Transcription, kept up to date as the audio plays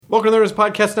Welcome to the Nerdist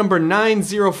Podcast number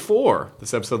 904.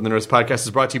 This episode of the Nerdist Podcast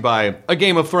is brought to you by A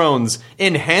Game of Thrones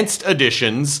Enhanced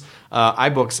Editions.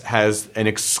 iBooks has an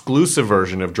exclusive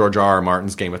version of George R.R.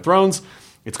 Martin's Game of Thrones.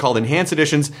 It's called Enhanced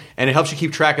Editions, and it helps you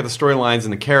keep track of the storylines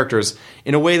and the characters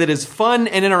in a way that is fun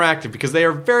and interactive because they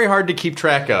are very hard to keep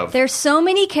track of. There's so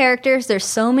many characters, there's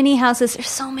so many houses, there's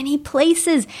so many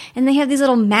places, and they have these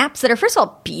little maps that are, first of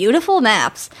all, beautiful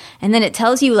maps, and then it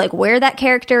tells you like where that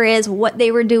character is, what they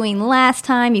were doing last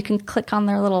time. You can click on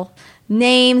their little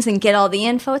names and get all the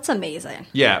info. It's amazing.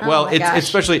 Yeah, well, it's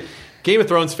especially... Game of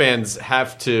Thrones fans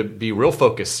have to be real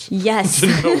focused. Yes. To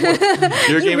know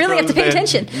what you really have to pay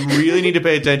attention. You really need to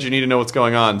pay attention. You need to know what's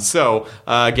going on. So,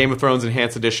 Game of Thrones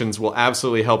Enhanced Editions will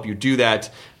absolutely help you do that.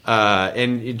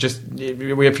 And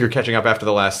if you're catching up after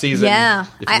the last season, if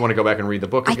you want to go back and read the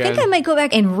book again. I think I might go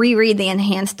back and reread the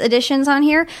enhanced editions on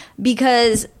here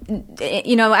because,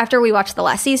 after we watched the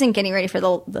last season, getting ready for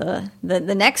the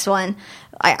next one,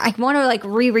 I want to like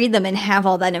reread them and have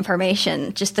all that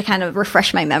information just to kind of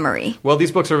refresh my memory. Well,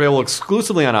 these books are available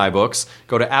exclusively on iBooks.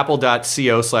 Go to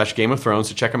apple.co/Game of Thrones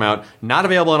to check them out. Not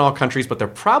available in all countries, but they're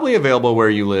probably available where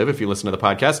you live if you listen to the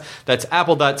podcast. That's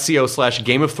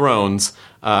apple.co/Game of Thrones.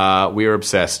 We are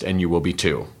obsessed, and you will be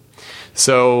too.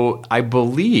 So I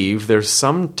believe there's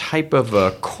some type of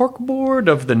a corkboard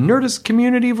of the Nerdist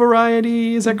community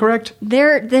variety. Is that correct?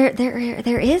 There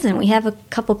is, and we have a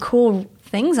couple cool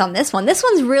things on this one. This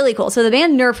one's really cool. So the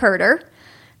band Nerf Herder,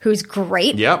 who's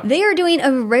great. Yep. They are doing a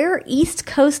rare East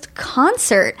Coast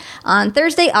concert on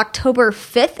Thursday, October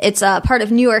 5th. It's a part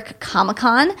of New York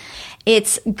Comic-Con.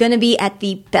 It's going to be at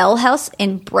the Bell House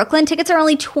in Brooklyn. Tickets are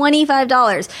only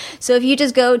 $25. So if you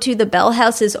just go to the Bell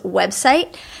House's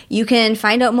website, you can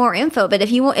find out more info. But if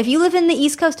you live in the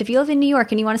East Coast, if you live in New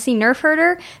York and you want to see Nerf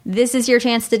Herder, this is your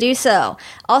chance to do so.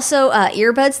 Also,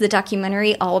 Earbuds, the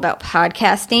documentary all about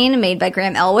podcasting made by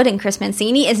Graham Elwood and Chris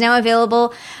Mancini, is now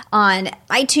available on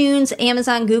iTunes,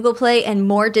 Amazon, Google Play, and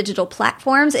more digital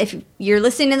platforms. If you're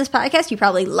listening to this podcast, you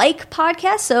probably like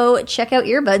podcasts, so check out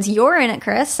Earbuds. You're in it,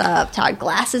 Chris. Todd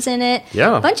Glass is in it.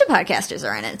 Yeah. A bunch of podcasters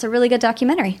are in it. It's a really good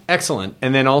documentary. Excellent.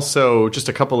 And then also just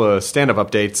a couple of stand-up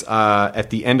updates. At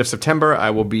the end of September, I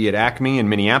will be at Acme in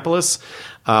Minneapolis.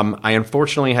 I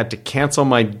unfortunately had to cancel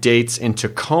my dates in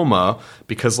Tacoma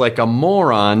because like a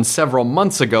moron several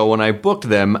months ago when I booked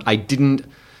them, I didn't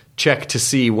check to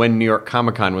see when New York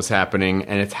Comic-Con was happening,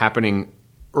 and it's happening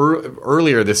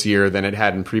earlier this year than it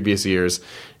had in previous years.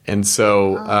 And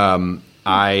so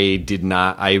I did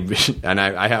not.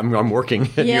 I'm working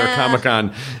at New York Comic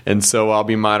Con, and so I'll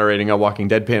be moderating a Walking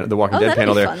Dead panel, the Walking Dead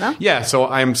panel there. Fun, yeah, so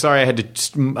I'm sorry I had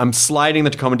to. I'm sliding the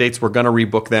Tacoma dates. We're going to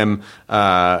rebook them,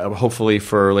 hopefully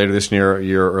for later this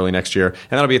year, early next year,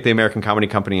 and that'll be at the American Comedy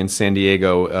Company in San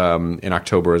Diego in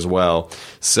October as well.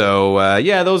 So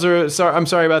those are. Sorry, I'm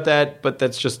sorry about that, but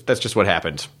that's just what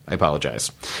happened. I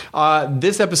apologize.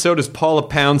 This episode is Paula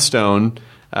Poundstone,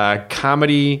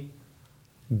 comedy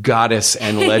goddess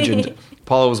and legend.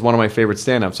 Paula was one of my favorite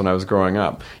stand-ups when I was growing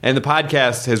up. And the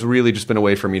podcast has really just been a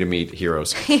way for me to meet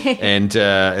heroes.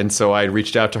 And so I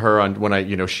reached out to her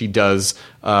when she does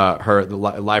her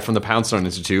Live from the Poundstone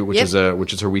Institute, which is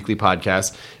her weekly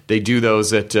podcast. They do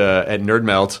those at Nerd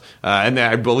Melt, and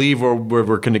I believe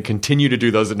we're going to continue to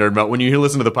do those at Nerd Melt. When you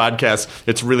listen to the podcast,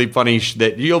 it's really funny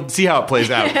that you'll see how it plays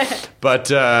out. But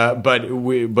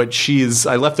she's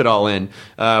I left it all in.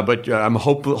 But I'm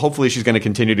hopefully she's going to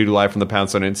continue to do Live from the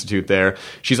Poundstone Institute there.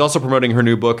 She's also promoting her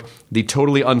new book, The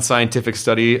Totally Unscientific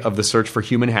Study of the Search for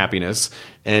Human Happiness,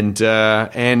 and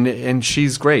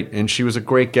she's great, and she was a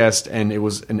great guest, and it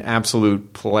was an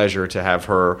absolute pleasure to have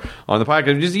her on the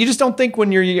podcast. You just don't think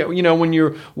when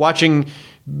you're watching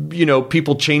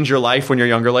people change your life when you're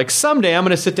younger, like someday I'm going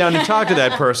to sit down and talk to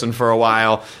that person for a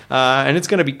while, and it's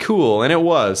going to be cool, and it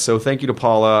was. So thank you to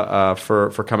Paula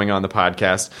for coming on the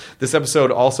podcast. This episode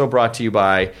also brought to you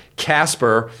by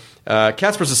Casper.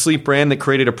 Casper's a sleep brand that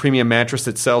created a premium mattress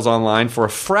that sells online for a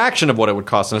fraction of what it would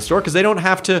cost in a store because they don't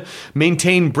have to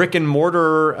maintain brick and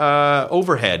mortar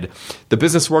overhead. The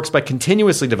business works by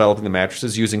continuously developing the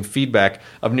mattresses using feedback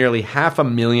of nearly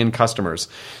 500,000 customers.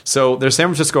 So their San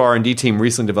Francisco R&D team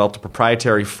recently developed a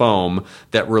proprietary foam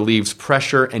that relieves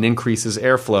pressure and increases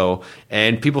airflow,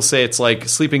 and people say it's like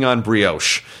sleeping on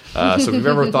brioche. So if you've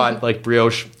ever thought like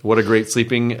brioche, what a great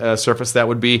sleeping surface that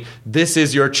would be, this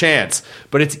is your chance.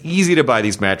 But it's easy to buy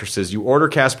these mattresses. You order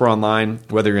Casper online,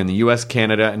 whether you're in the US,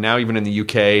 Canada, and now even in the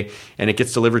UK, and it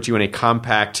gets delivered to you in a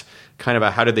compact, kind of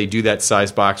a how did they do that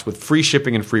size box with free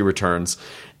shipping and free returns.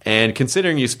 And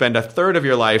considering you spend a third of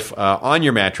your life on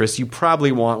your mattress, you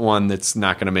probably want one that's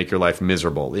not going to make your life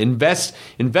miserable. Invest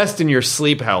in your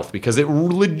sleep health because it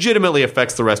legitimately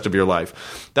affects the rest of your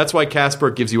life. That's why Casper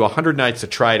gives you 100 nights to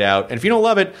try it out. And if you don't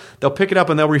love it, they'll pick it up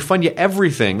and they'll refund you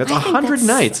everything. That's 100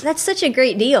 nights. That's such a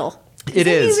great deal. It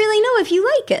is. You really know if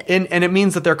you like it. And it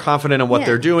means that they're confident in what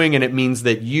they're doing, and it means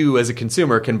that you, as a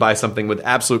consumer, can buy something with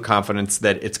absolute confidence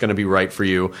that it's going to be right for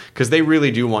you, because they really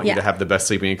do want you to have the best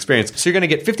sleeping experience. So you're going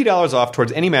to get $50 off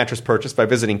towards any mattress purchase by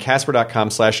visiting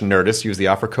Casper.com/Nerdist. Use the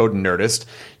offer code Nerdist.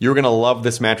 You're going to love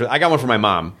this mattress. I got one for my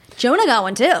mom. Jonah got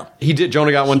one, too. He did.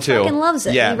 Jonah got one, too. He fucking loves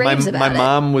it. Yeah, he raves about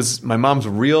it. My mom's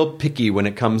real picky when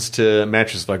it comes to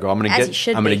mattresses. Like, I'm going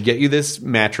to get you this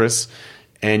mattress,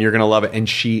 and you're going to love it. And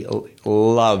she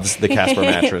loves the Casper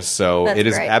mattress. So it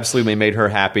has absolutely made her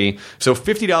happy. So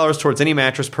 $50 towards any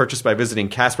mattress purchased by visiting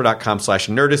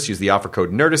Casper.com/Nerdist. Use the offer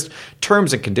code Nerdist.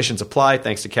 Terms and conditions apply.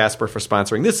 Thanks to Casper for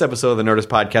sponsoring this episode of the Nerdist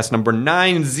Podcast, number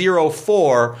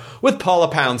 904, with Paula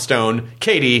Poundstone.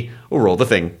 Katie, we'll roll the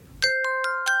thing.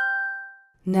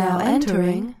 Now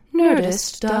entering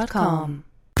Nerdist.com.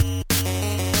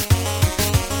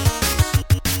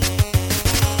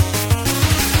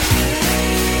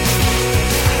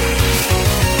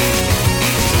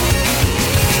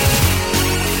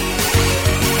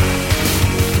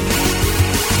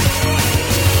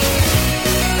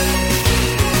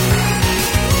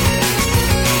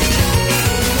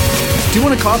 Do you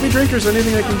want a coffee drink, or is there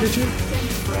anything I can get you?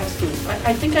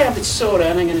 I think I have a soda,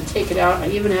 and I'm going to take it out. I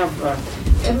even have,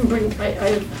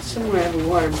 somewhere I have a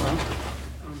water bottle.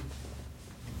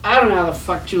 I don't know how the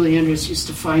fuck Julie Andrews used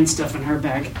to find stuff in her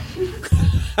bag.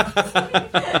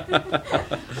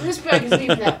 This bag isn't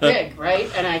even that big, right?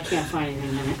 And I can't find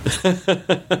anything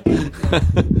in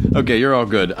it. Okay, you're all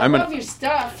good. I love your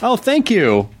stuff. Oh, thank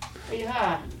you.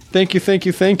 Yeah. Thank you.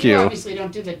 You obviously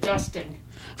don't do the dusting.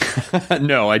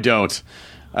 No, I don't.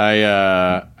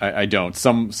 I don't.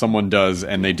 Someone does,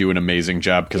 and they do an amazing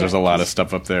job because there's a lot of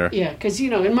stuff up there. Yeah, because,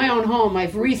 in my own home,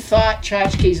 I've rethought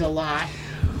tchotchkes a lot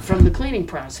from the cleaning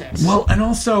process. Well, and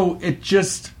also, it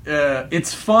just,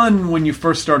 it's fun when you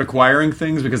first start acquiring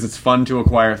things because it's fun to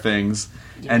acquire things.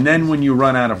 Yeah. And then when you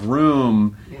run out of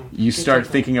room, you start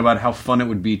thinking about how fun it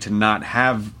would be to not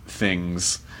have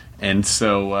things. And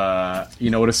so, at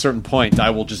a certain point, I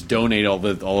will just donate all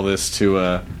of this to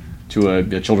a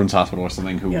children's hospital or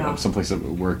something, someplace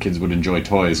where kids would enjoy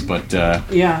toys. But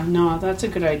that's a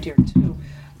good idea too.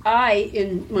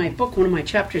 In my book, one of my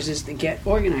chapters is the Get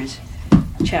Organized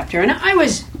chapter, and I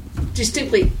was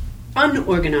distinctly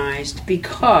unorganized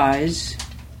because,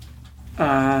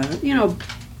 bigger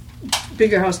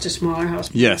house to smaller house.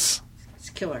 Yes,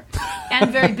 it's killer, and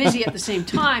very busy at the same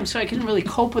time, so I couldn't really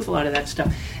cope with a lot of that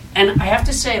stuff. And I have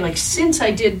to say, since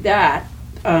I did that,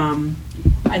 I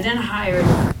then hired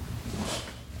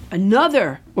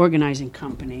another organizing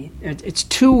company. It's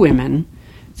two women.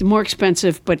 It's more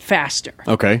expensive, but faster.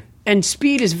 Okay. And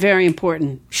speed is very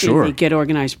important in the Get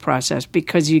Organized process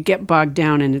because you get bogged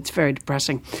down and it's very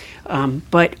depressing.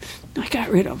 But I got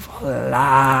rid of a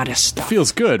lot of stuff.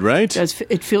 Feels good, right?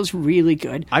 It feels really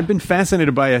good. I've been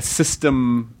fascinated by a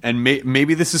system, and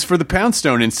maybe this is for the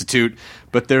Poundstone Institute,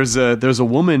 but there's a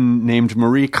woman named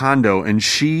Marie Kondo, and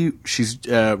she's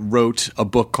wrote a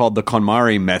book called The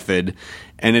KonMari Method,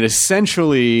 and it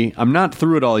essentially, I'm not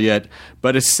through it all yet,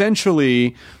 but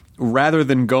essentially, rather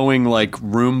than going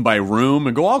room by room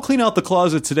and go, I'll clean out the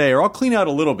closet today, or I'll clean out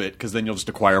a little bit because then you'll just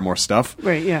acquire more stuff.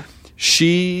 Right, yeah.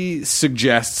 She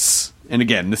suggests, and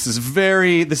again, this is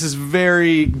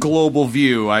very global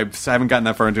view. I haven't gotten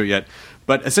that far into it yet.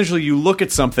 But essentially, you look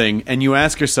at something and you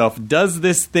ask yourself, does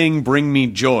this thing bring me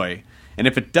joy? And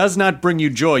if it does not bring you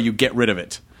joy, you get rid of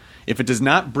it. If it does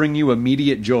not bring you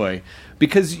immediate joy,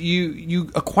 because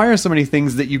you acquire so many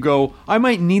things that you go, I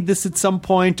might need this at some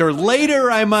point, or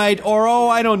later I might, or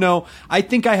I don't know. I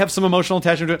think I have some emotional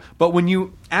attachment to it. But when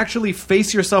you actually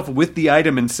face yourself with the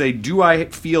item and say, do I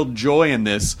feel joy in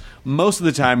this? Most of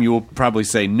the time you will probably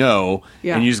say no,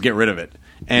 and you just get rid of it.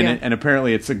 And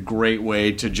apparently it's a great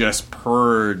way to just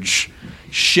purge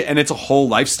shit. And it's a whole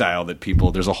lifestyle that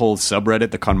there's a whole subreddit,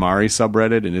 the KonMari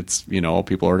subreddit, and it's,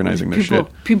 people organizing their shit.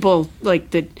 People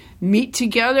that meet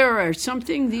together or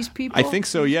something, these people? I think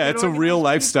so, yeah. It's a real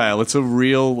lifestyle. It's a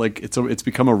real, it's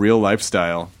become a real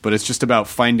lifestyle. But it's just about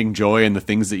finding joy in the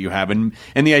things that you have. And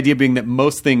the idea being that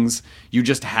most things you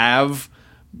just have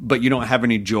but you don't have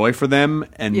any joy for them,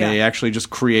 and Yeah. they actually just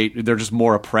they're just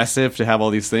more oppressive to have all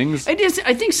these things. It is.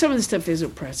 I think some of the stuff is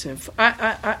oppressive.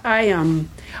 And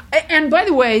by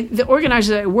the way, the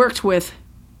organizers I worked with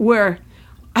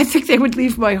I think they would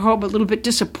leave my home a little bit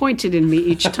disappointed in me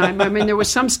each time. I mean, there was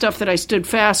some stuff that I stood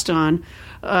fast on,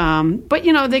 but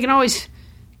they can always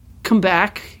come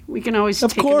back. We can always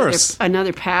take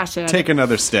another pass at it. Take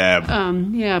another stab.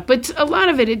 But a lot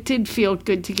of it did feel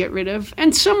good to get rid of,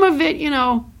 and some of it,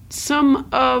 some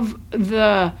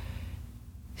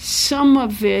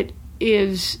of it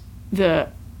is the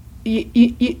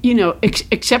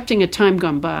accepting a time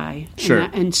gone by. Sure.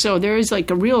 And so there is like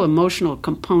a real emotional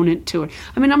component to it.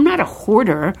 I mean, I'm not a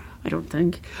hoarder, I don't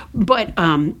think, but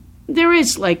there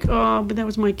is like, oh, but that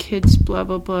was my kids, blah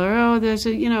blah blah. Oh, there's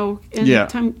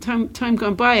time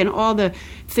gone by, and all the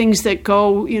things that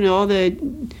go, all the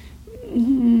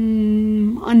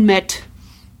unmet.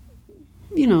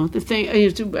 The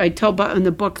thing I tell about in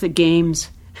the book, the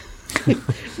games.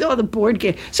 All the board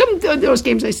games. Some of those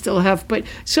games I still have, but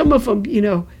some of them,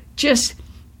 just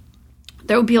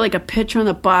there would be like a picture on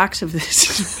the box of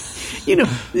this,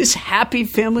 this happy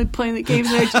family playing the games.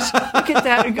 And I just look at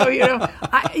that and go,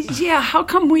 how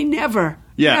come we never?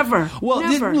 Yeah. Never. Well,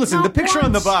 never, listen, the not picture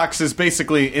on the once. box is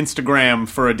basically Instagram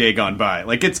for a day gone by.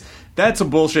 Like, that's a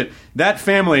bullshit. That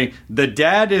family, the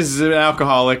dad is an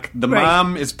alcoholic, the Right.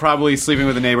 mom is probably sleeping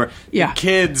with a neighbor, Yeah. the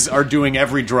kids are doing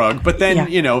every drug, but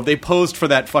then, they posed for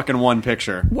that fucking one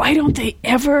picture. Why don't they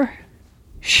ever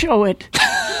show it?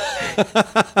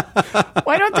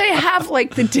 Why don't they have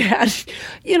like the dad,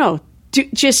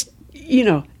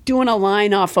 doing a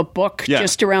line off a book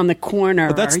just around the corner?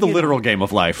 But that's the literal game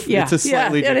of life. Yeah, It's a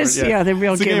slightly different. the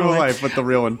real it's a game of life, but the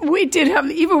real one. We did have,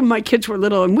 even when my kids were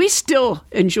little, and we still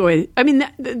enjoy. I mean,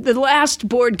 the last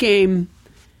board game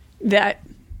that,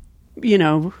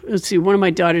 let's see, one of my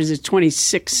daughters is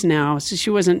 26 now, so she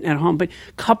wasn't at home. But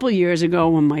a couple of years ago,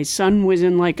 when my son was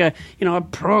in like a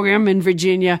program in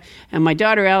Virginia, and my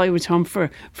daughter Allie was home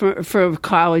for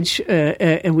college,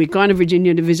 and we'd gone to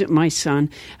Virginia to visit my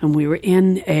son, and we were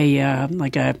in a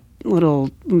like a little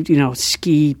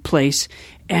ski place,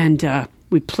 and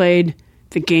we played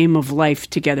the game of life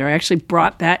together. I actually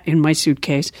brought that in my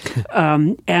suitcase,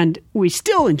 and we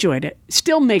still enjoyed it.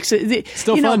 Still makes it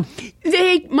Still fun.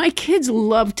 My kids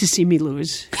love to see me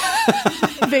lose.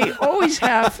 They always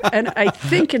have, and I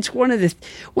think it's one of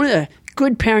the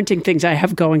good parenting things I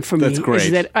have going for me. That's great.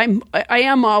 Is that I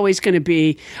am always going to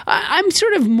be. I'm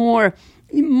sort of more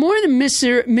than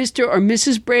Mr. or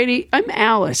Mrs. Brady. I'm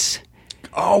Alice.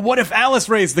 Oh, what if Alice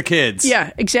raised the kids?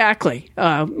 Yeah, exactly.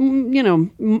 More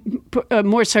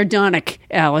sardonic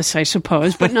Alice, I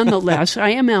suppose, but nonetheless, I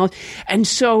am Alice. And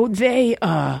so they,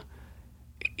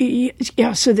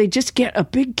 so they just get a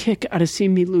big kick out of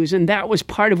seeing me lose, and that was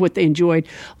part of what they enjoyed.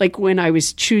 Like when I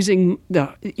was choosing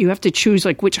you have to choose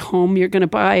like which home you're going to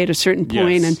buy at a certain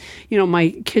point, Yes. and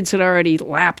my kids had already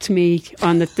lapped me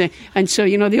on the thing, and so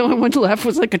the only one left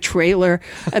was like a trailer,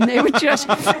 and they were just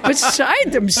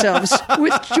beside themselves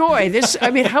with joy.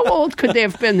 How old could they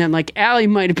have been then? Like Allie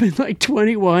might have been like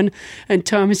 21, and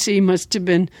Thomas E. must have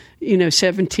been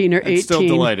 17 or 18. Still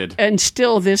delighted. And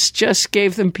still, this just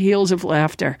gave them peals of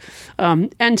laughter.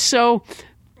 And so,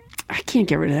 I can't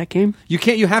get rid of that game. You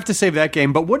can't. You have to save that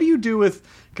game. But what do you do with?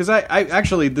 Because I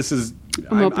actually, this is.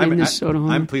 I'm opening this soda.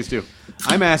 I'm pleased to.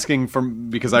 I'm asking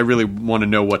because I really want to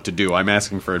know what to do. I'm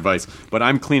asking for advice, but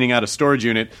I'm cleaning out a storage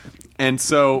unit, and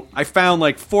so I found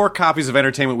like 4 copies of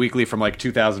Entertainment Weekly from like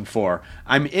 2004.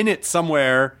 I'm in it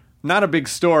somewhere. Not a big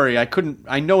story.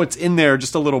 I know it's in there,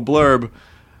 just a little blurb.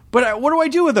 But what do I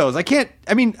do with those? I can't.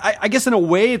 I mean, I guess in a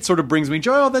way it sort of brings me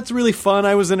joy. Oh, that's really fun.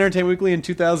 I was in Entertainment Weekly in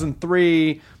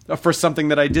 2003 for something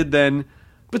that I did then.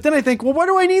 But then I think, well, what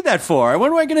do I need that for? What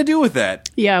am I going to do with that?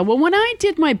 Yeah, well, when I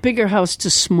did my bigger house to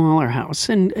smaller house,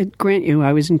 and grant you,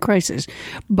 I was in crisis,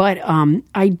 but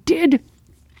I did,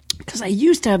 because I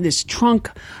used to have this trunk,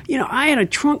 I had a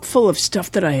trunk full of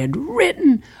stuff that I had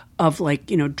written, of like,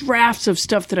 drafts of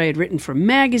stuff that I had written for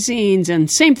magazines,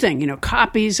 and same thing,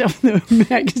 copies of the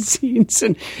magazines,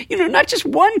 and, not just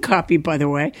one copy, by the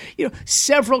way,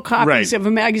 several copies of a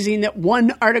magazine that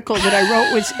one article that I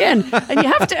wrote was in. And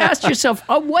you have to ask yourself,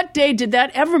 on what day did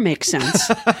that ever make sense?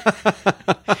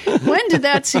 When did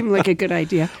that seem like a good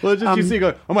idea? Well, just you see,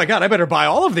 go, oh my God, I better buy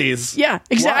all of these. Yeah,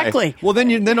 exactly. Why? Well,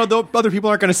 then other people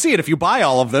aren't going to see it. If you buy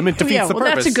all of them, it defeats the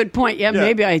purpose. That's a good point. Yeah,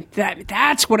 maybe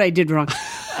that's what I did wrong.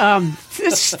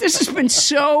 This has been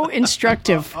so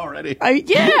instructive already.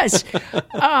 Yes.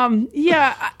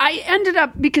 I ended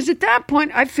up, because at that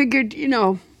point I figured,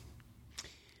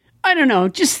 I don't know,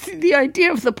 just the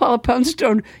idea of the Paula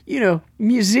Poundstone,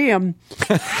 museum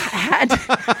had,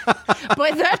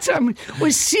 by that time,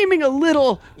 was seeming a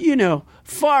little,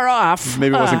 far off.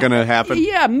 Maybe it wasn't going to happen.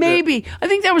 Yeah, maybe. I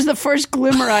think that was the first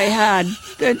glimmer I had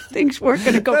that things weren't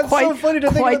going to go quite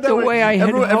the way I had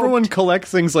hoped. Everyone collects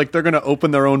things like they're going to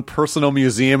open their own personal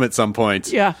museum at some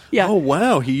point. Yeah. Oh,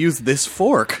 wow, he used this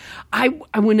fork.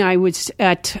 When I was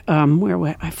at, where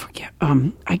was I forget,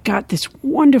 I got this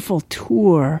wonderful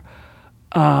tour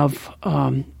of,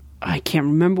 I can't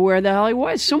remember where the hell I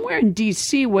was. Somewhere in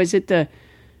D.C. Was it the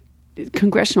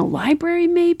Congressional Library,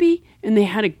 maybe? And they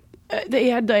had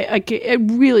a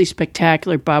really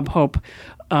spectacular Bob Hope,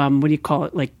 what do you call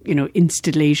it?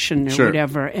 Installation or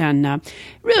whatever. And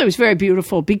really it was very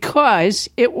beautiful because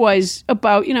it was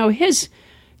about, his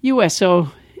USO.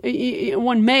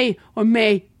 One may or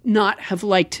may not have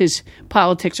liked his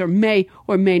politics or may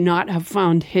not have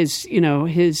found his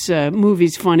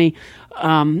movies funny.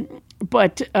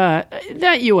 But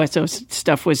that USO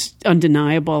stuff was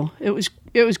undeniable. It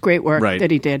was great work that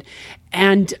he did.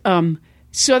 And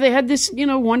so they had this,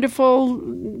 wonderful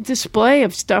display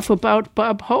of stuff about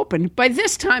Bob Hope. And by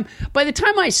the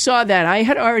time I saw that, I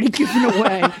had already given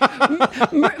away.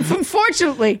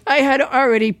 Fortunately, I had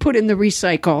already put in the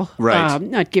recycle. Right.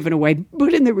 Not given away,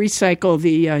 put in the recycle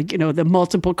the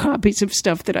multiple copies of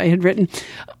stuff that I had written.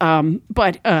 And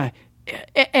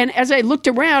as I looked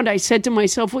around, I said to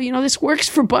myself, well, this works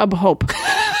for Bob Hope.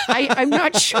 I'm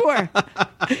not sure.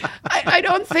 I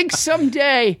don't think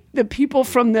someday the people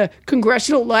from the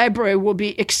Congressional Library will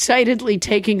be excitedly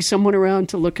taking someone around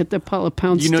to look at the Paula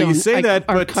Poundstone you say that,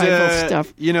 but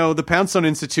stuff. The Poundstone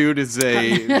Institute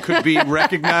could be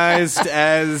recognized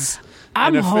as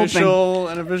an official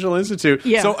institute.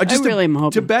 Yeah, so I really am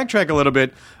hoping. To backtrack a little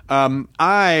bit, I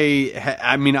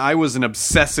was an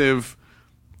obsessive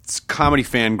comedy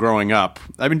fan growing up.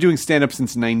 I've been doing stand-up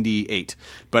since 98,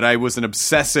 but I was an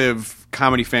obsessive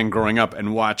comedy fan growing up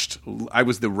and I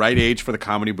was the right age for the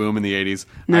comedy boom in the 80s.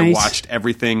 Nice. I watched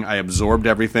everything. I absorbed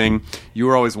everything. You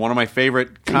were always one of my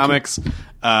favorite comics.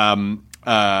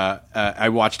 I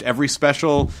watched every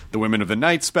special, the Women of the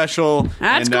Night special.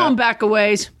 That's going back a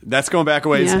ways. That's going back a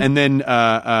ways. Yeah. And then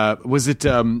was it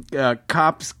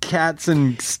Cops, Cats,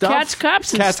 and Stuff?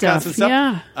 Cats, and Stuff.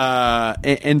 Yeah.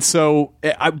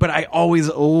 But I always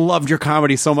loved your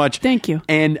comedy so much. Thank you.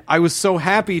 And I was so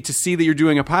happy to see that you're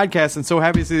doing a podcast and so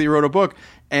happy to see that you wrote a book.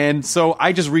 And so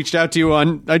I just reached out to you I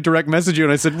direct messaged you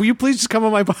and I said, will you please just come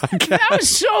on my podcast? That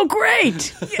was so great.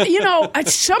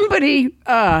 Somebody,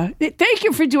 thank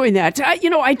you for doing that.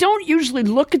 I don't usually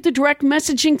look at the direct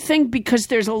messaging thing because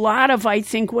there's a lot of, I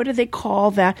think, what do they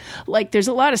call that? Like there's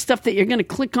a lot of stuff that you're going to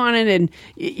click on it and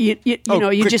you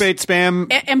just spam.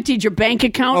 Emptied your bank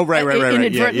account. Oh, right.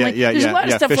 Inadvertently. There's a lot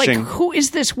of stuff phishing. like, who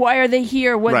is this? Why are they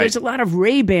here? Well, there's a lot of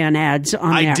Ray-Ban ads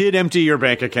on there. I did empty your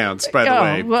bank accounts, by the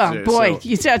way. Well, boy.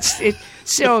 That's it.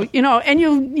 So, and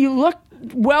you look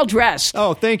well dressed.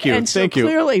 Oh, thank you. And thank you.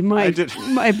 Clearly my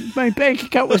bank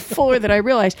account was fuller than I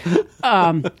realized.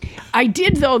 I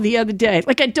did though the other day.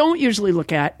 Like I don't usually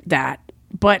look at that,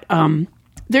 but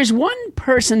there's one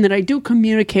person that I do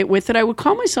communicate with that I would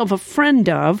call myself a friend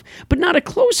of, but not a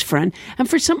close friend. And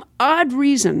for some odd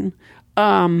reason,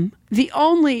 the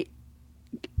only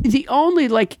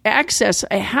like access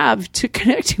I have to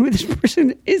connecting with this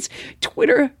person is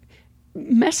Twitter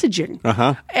messaging.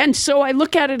 And so I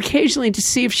look at it occasionally to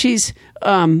see if she's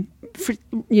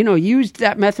used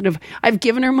that method of I've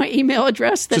given her my email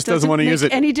address. That just doesn't want to use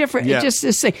it any different. Yeah. It just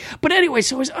this thing. But anyway,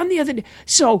 so I was on the other day.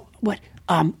 So what?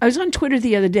 I was on Twitter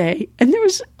the other day, and there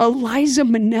was a Liza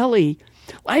Minnelli,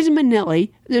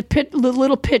 the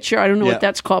little picture, I don't know what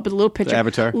that's called, but the little picture. The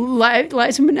avatar.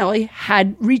 Liza Minnelli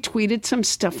had retweeted some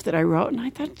stuff that I wrote, and I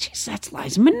thought, geez, that's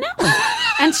Liza Minnelli.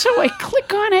 And so I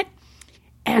click on it,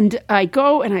 and I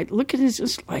go and I look at this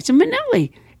Liza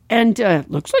Minnelli, and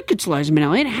looks like it's Liza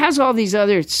Minnelli. And it has all these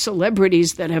other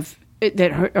celebrities that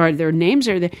are their names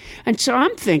are there. And so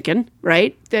I'm thinking,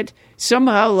 right, that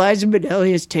somehow Liza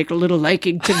Minnelli has taken a little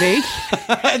liking to me.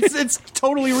 It's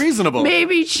totally reasonable.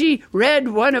 Maybe she read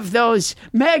one of those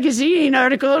magazine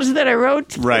articles that I wrote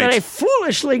that I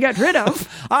foolishly got rid of.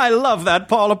 I love that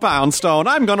Paula Poundstone.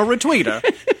 I'm going to retweet her.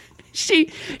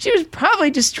 She was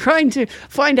probably just trying to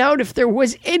find out if there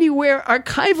was anywhere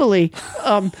archivally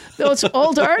those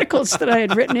old articles that I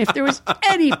had written, if there was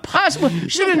any possible.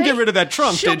 She didn't get rid of that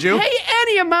trunk, did you? Pay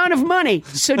any amount of money,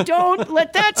 so don't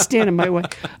let that stand in my way.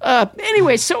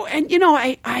 Anyway, so and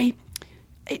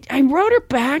I wrote her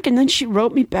back, and then she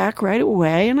wrote me back right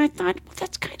away, and I thought, well,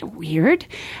 that's kind of weird.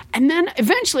 And then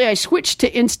eventually I switched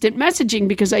to instant messaging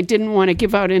because I didn't want to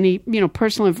give out any,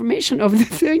 personal information over the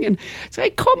thing. And so I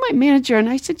called my manager, and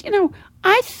I said,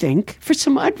 I think for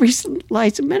some odd reason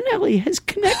Liza Minnelli has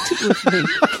connected with me.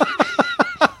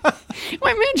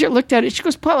 My manager looked at it. She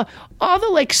goes, Paula, all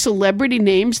the celebrity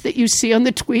names that you see on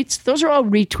the tweets, those are all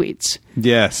retweets.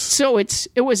 Yes. So it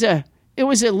was a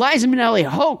Liza Minnelli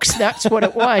hoax. That's what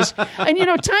it was. And,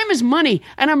 time is money,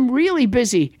 and I'm really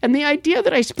busy. And the idea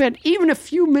that I spent even a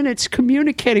few minutes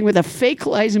communicating with a fake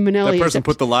Liza Minnelli. That person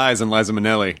put the lies on Liza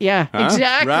Minnelli. Yeah, huh?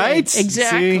 Exactly. Right?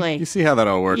 Exactly. You see how that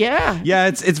all works. Yeah. Yeah,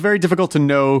 it's very difficult to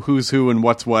know who's who and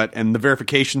what's what. And the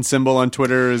verification symbol on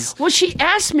Twitter is... Well, she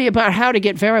asked me about how to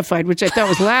get verified, which I thought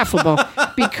was laughable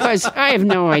because I have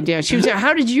no idea. She was like,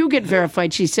 how did you get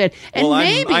verified? She said. And well,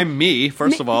 maybe, I'm me,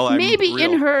 first of all. Maybe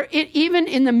I'm real. Even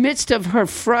in the midst of her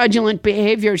fraudulent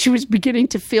behavior, she was beginning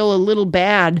to feel a little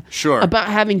bad about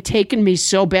having taken me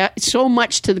so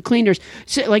much to the cleaners,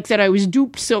 that I was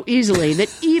duped so easily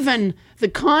that even the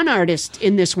con artist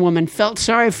in this woman felt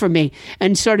sorry for me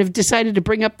and sort of decided to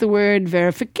bring up the word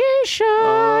verification.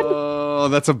 Oh,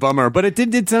 that's a bummer. But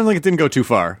it sounds like it didn't go too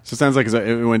far. So it sounds like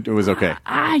it was okay.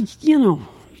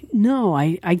 No,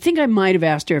 I think I might have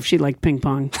asked her if she liked ping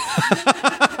pong.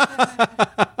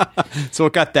 So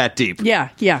it got that deep. Yeah.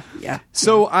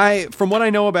 So from what I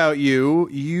know about you,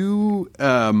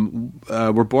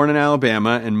 were born in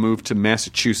Alabama and moved to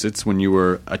Massachusetts when you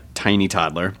were a tiny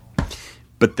toddler.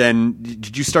 But then,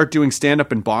 did you start doing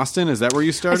stand-up in Boston? Is that where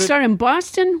you started? I started in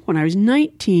Boston when I was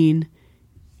 19.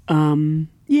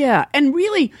 Yeah, and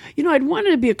really, I'd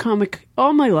wanted to be a comic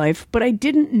all my life, but I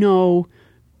didn't know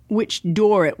which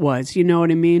door it was, you know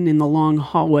what I mean, in the long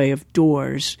hallway of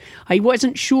doors. I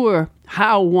wasn't sure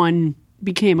how one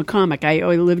became a comic. I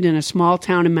lived in a small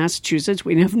town in Massachusetts.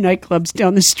 We didn't have nightclubs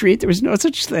down the street. There was no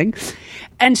such thing.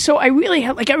 And so I really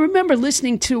had, I remember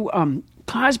listening to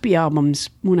Cosby albums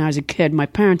when I was a kid. My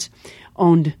parents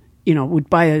owned, would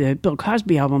buy the Bill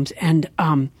Cosby albums, and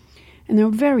they were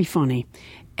very funny.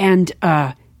 And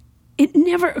it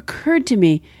never occurred to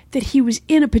me that he was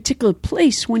in a particular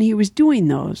place when he was doing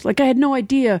those. I had no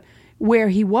idea where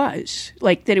he was,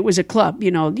 that it was a club.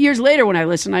 Years later when I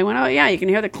listened, I went, oh, yeah, you can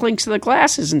hear the clinks of the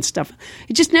glasses and stuff.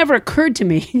 It just never occurred to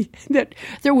me that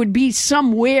there would be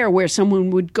somewhere where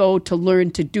someone would go to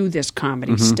learn to do this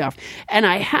comedy stuff. And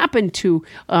I happened to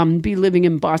be living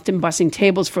in Boston, bussing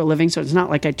tables for a living, so it's not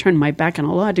like I turned my back on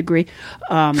a law degree,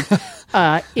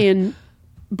 in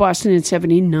Boston in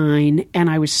 1979, and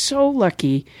I was so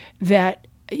lucky that,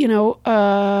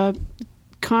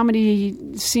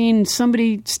 comedy scene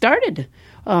somebody started.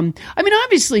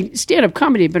 Obviously, stand-up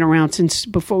comedy had been around since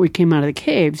before we came out of the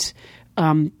caves,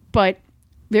 but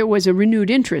there was a renewed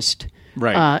interest.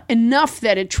 Right. Enough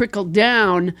that it trickled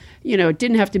down. It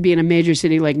didn't have to be in a major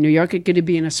city like New York. It could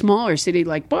be in a smaller city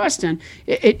like Boston.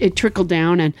 It trickled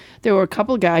down, and there were a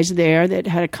couple of guys there that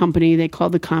had a company they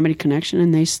called the Comedy Connection,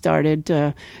 and they started,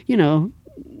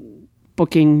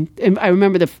 booking. And I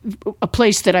remember a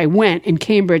place that I went in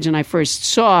Cambridge, and I first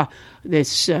saw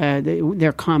this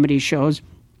their comedy shows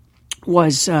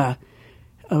was.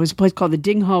 It was a place called the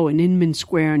Ding Ho in Inman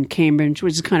Square in Cambridge,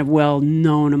 which is kind of well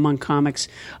known among comics.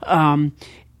 And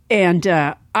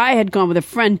I had gone with a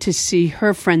friend to see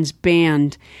her friend's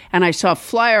band, and I saw a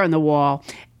flyer on the wall.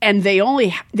 And they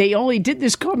only did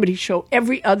this comedy show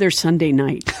every other Sunday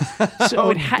night.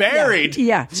 So it buried.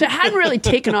 Yeah. So it hadn't really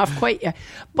taken off quite yet.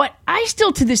 But I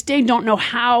still to this day don't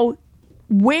know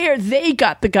where they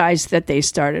got the guys that they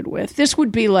started with. This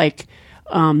would be like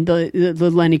the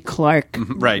Lenny Clark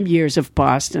years of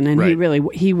Boston, and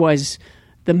he was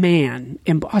the man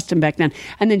in Boston back then.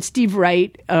 And then Steve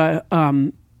Wright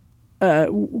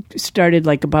started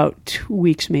about 2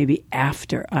 weeks maybe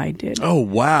after I did. Oh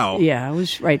wow! Yeah, it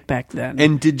was right back then.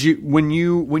 And did you when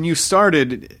you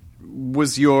started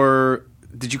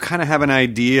did you kind of have an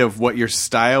idea of what your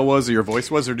style was or your voice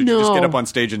was, or did you just get up on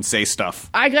stage and say stuff?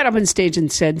 I got up on stage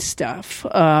and said stuff,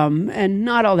 and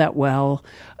not all that well.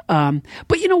 But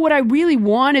what I really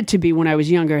wanted to be when I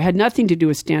was younger had nothing to do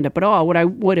with stand-up at all. I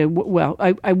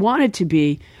wanted to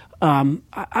be,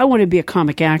 I wanted to be a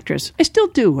comic actress. I still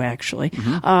do, actually.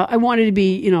 I wanted to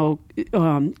be,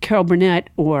 Carol Burnett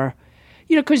or,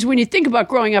 because when you think about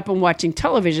growing up and watching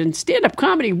television, stand-up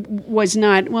comedy was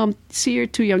not, you're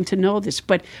too young to know this,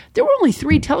 but there were only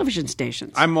 3 television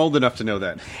stations. I'm old enough to know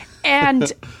that. and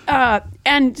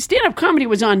stand-up comedy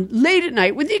was on late at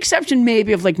night, with the exception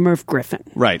maybe of like Merv Griffin.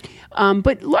 Right.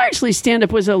 But largely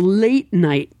stand-up was a late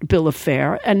night bill of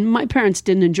fare, and my parents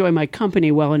didn't enjoy my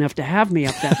company well enough to have me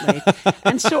up that late.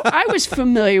 And so I was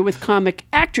familiar with comic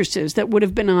actresses that would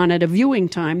have been on at a viewing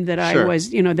time that I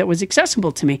was, that was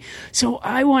accessible to me. So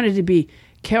I wanted to be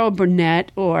Carol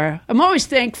Burnett, or I'm always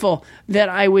thankful that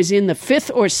I was in the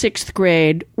 5th or 6th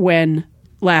grade when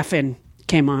Laugh-In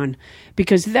came on,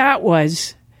 because that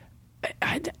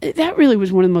really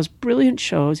was one of the most brilliant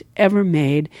shows ever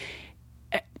made.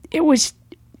 It was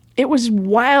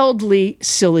wildly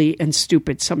silly and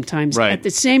stupid sometimes, right, at the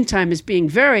same time as being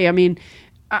very,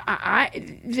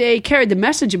 they carried the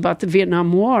message about the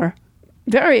Vietnam War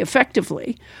very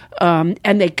effectively,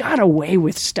 and they got away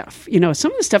with stuff.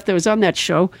 Some of the stuff that was on that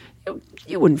show,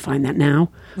 you wouldn't find that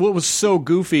now. Well, it was so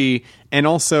goofy, and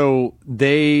also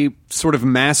they sort of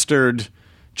mastered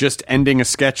just ending a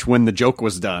sketch when the joke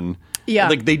was done. Yeah,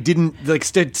 like they didn't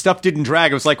stuff didn't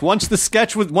drag. It was like once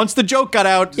the joke got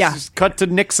out, just cut to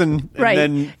Nixon, and right?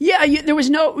 Then there was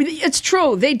no. It's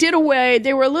true. They did away.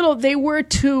 They were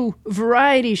to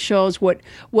variety shows what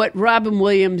Robin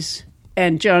Williams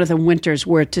and Jonathan Winters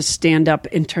were to stand up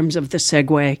in terms of the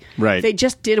segue. Right. They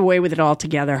just did away with it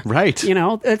altogether. Right.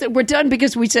 We're done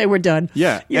because we say we're done.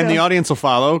 Yeah, the audience will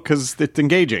follow because it's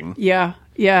engaging. Yeah.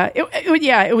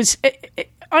 It was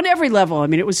on every level.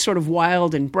 It was sort of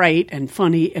wild and bright and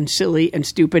funny and silly and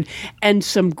stupid, and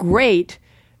some great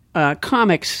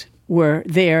comics were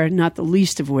there. Not the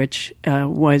least of which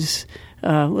was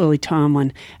Lily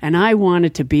Tomlin, and I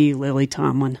wanted to be Lily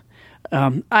Tomlin.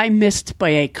 I missed by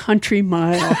a country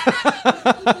mile.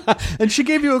 And she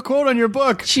gave you a quote on your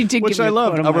book. She did, which give me I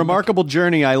loved. A remarkable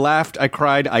journey. I laughed. I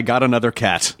cried. I got another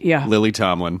cat. Yeah, Lily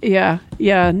Tomlin. Yeah.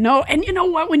 No, and you know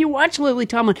what? When you watch Lily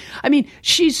Tomlin,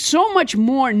 she's so much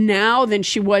more now than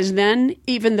she was then.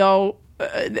 Even though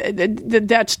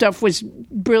that stuff was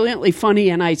brilliantly funny,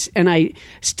 and I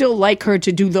still like her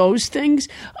to do those things.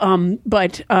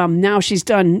 But now she's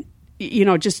done,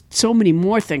 just so many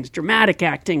more things, dramatic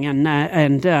acting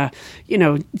and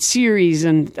series.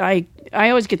 And I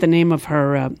always get the name of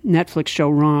her Netflix show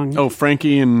wrong. Oh,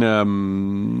 Frankie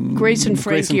and Grace and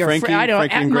Frankie. I don't.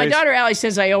 Frankie and my Grace. daughter Allie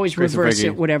says I always Grace reverse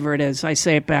it, whatever it is. I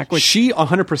say it backwards. She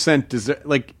 100% deserves.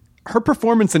 Like, her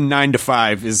performance in 9 to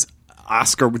 5 is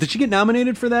Oscar. Did she get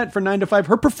nominated for that, for 9 to 5?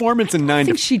 Her performance in 9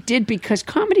 to 5. I think she did, because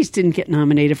comedies didn't get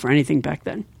nominated for anything back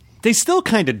then. They still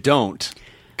kind of don't.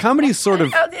 Comedy's sort of...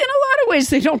 In a lot of ways,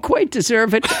 they don't quite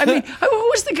deserve it. Who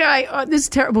was the guy? This is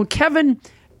terrible. Kevin...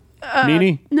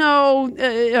 Meany? No.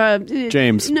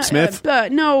 James Smith?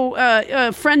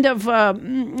 No. Friend of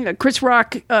Chris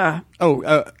Rock.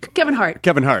 Kevin Hart.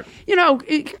 Kevin Hart.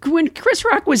 When Chris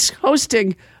Rock was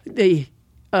hosting the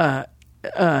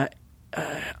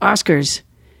Oscars,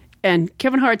 and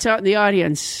Kevin Hart's out in the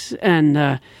audience,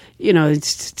 and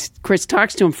Chris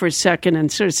talks to him for a second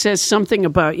and sort of says something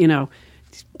about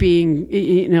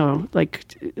being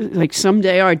like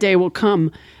someday our day will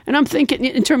come, and I'm thinking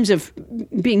in terms of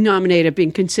being nominated,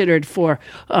 being considered for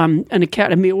an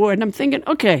Academy Award, and I'm thinking,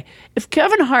 okay, if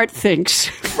Kevin Hart thinks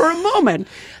for a moment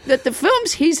that the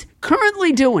films he's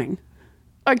currently doing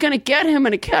are going to get him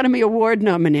an Academy Award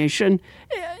nomination,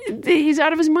 he's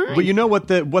out of his mind. But you know what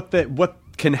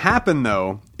can happen,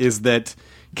 though, is that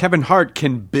Kevin Hart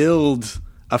can build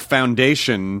a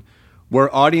foundation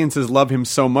where audiences love him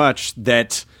so much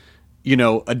that,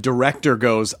 a director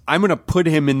goes, I'm going to put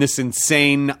him in this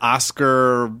insane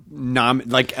Oscar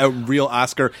like a real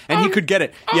Oscar, and he could get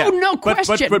it. Yeah. No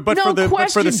question. But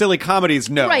for the silly comedies,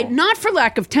 no. Right, not for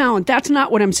lack of talent. That's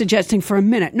not what I'm suggesting for a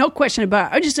minute. No question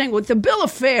about it. I'm just saying with the bill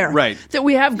of fare that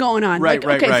we have going on. Right.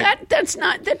 That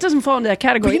doesn't fall into that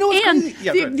category.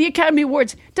 But the Academy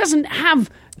Awards doesn't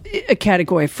have a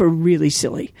category for really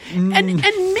silly. And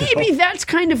maybe that's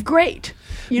kind of great.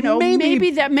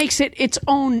 Maybe that makes it its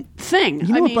own thing.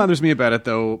 What bothers me about it,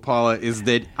 though, Paula, is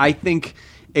that I think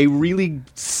a really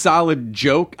solid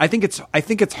joke. I think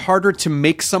it's harder to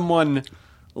make someone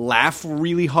laugh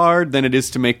really hard than it is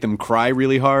to make them cry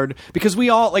really hard, because we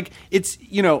all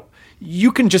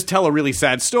you can just tell a really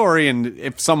sad story, and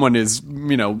if someone is,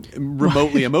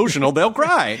 remotely emotional, they'll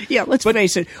cry. Yeah, let's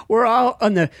face it. We're all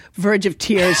on the verge of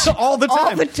tears all the time.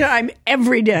 All the time,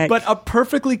 every day. But a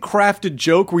perfectly crafted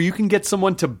joke where you can get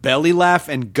someone to belly laugh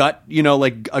and gut,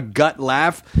 like a gut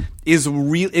laugh is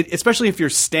real, especially if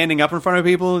you're standing up in front of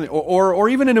people or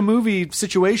even in a movie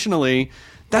situationally.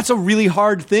 That's a really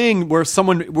hard thing where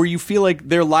you feel like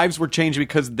their lives were changed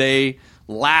because they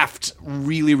laughed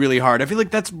really, really hard. I feel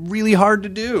like that's really hard to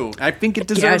do. I think it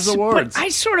deserves awards. But I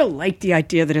sort of like the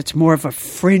idea that it's more of a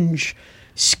fringe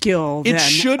skill. It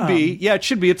should be. Yeah, it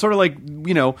should be. It's sort of like,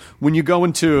 when you go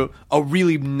into a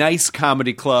really nice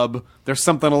comedy club, there's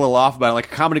something a little off about it.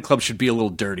 Like a comedy club should be a little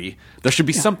dirty. There should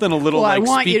be something a little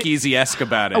speakeasy-esque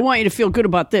about it. I want you to feel good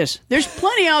about this. There's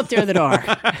plenty out there that are.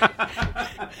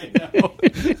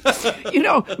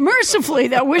 Mercifully,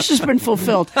 that wish has been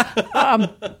fulfilled. I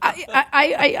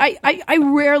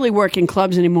rarely work in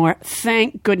clubs anymore.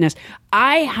 Thank goodness.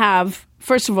 I have,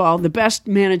 first of all, the best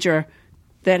manager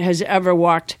that has ever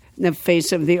walked the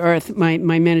face of the earth, my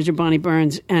manager, Bonnie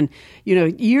Burns. And,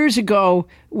 years ago,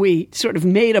 we sort of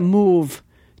made a move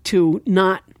to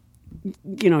not,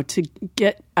 to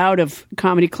get out of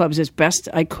comedy clubs as best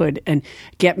I could and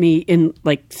get me in,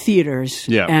 like, theaters.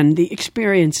 Yeah. And the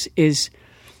experience is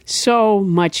so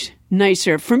much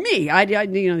nicer for me.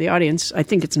 The audience, I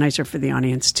think it's nicer for the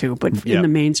audience too, but in the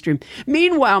mainstream.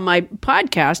 Meanwhile, my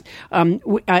podcast,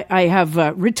 I have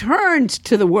returned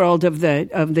to the world of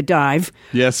the dive.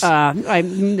 Yes.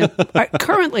 Currently,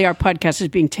 our podcast is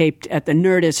being taped at the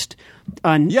Nerdist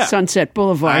on Sunset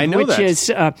Boulevard, I know which that.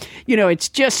 is, it's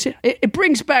just, it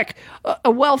brings back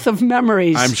a wealth of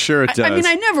memories. I'm sure it does. I mean,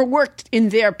 I never worked in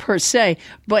there per se,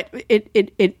 but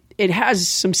it has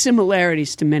some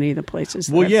similarities to many of the places.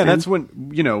 Well, yeah, that's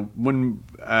when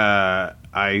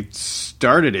I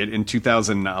started it in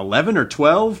 2011 or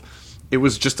 12. It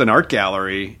was just an art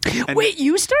gallery. Wait,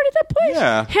 you started that place?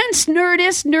 Yeah. Hence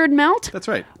Nerdist, Nerd Melt? That's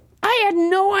right. I had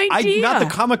no idea. Not the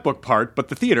comic book part, but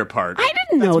the theater part. I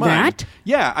didn't know that.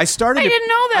 Yeah, I started. I didn't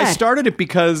know that. I started it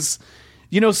because,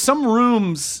 some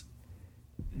rooms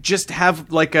just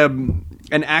have like an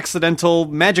accidental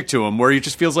magic to them, where it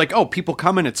just feels like, oh, people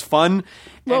come and it's fun.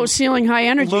 Low ceiling, high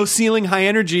energy. Low ceiling, high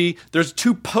energy. There's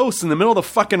two posts in the middle of the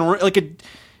fucking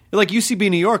like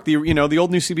UCB New York, the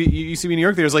old UCB New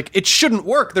York. There's like, it shouldn't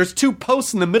work. There's two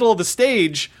posts in the middle of the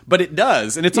stage, but it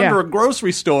does, and it's under a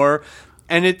grocery store.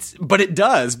 But it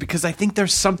does, because I think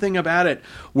there's something about it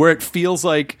where it feels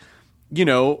like,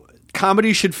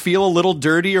 comedy should feel a little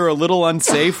dirty or a little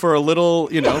unsafe or a little,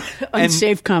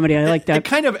 unsafe comedy. I like that. It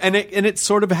kind of, and it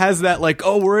sort of has that like,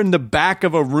 oh, we're in the back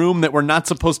of a room that we're not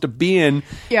supposed to be in.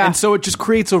 Yeah. And so it just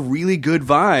creates a really good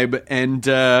vibe. And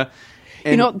the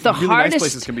really hardest nice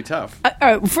places can be tough.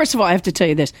 First of all, I have to tell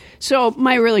you this. So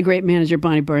my really great manager,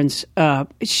 Bonnie Burns,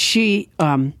 she,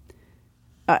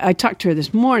 I talked to her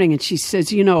this morning, and she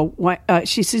says,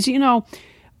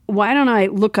 why don't I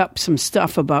look up some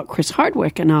stuff about Chris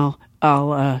Hardwick, and I'll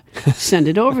send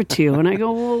it over to you. And I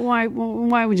go, well,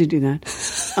 why would you do that?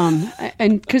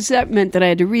 And because that meant that I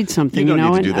had to read something, you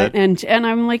don't need to do that. And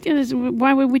I'm like,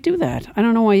 why would we do that? I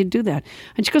don't know why you'd do that.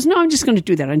 And she goes, no, I'm just going to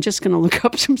do that. I'm just going to look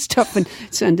up some stuff and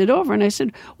send it over. And I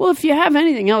said, well, if you have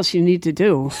anything else you need to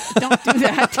do, don't do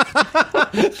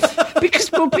that.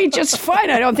 Because we'll be just fine.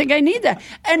 I don't think I need that.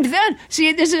 And then,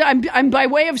 see, this is I'm by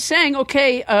way of saying,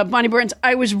 okay, Bonnie Burns,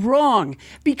 I was wrong,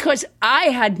 because I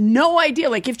had no idea.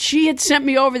 Like, if she had sent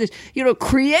me over this,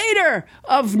 creator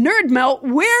of Nerd Melt,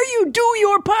 where you do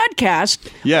your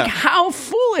podcast, like, how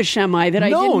foolish am I that I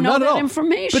didn't know that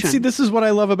information? But see, this is what I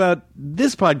love about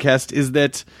this podcast, is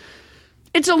that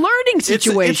it's a learning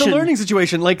situation. It's a learning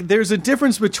situation. Like, there's a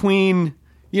difference between,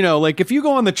 like, if you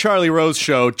go on the Charlie Rose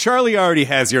show, Charlie already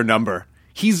has your number.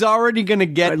 He's already going to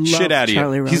get shit out of you.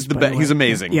 Rose, he's the best. He's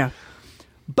amazing. Yeah.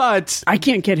 But I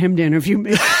can't get him to interview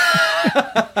me.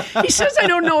 He says I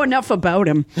don't know enough about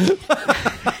him.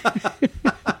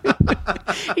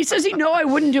 He says I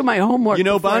wouldn't do my homework.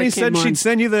 Bonnie said she'd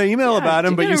send you the email about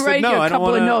him, but you said no. I don't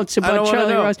want to. A couple of notes about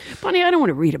Charlie Rose. Bonnie, I don't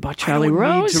want to read about Charlie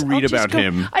Rose. I don't need to read about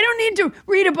him. I don't need to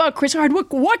read about Chris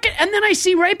Hardwick. And then I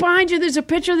see right behind you, there's a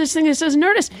picture of this thing that says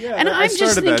Nerdist, and I'm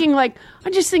just thinking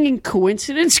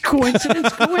coincidence.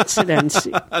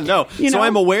 No, so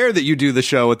I'm aware that you do the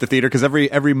show at the theater, because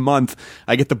every month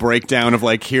I get the breakdown of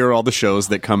like, here are all the shows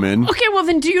that come in. Okay, well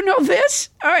then, do you know this?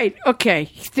 All right, okay,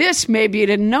 this maybe you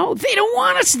didn't know. They don't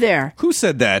want us there. Who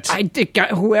said that?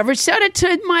 Whoever said it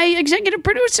to my executive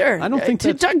producer. I don't think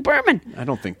to Doug Berman. I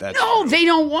don't think that's no. True. They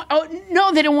don't want. Oh,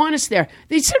 no, they don't want us there.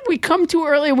 They said we come too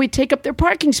early and we take up their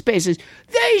parking spaces.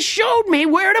 They showed me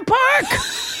where to park.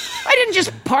 I didn't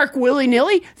just park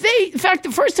willy-nilly. In fact,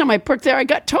 the first time I parked there, I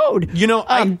got towed.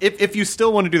 If you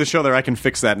still want to do the show there, I can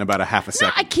fix that in about a half a second.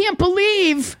 No, I can't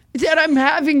believe that I'm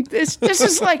having this. This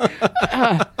is like,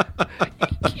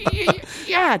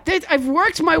 Yeah, I've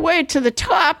worked my way to the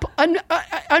top,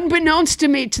 unbeknownst to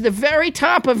me, to the very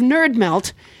top of Nerd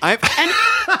Melt. And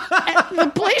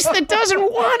the place that doesn't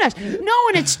want us. No,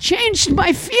 and it's changed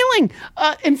my feeling.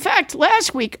 In fact,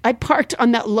 last week, I parked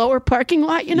on that lower parking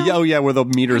lot, you know? Oh, yeah, where the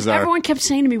meters are. Everyone kept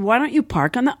saying to me, why don't you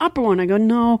park on the upper one? I go,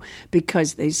 no,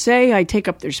 because they say I take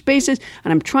up their spaces,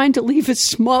 and I'm trying to leave as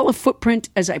small a footprint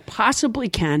as I possibly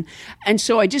can. And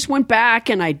so I just went back,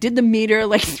 and I did the meter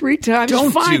like 3 times.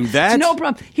 Don't Fine. do that. It's no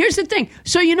problem. Here's the thing.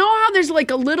 So you know how there's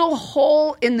like a little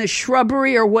hole in the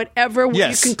shrubbery or whatever where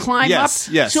you can climb up?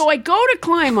 Yes. So I go to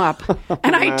climb up,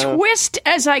 and I twist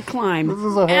as I climb. This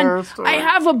is a horror story. I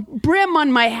have a brim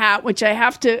on my hat, which I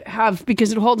have to have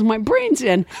because it holds my brains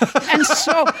in. And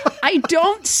so I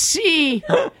don't see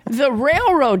the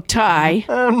railroad tie.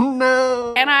 Oh,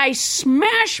 no. And I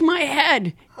smash my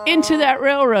head into that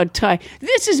railroad tie.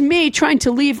 This is me trying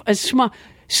to leave a small...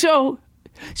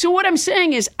 So what I'm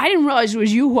saying is I didn't realize it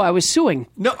was you who I was suing.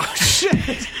 No,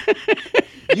 shit.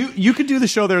 You can do the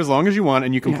show there as long as you want,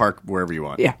 and you can park wherever you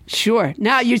want. Yeah, sure.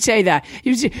 Now you say that.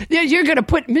 You're going to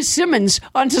put Miss Simmons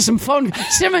onto some phone.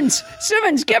 Simmons,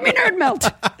 get me Nerd Melt.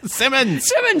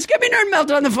 Simmons, get me Nerd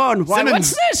Melt on the phone. Why?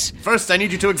 Simmons, what's this? First, I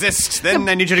need you to exist. Then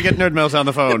I need you to get Nerd Melt on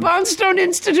the phone. The Poundstone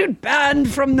Institute banned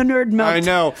from the Nerd Melt. I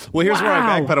know. Well, here's where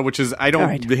I backpedal, which is I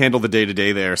don't handle the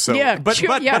day-to-day there. So, yeah, but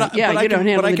sure, you don't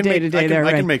handle the day-to-day there.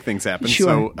 I can make things happen.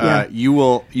 Sure, so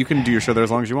you can do your show there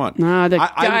as long as you want. The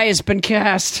die has been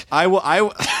cast. I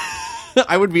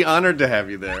would be honored to have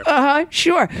you there.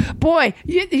 Sure. Boy,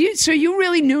 so you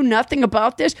really knew nothing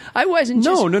about this? I wasn't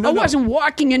No. I wasn't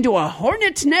walking into a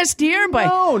hornet's nest here by...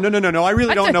 No. I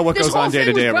really don't know what goes on day to day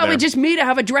over there. This whole thing was probably just me to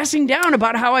have a dressing down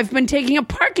about how I've been taking a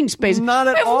parking space. Not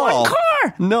at all. I have one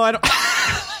car. No, I don't...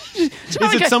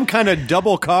 Is it some kind of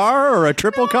double car or a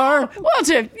triple car? Well,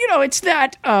 it's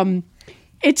that...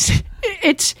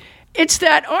 It's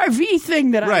that RV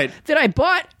thing that I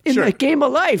bought in the game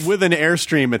of life with an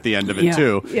Airstream at the end of it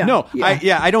too. Yeah, no,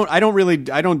 yeah. I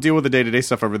don't deal with the day-to-day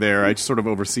stuff over there. I just sort of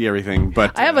oversee everything.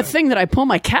 But I have a thing that I pull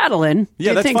my cattle in.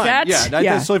 Yeah, that's think fine. That's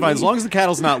totally fine as long as the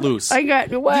cattle's not loose. They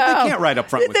can't ride up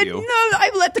front with you. No,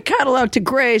 I let the cattle out to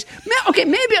graze. Okay,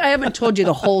 maybe I haven't told you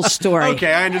the whole story.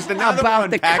 Okay, I understand now about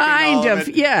the kind of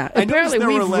Apparently,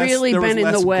 we've really been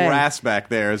in the way. Grass back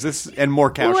there. Is this and more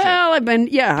cow shit? Well,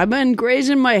 I've been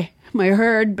grazing my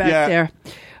herd back there.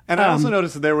 And I also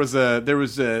noticed that there was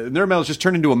Nerd Melt's just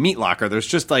turned into a meat locker. There's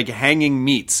just like hanging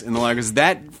meats in the locker. Is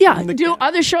that do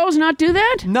other shows not do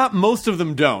that? Not most of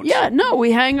them don't. Yeah, no,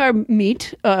 we hang our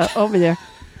meat over there.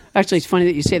 Actually, it's funny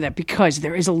that you say that because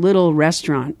there is a little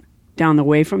restaurant down the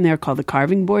way from there called the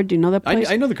Carving Board. Do you know that place?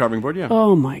 I know the Carving Board, yeah.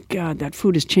 Oh my God, that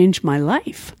food has changed my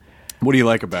life. What do you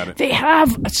like about it? They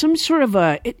have some sort of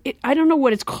I don't know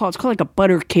what it's called. It's called like a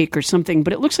butter cake or something,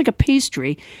 but it looks like a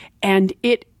pastry, and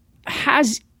it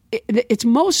has. It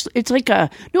looks like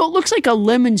a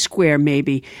lemon square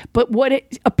maybe, but what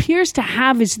it appears to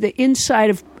have is the inside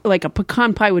of like a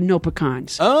pecan pie with no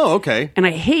pecans. Oh, okay. And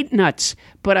I hate nuts,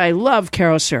 but I love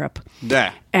Caro syrup.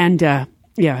 Yeah. And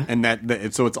yeah.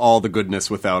 And so it's all the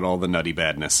goodness without all the nutty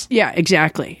badness. Yeah,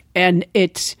 exactly. And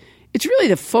it's really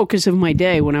the focus of my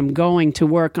day when I'm going to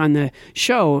work on the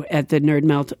show at the Nerd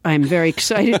Melt. I'm very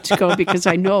excited to go because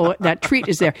I know that treat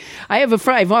is there. I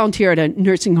volunteer at a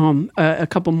nursing home a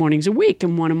couple mornings a week,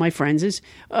 and one of my friends is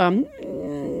not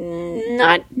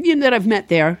that I've met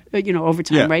there, over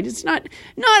time, right? It's not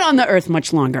on the earth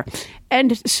much longer.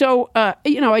 And so,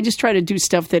 I just try to do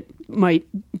stuff that might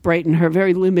brighten her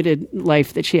very limited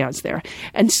life that she has there.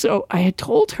 And so I had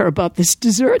told her about this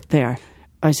dessert there.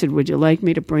 I said, would you like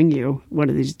me to bring you one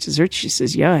of these desserts? She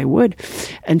says, yeah, I would.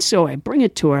 And so I bring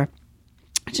it to her.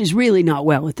 She's really not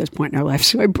well at this point in her life.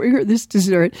 So I bring her this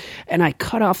dessert, and I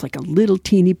cut off like a little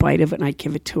teeny bite of it, and I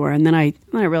give it to her. And then I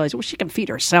realized, well, she can feed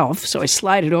herself. So I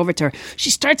slide it over to her.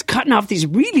 She starts cutting off these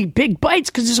really big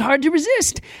bites because it's hard to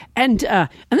resist. And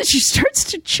then she starts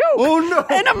to choke. Oh, no.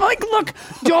 And I'm like, look,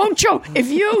 don't choke.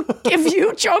 If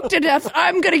you choke to death,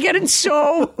 I'm going to get in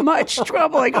so much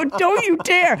trouble. I go, don't you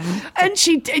dare. And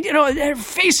she, her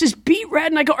face is beet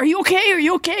red. And I go, are you okay? Are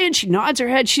you okay? And she nods her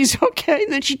head. She's okay.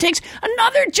 And then she takes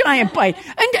another giant bite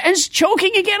and is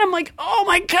choking again. I'm like, oh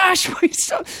my gosh.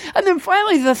 And then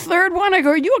finally the third one, I go,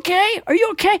 are you okay? Are you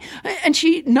okay? And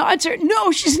she nods her.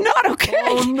 No, she's not okay.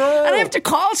 Oh no. And I have to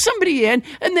call somebody in,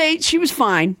 and she was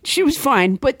fine. She was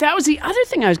fine. But that was the other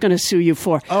thing I was going to sue you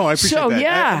for. Oh, I appreciate that.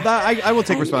 Yeah. I will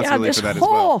take responsibility for that as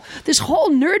well. This whole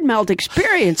Nerd Melt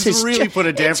experience has really put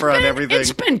a damper on everything.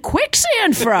 It's been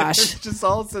quicksand for us. It's just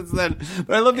all since then.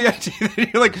 But I love the idea that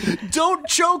you're like, don't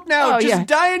choke now. Just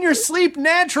die in your sleep now.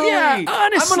 naturally. Yeah,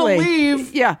 honestly. I'm going to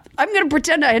leave. Yeah, I'm going to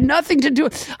pretend I had nothing to do.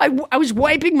 I was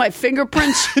wiping my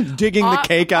fingerprints. Digging the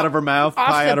cake out of her mouth, off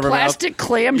pie the out of her mouth. plastic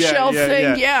clamshell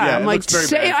thing. Yeah. I'm it like, looks very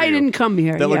say bad for I you. didn't come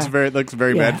here. That looks very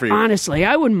bad for you. Honestly,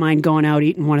 I wouldn't mind going out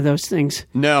eating one of those things.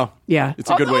 No. Yeah, It's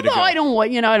a good way to go. I don't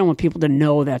want people to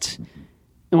know that's.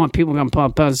 I don't want people going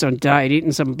on Poundstone diet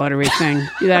eating some buttery thing.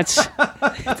 That's.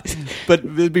 But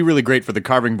it'd be really great for the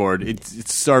carving board.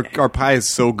 It's our pie is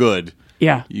so good.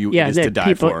 Yeah, It is to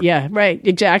die for. Yeah, right,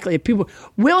 exactly. People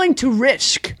willing to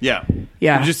risk. Yeah.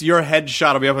 Yeah. Just your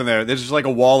headshot will be up in there. There's just like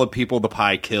a wall of people the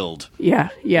pie killed. Yeah.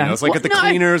 You know, it's like at the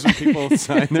cleaners when people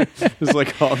sign there. There's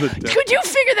like all the. Could you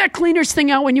figure that cleaners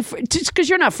thing out when you? Just because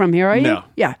you're not from here, are you? No.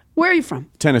 Yeah. Where are you from?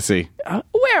 Tennessee.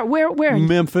 Where?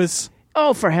 Memphis.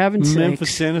 Oh, for heaven's sake.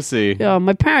 Memphis, Tennessee. Oh,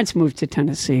 my parents moved to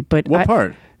Tennessee, but What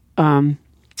part? I'm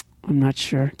not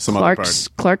sure. Some other part.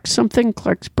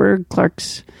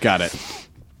 Clarksburg. Got it. I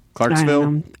Clarksville.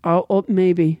 don't know. Oh,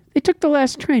 maybe they took the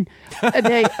last train.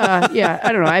 Yeah,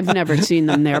 I don't know. I've never seen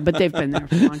them there, but they've been there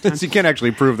for a long time. So you can't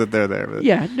actually prove that they're there. But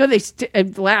Yeah, no,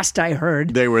 last I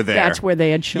heard, They were there. That's where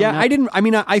they had shown up. I didn't. I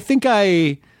mean, I think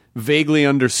I vaguely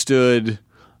understood.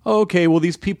 Oh, okay, well,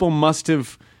 these people must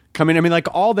have come in. I mean, like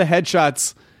all the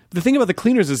headshots. The thing about the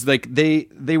cleaners is like they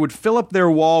would fill up their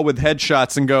wall with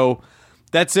headshots and go,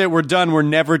 "That's it, we're done. We're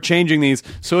never changing these."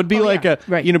 So it'd be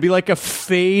be like a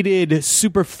faded,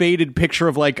 super faded picture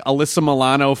of like Alyssa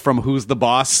Milano from Who's the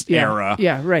Boss era.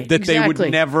 Yeah, right. That they would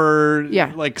Exactly. never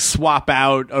Yeah. like swap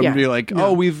out and Yeah. be like, No.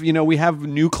 "Oh, we have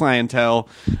new clientele."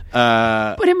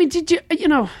 But I mean, did you?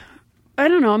 I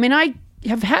don't know. I mean, I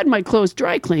have had my clothes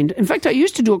dry cleaned. In fact, I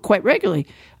used to do it quite regularly,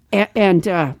 and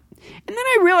then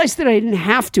I realized that I didn't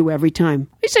have to every time.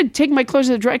 I used to take my clothes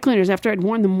to the dry cleaners after I'd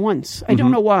worn them once. I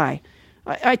don't know why.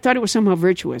 I thought it was somehow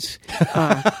virtuous.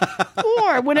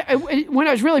 Or when I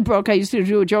was really broke, I used to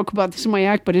do a joke about this in my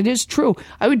act, but it is true.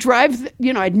 I would drive,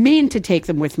 I'd mean to take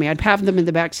them with me. I'd have them in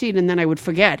the back seat, and then I would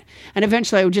forget. And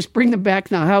eventually I would just bring them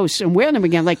back in the house and wear them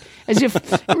again, like as if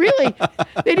really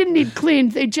they didn't need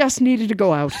cleaned. They just needed to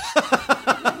go out.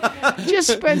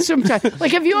 Just spend some time.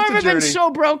 Like, have you ever been so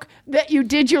broke that you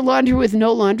did your laundry with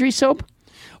no laundry soap?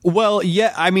 Well,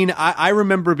 yeah. I mean, I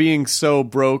remember being so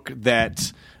broke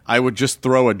that I would just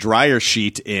throw a dryer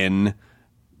sheet in.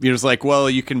 It was like, well,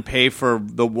 you can pay for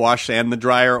the wash and the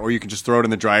dryer, or you can just throw it in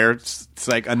the dryer. It's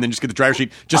like, and then just get the dryer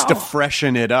sheet just to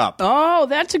freshen it up. Oh,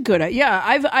 that's a good idea.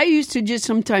 Yeah, I used to just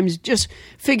sometimes just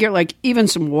figure like even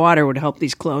some water would help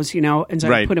these clothes, and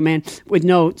so I put them in with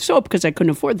no soap because I couldn't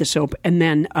afford the soap, and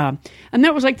then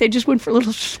that was like they just went for a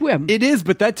little swim. It is,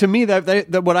 but that to me,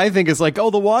 that what I think is like, oh,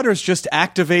 the water is just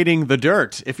activating the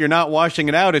dirt. If you're not washing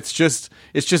it out, it's just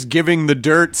giving the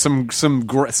dirt some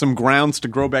grounds to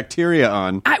grow bacteria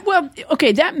on. Well,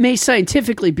 okay, that may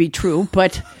scientifically be true,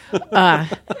 but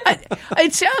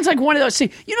it sounds like one of those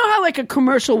things. You know how like a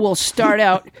commercial will start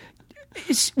out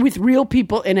with real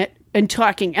people in it and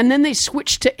talking, and then they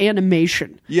switch to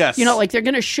animation. Yes. Like they're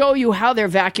going to show you how their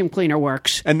vacuum cleaner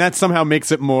works. And that somehow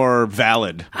makes it more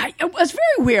valid. It was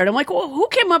very weird. I'm like, well, who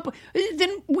came up? Then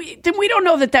we don't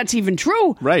know that that's even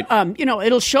true, right?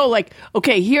 It'll show like,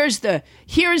 okay, here's the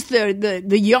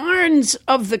yarns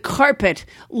of the carpet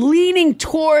leaning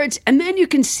towards, and then you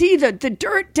can see the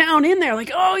dirt down in there.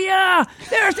 Like, oh yeah,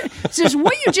 there's this.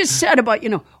 What you just said about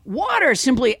water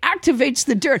simply activates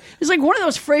the dirt. It's like one of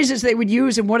those phrases they would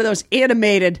use in one of those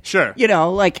animated, sure,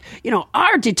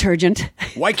 our detergent.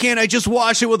 Why can't I just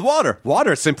wash it with water?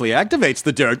 Water simply activates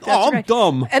the dirt. That's I'm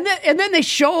dumb. And then they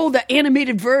show the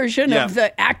animated version of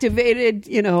the activated,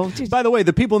 By the way,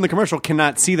 the people in the commercial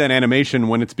cannot see that animation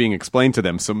when it's being explained to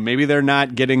them, so maybe they're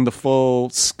not getting the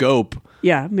full scope.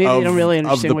 Yeah, maybe they don't really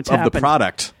understand what's happening. Of the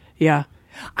product. Yeah.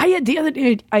 I had the other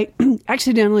day, I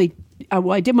accidentally,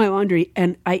 I did my laundry,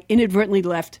 and I inadvertently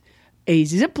left a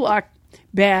Ziploc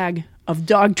bag of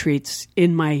dog treats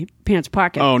in my pants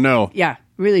pocket. Oh, no. Yeah,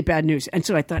 really bad news. And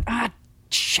so I thought,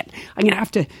 shit, I'm going to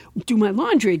have to do my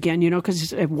laundry again,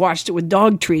 because I washed it with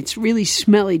dog treats, really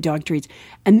smelly dog treats.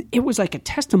 And it was like a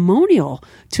testimonial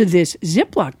to this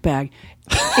Ziploc bag.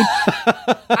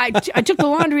 I took the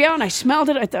laundry out and I smelled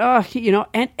it. I thought,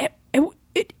 and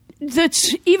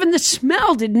even the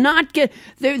smell did not get,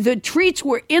 the treats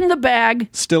were in the bag.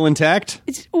 Still intact?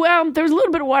 Well, there was a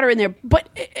little bit of water in there, but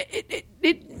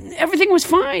everything was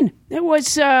fine. It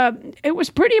was an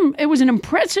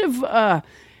impressive,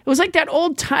 it was like that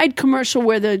old Tide commercial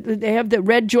where they have the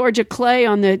red Georgia clay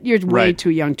on the. You're way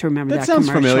too young to remember that commercial. That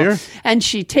sounds familiar. And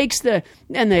she takes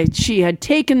she had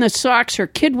taken the socks her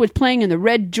kid was playing in the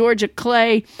red Georgia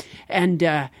clay, and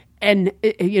And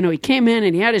he came in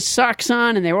and he had his socks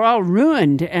on and they were all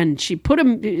ruined. And she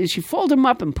folded them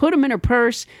up and put them in her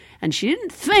purse. And she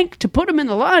didn't think to put them in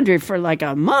the laundry for like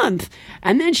a month.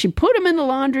 And then she put them in the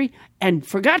laundry and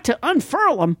forgot to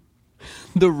unfurl them.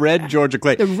 The red Georgia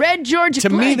clay. The red Georgia To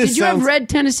clay. me, this Did you have sounds- red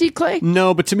Tennessee clay?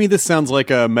 No, but to me, this sounds like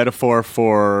a metaphor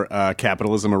for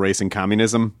capitalism erasing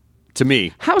communism. To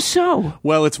me. How so?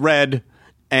 Well, it's red,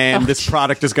 and this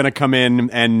product is going to come in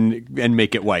and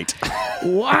make it white.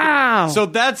 Wow. So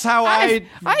that's how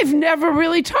I've never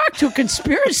really talked to a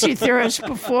conspiracy theorist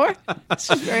before. This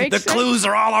is very The exciting. clues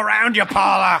are all around you,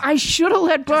 Paula. I should have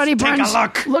let Bonnie take a Burns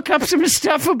look. up some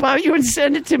stuff about you and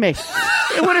send it to me.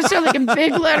 It would have said like in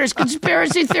big letters,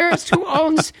 conspiracy theorist who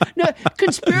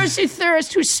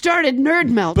started Nerd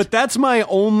Melt. But that's my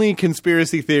only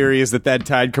conspiracy theory, is that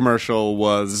Tide commercial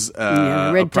was Red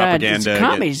a propaganda. Tide, it's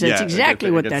commies. That's Yeah, exactly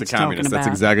what against that's the communists. talking about.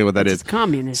 That's exactly what that is. It's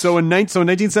communist. So in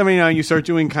 1979, you start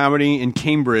doing comedy in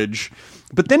Cambridge.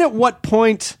 But then at what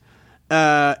point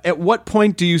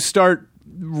do you start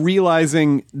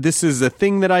realizing this is a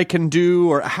thing that I can do?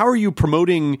 Or how are you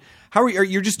promoting? Are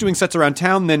you just doing sets around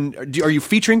town? Then are you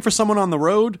featuring for someone on the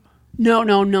road? No,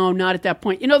 not at that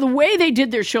point. The way they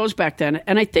did their shows back then,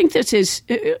 and I think this is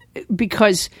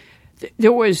because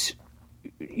there was,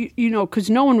 because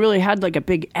no one really had like a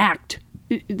big act.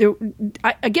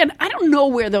 I don't know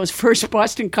where those first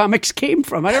Boston comics came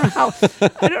from. I don't know how.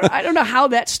 I don't know how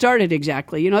that started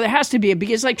exactly. There has to be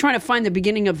because like trying to find the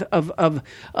beginning of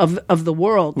the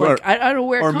world. Like I don't know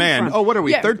where. It come from. Oh, what are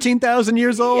we? 13,000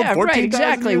 years old? Yeah, 14,000 right.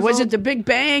 Exactly. years Was old? it the Big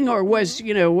Bang or was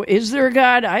is there a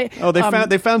God?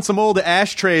 They found some old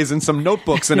ashtrays and some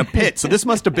notebooks in a pit. So this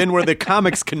must have been where the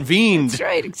comics convened. That's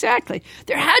right, exactly.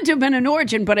 There had to have been an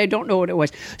origin, but I don't know what it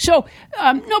was. So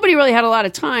nobody really had a lot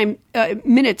of time,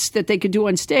 minutes that they could do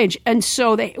on stage. And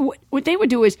so what they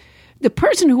would do is the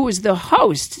person who was the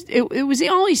host, it was the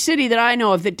only city that I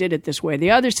know of that did it this way. The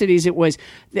other cities, it was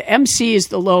the MC is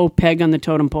the low peg on the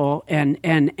totem pole, and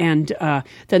then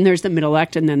there's the middle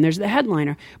act, and then there's the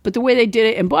headliner. But the way they did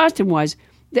it in Boston was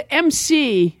the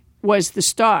MC was the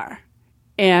star,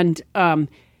 and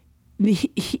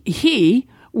he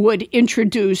would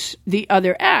introduce the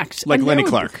other acts. Like Lenny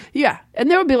Clark. Yeah. And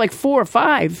there would be like 4 or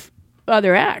 5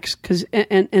 other acts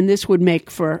and this would make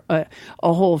for a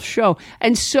whole show.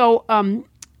 And so,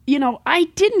 I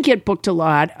didn't get booked a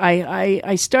lot.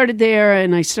 I started there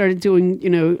and I started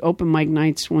doing, open mic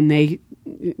nights when they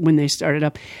started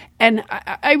up. And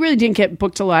I really didn't get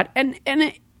booked a lot. And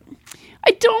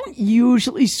I don't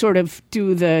usually sort of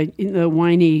do the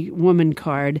whiny woman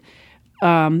card.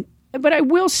 But I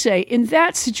will say, in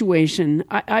that situation,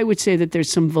 I would say that there's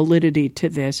some validity to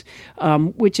this,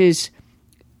 which is,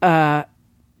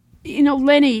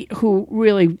 Lenny, who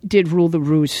really did rule the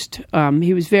roost.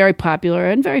 He was very popular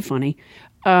and very funny.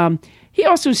 He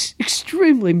also was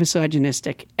extremely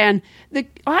misogynistic. And the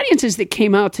audiences that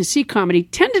came out to see comedy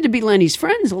tended to be Lenny's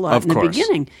friends a lot in the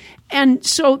beginning. And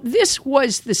so this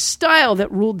was the style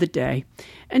that ruled the day.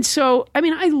 And so,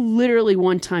 I literally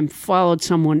one time followed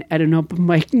someone at an open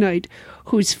mic night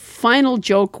whose final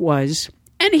joke was,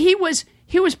 and he was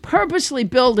purposely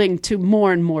building to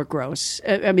more and more gross.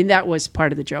 That was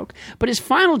part of the joke. But his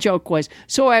final joke was,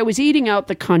 so I was eating out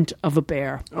the cunt of a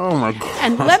bear. Oh, my God.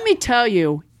 And let me tell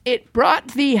you, it brought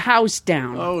the house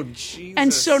down. Oh, Jesus.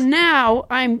 And so now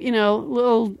I'm,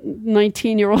 little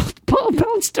 19-year-old Paul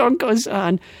Poundstone goes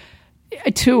on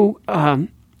to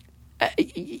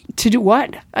do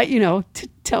what? To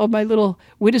tell my little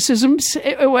witticisms.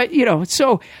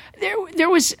 So there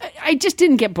was. I just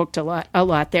didn't get booked a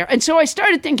lot there, and so I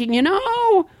started thinking,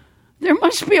 there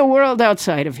must be a world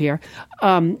outside of here.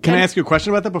 Can I ask you a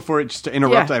question about that before just to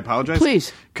interrupt? Yeah, I apologize.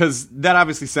 Please. Because that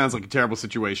obviously sounds like a terrible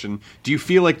situation. Do you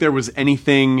feel like there was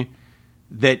anything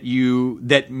that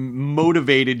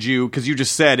motivated you? Because you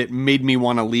just said it made me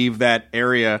want to leave that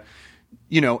area.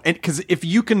 And because if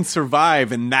you can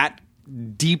survive in that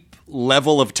deep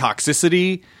level of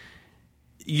toxicity,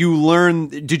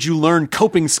 did you learn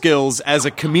coping skills as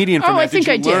a comedian from that? I think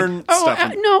I did.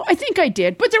 No, I think I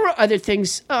did. But there were other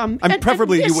things.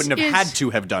 Preferably you wouldn't have had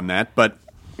to have done that, but...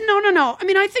 No.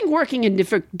 I think working in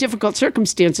difficult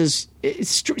circumstances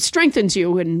strengthens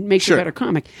you and makes you a better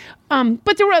comic.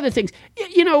 But there were other things.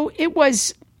 It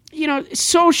was,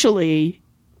 socially...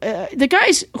 the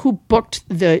guys who booked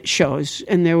the shows,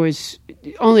 and there was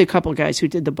only a couple of guys who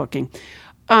did the booking,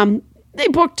 they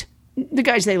booked the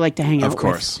guys they like to hang out with. Of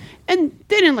course. And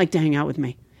they didn't like to hang out with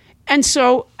me. And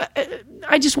so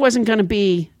I just wasn't going to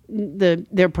be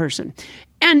their person.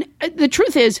 And the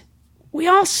truth is, we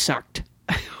all sucked.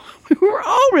 We were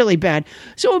all really bad.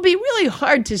 So it would be really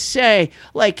hard to say,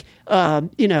 like,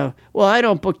 well, I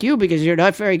don't book you because you're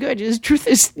not very good. The truth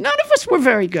is, none of us were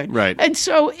very good. Right. And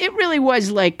so it really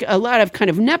was like a lot of kind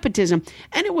of nepotism.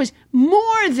 And it was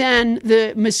more than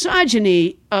the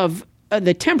misogyny of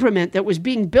the temperament that was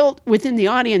being built within the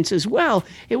audience as well.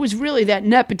 It was really that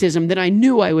nepotism that I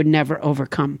knew I would never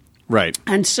overcome. Right.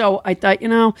 And so I thought,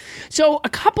 so a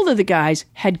couple of the guys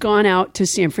had gone out to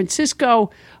San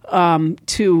Francisco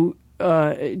to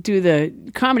do the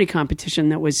comedy competition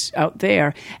that was out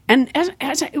there. And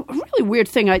as a really weird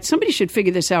thing, somebody should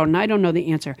figure this out, and I don't know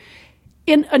the answer.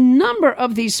 In a number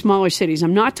of these smaller cities,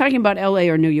 I'm not talking about LA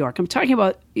or New York. I'm talking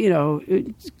about,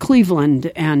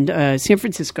 Cleveland and San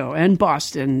Francisco and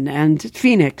Boston and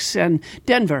Phoenix and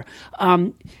Denver.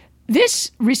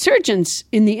 This resurgence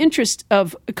in the interest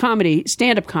of comedy,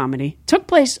 stand-up comedy, took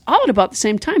place all at about the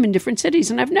same time in different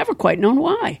cities, and I've never quite known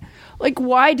why. Like,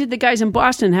 why did the guys in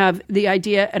Boston have the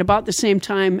idea at about the same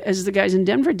time as the guys in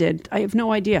Denver did? I have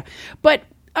no idea. But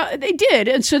they did,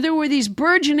 and so there were these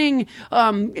burgeoning,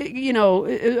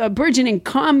 a burgeoning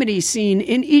comedy scene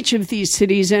in each of these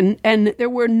cities, and there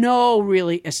were no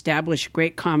really established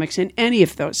great comics in any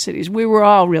of those cities. We were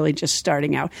all really just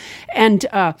starting out, and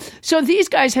so these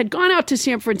guys had gone out to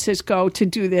San Francisco to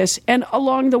do this, and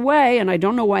along the way, and I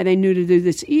don't know why they knew to do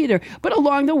this either, but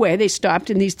along the way they stopped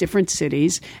in these different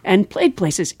cities and played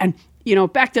places, and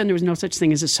back then there was no such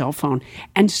thing as a cell phone,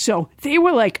 and so they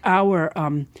were like our.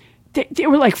 They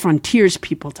were like frontiers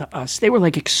people to us. They were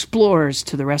like explorers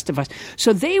to the rest of us.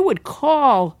 So they would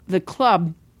call the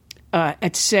club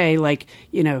at, say,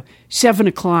 7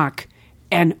 o'clock,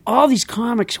 and all these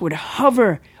comics would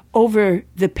hover over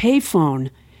the payphone,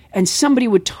 and somebody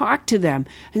would talk to them.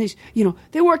 And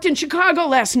they worked in Chicago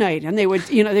last night, and they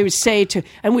would say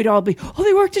and we'd all be, oh,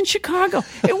 they worked in Chicago.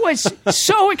 It was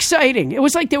so exciting. It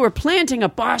was like they were planting a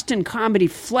Boston comedy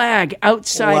flag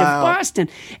outside of Boston.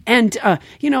 And, and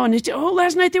they, oh,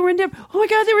 last night they were in Denver. Oh my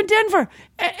God, they were in Denver.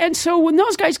 And so when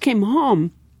those guys came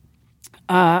home,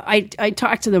 I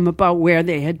talked to them about where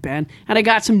they had been, and I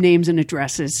got some names and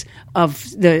addresses of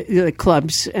the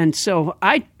clubs. And so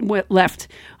I left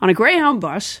on a Greyhound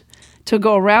bus to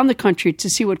go around the country to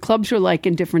see what clubs were like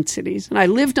in different cities. And I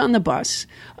lived on the bus.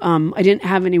 I didn't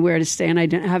have anywhere to stay, and I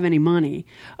didn't have any money.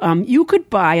 You could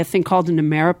buy a thing called an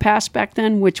Ameripass back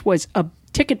then, which was a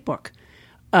ticket book.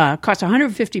 Cost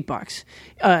 $150,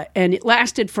 and it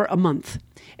lasted for a month.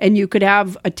 And you could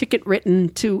have a ticket written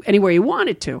to anywhere you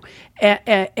wanted to, but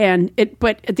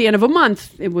at the end of a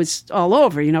month, it was all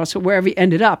over. So wherever you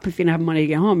ended up, if you didn't have money to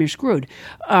get home, you're screwed.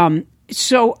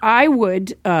 So I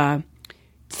would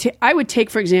take,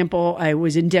 for example, I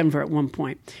was in Denver at one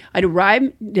point. I'd arrive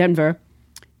in Denver,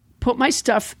 put my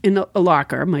stuff in a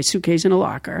locker, my suitcase in a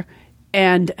locker,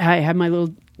 and I had my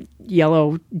little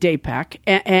yellow day pack,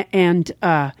 and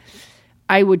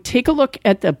I would take a look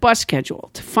at the bus schedule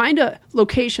to find a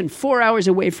location 4 hours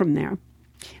away from there.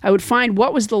 I would find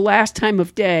what was the last time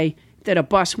of day that a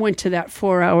bus went to that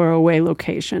 4 hour away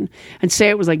location, and say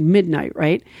it was like midnight,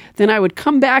 right? Then I would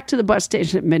come back to the bus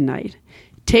station at midnight,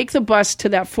 take the bus to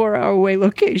that 4 hour away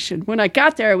location. When I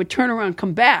got there, I would turn around,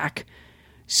 come back,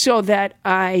 so that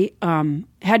I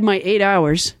had my 8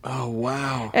 hours. Oh,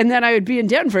 wow. And then I would be in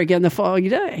Denver again the following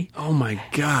day. Oh, my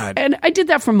God. And I did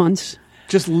that for months.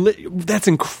 That's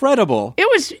incredible. It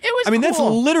was I mean, cool. That's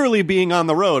literally being on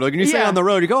the road. Like when you say on the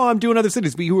road, you go, oh, I'm doing other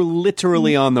cities, but you were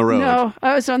literally on the road. No,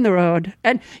 I was on the road.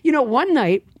 And, one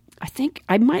night, I think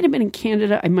I might have been in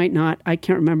Canada. I might not. I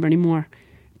can't remember anymore.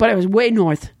 But I was way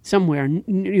north somewhere,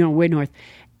 way north.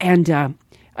 And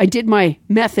I did my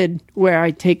method where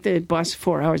I take the bus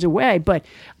 4 hours away. But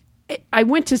I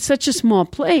went to such a small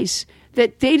place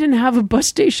that they didn't have a bus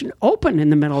station open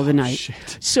in the middle of the night.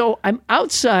 Shit. So I'm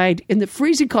outside in the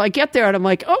freezing cold. I get there and I'm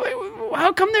like, oh,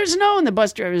 how come there's snow? And the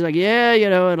bus driver's like, yeah,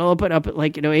 it'll open up at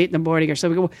 8 in the morning or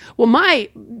something. Well,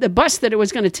 the bus that it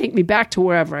was going to take me back to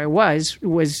wherever I was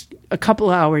a couple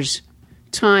hours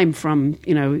time from,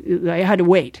 I had to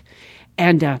wait.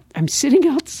 And I'm sitting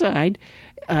outside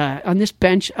on this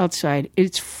bench outside.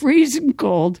 It's freezing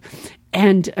cold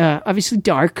and obviously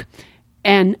dark.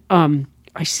 And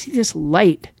I see this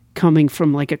light coming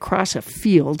from across a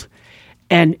field,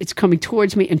 and it's coming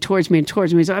towards me and towards me and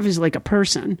towards me. It's obviously like a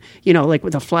person,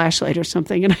 with a flashlight or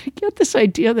something. And I get this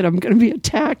idea that I'm going to be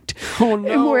attacked. Oh,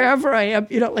 no. And wherever I am,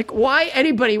 why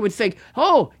anybody would think,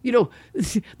 oh,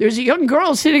 there's a young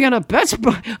girl sitting on a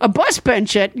bus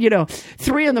bench at,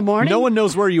 3 a.m. No one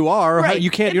knows where you are. Right. You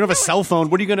don't have a cell phone.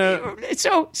 What are you going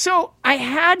to... So I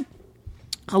had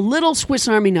a little Swiss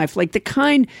Army knife, like the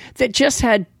kind that just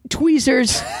had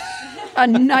tweezers, a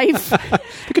knife,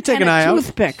 you could take and an eye a out.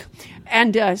 toothpick.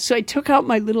 And so I took out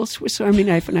my little Swiss Army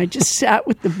knife and I just sat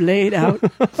with the blade out.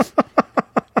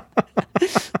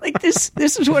 Like this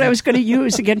is what I was going to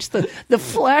use against the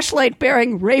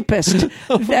flashlight-bearing rapist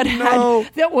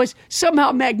that was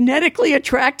somehow magnetically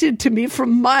attracted to me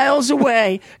from miles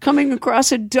away, coming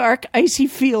across a dark, icy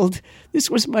field.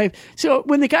 This was so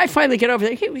when the guy finally got over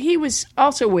there, he was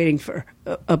also waiting for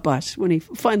a bus. When he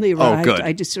finally arrived, good.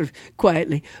 I just sort of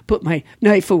quietly put my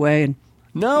knife away and.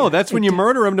 No, that's when you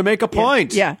murder him to make a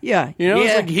point. Yeah.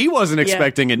 It's like he wasn't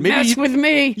expecting it. Maybe Mess with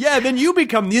me. Yeah, then you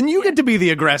get to be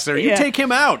the aggressor. You take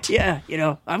him out. Yeah,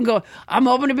 I'm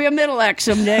hoping to be a middle act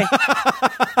someday.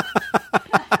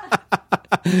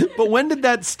 But when did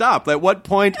that stop? At what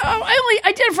point?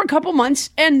 I did it for a couple months,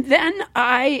 and then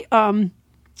I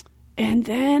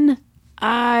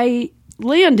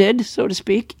landed, so to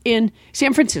speak, in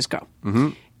San Francisco. Mm-hmm.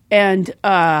 And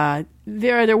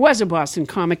there was a Boston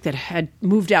comic that had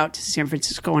moved out to San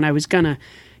Francisco, and I was going to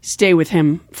stay with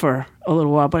him for a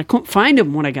little while, but I couldn't find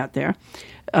him when I got there.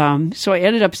 So I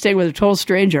ended up staying with a total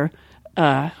stranger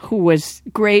who was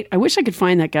great. I wish I could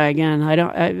find that guy again.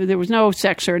 There was no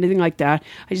sex or anything like that.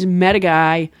 I just met a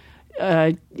guy,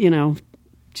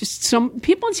 just some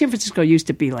people in San Francisco used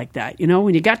to be like that.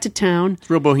 When you got to town, It's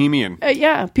real bohemian.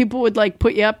 Yeah, people would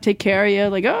put you up, take care of you.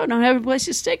 Like, oh, don't have a place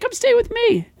to stay. Come stay with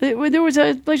me. There was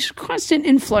a constant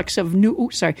influx of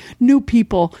new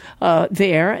people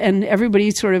there, and everybody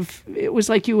it was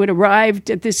like you had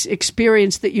arrived at this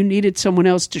experience that you needed someone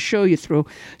else to show you through.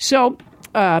 So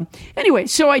anyway,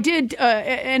 so I did,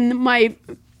 and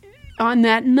on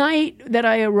that night that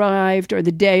I arrived, or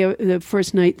the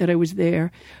first night that I was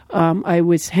there, I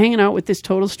was hanging out with this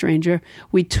total stranger.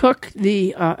 We took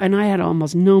and I had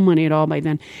almost no money at all by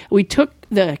then. We took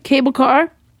the cable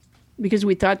car because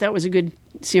we thought that was a good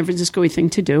San Francisco-y thing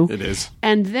to do. It is.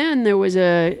 And then there was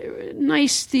a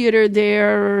nice theater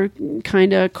there,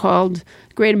 kind of called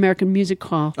Great American Music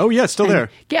Hall. Oh, yeah, still there.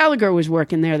 Gallagher was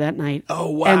working there that night. Oh,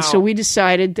 wow. And so we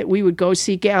decided that we would go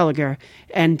see Gallagher.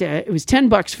 And it was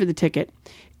 $10 for the ticket.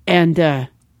 And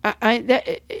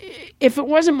if it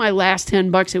wasn't my last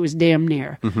 $10, it was damn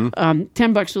near. Mm-hmm.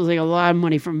 $10 was like a lot of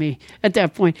money for me at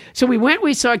that point. So we went,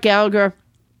 we saw Gallagher.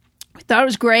 We thought it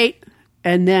was great.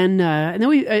 And then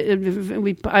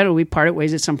we parted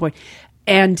ways at some point.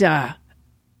 And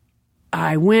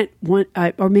I went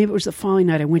or maybe it was the following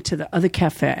night, I went to the other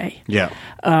cafe. Yeah.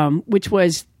 Which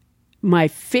was my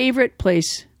favorite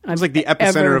place. It was like the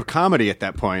epicenter of comedy at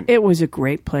that point. It was a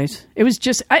great place. It was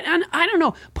just, I don't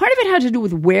know. Part of it had to do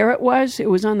with where it was. It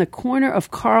was on the corner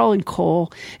of Carl and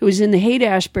Cole. It was in the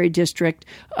Haight-Ashbury district.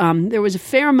 There was a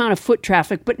fair amount of foot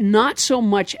traffic, but not so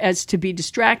much as to be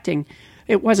distracting.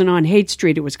 It wasn't on Haight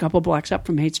Street. It was a couple blocks up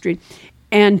from Haight Street.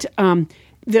 And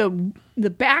the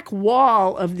back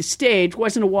wall of the stage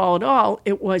wasn't a wall at all.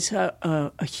 It was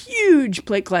a huge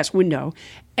plate glass window.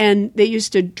 And they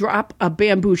used to drop a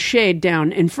bamboo shade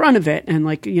down in front of it. And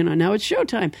now it's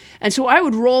showtime. And so I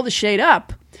would roll the shade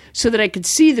up so that I could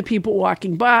see the people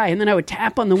walking by. And then I would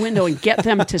tap on the window and get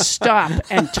them to stop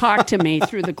and talk to me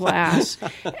through the glass.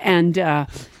 And,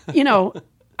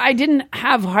 I didn't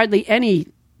have hardly any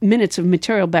minutes of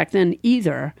material back then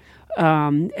either.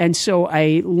 And so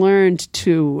I learned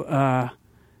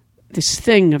this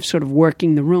thing of sort of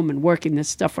working the room and working this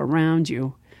stuff around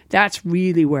you. That's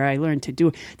really where I learned to do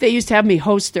it. They used to have me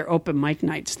host their open mic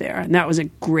nights there, and that was a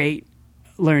great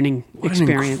learning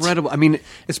experience. Incredible. I mean,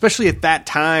 especially at that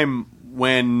time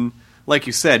when, like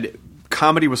you said,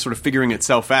 comedy was sort of figuring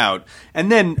itself out.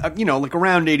 And then, like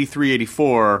around 83,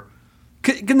 84,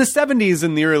 in the 70s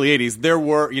and the early 80s,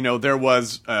 there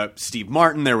was Steve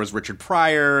Martin, there was Richard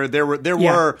Pryor, there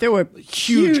were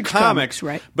huge comics,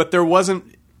 right? But there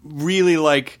wasn't really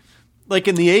like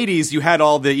in the 80s, you had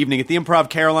all the Evening at the Improv,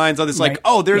 Caroline's, all this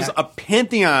there's a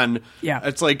pantheon. Yeah.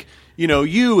 It's like,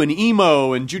 you and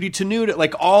Emo and Judy Tenuta,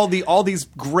 like all these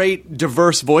great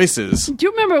diverse voices. Do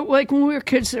you remember when we were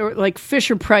kids, like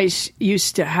Fisher Price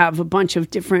used to have a bunch of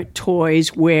different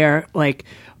toys where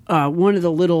one of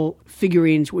the little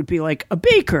figurines would be like a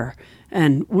baker,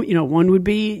 and one would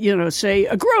be say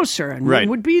a grocer, and one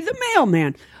would be the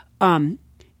mailman.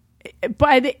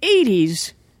 By the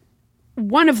 80s,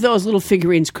 one of those little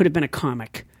figurines could have been a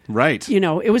comic. Right.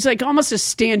 It was like almost a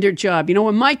standard job.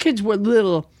 When my kids were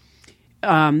little,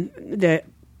 the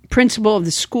principal of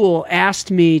the school asked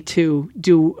me to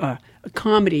do a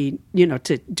comedy,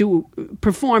 to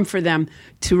perform for them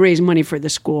to raise money for the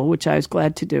school, which I was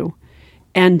glad to do.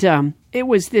 And it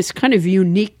was this kind of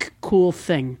unique, cool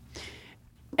thing.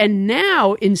 And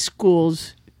now in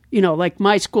schools, like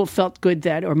my school felt good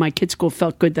that, or my kid's school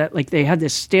felt good that, like, they had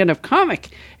this stand-up comic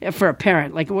for a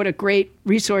parent. Like, what a great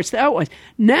resource that was.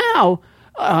 Now,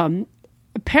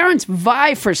 parents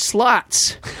vie for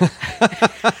slots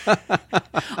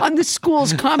on the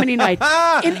school's comedy night.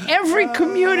 In every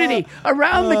community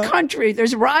around the country,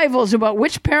 there's rivals about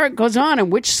which parent goes on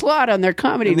and which slot on their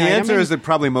comedy night. The answer is that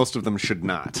probably most of them should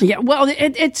not. Yeah, well,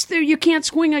 it's you can't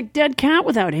swing a dead cat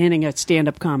without hitting a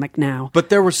stand-up comic now. But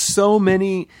there were so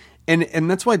many, and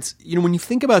that's why it's, when you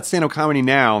think about stand-up comedy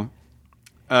now,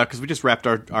 because we just wrapped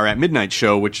our At Midnight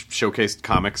show, which showcased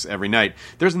comics every night.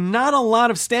 There's not a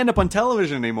lot of stand-up on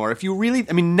television anymore. If you really,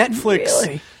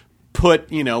 Netflix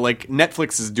put, like,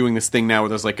 Netflix is doing this thing now where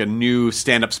there's like a new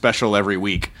stand-up special every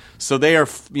week. So they are,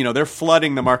 they're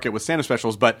flooding the market with stand-up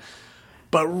specials, but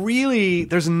really,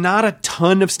 there's not a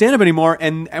ton of stand-up anymore.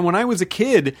 And when I was a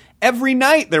kid, every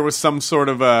night there was some sort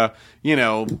of a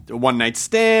one-night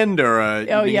stand or a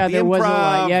there was a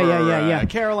lot. Yeah.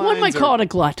 Caroline's. One might call it a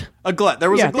glut. A glut. There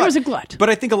was a glut. There was a glut. But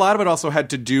I think a lot of it also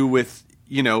had to do with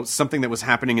something that was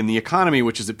happening in the economy,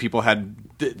 which is that people had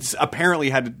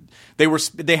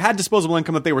they had disposable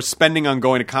income that they were spending on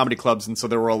going to comedy clubs, and so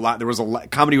there was a lot.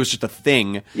 Comedy was just a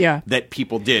thing that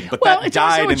people did. But that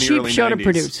died in the early 90s. It's also a cheap show to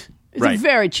produce. It's a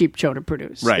very cheap show to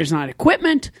produce. Right. There's not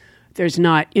equipment. There's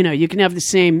not, you can have the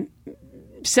same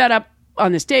setup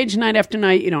on the stage night after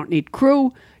night. You don't need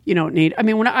crew. You don't need,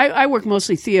 when I work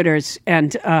mostly theaters,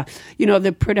 and,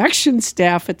 the production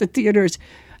staff at the theaters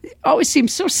always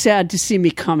seems so sad to see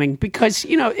me coming because,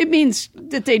 it means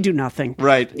that they do nothing.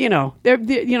 Right. There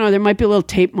might be a little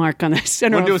tape mark on the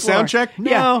center of the floor. Want to do a sound check? No.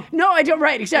 Yeah. No, I don't.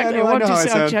 Right, exactly. I won't do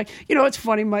sound check. It's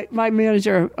funny. My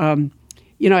manager,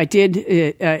 I did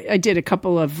a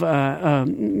couple of, I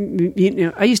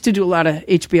used to do a lot of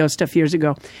HBO stuff years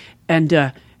ago,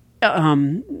 and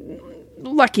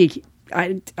lucky,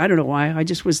 I don't know why, I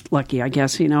just was lucky, I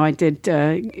guess. I did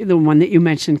the one that you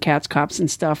mentioned, Cats, Cops,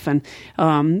 and stuff, and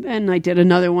I did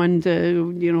another one,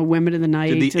 Women of the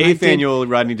Night. Did the eighth annual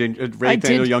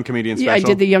annual Young Comedian Special? Yeah, I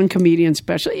did the Young Comedian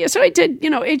Special. Yeah, so I did,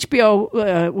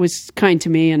 HBO was kind to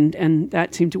me, and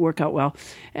that seemed to work out well.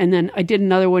 And then I did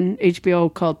another one,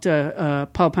 HBO, called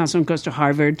Paula Poundstone Goes to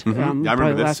Harvard. I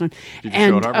remember this. Last one. Did you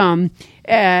show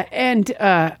at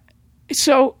Harvard?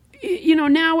 So,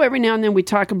 now every now and then we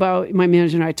talk about, my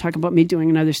manager and I talk about me doing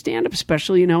another stand-up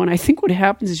special, and I think what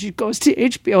happens is she goes to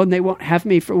HBO and they won't have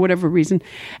me for whatever reason.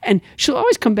 And she'll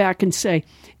always come back and say,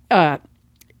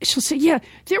 she'll say, they're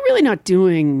really not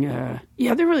doing,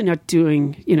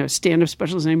 stand-up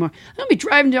specials anymore. I'll be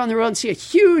driving down the road and see a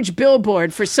huge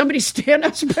billboard for somebody's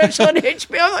stand-up special on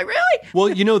HBO. I'm like, really?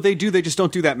 Well, they do. They just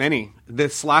don't do that many. The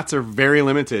slots are very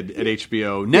limited at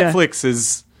HBO.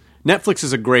 Netflix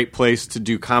is a great place to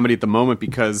do comedy at the moment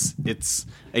because it's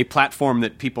a platform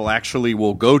that people actually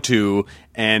will go to,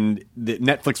 and that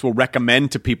Netflix will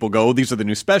recommend to people, these are the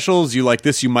new specials, you like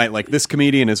this, you might like this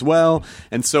comedian as well.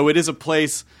 And so it is a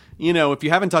place, if you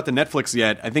haven't talked to Netflix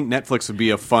yet, I think Netflix would be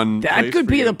a fun place. That could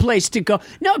be the place to go.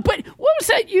 No, but what was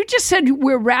that? You just said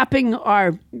we're wrapping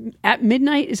our At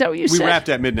Midnight? Is that what you said? We wrapped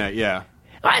At Midnight, yeah.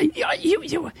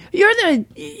 You're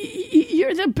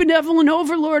the benevolent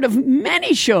overlord of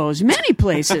many shows, many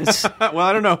places. Well,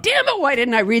 I don't know. Damn it! Why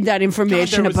didn't I read that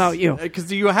information about you?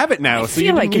 Because you have it now. So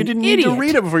you didn't need to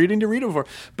read it before. You didn't need to read it before.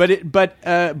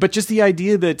 But just the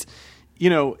idea that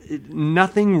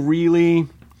nothing really.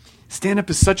 Stand-up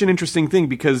is such an interesting thing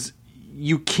because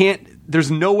you can't.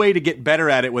 There's no way to get better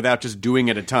at it without just doing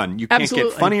it a ton. You can't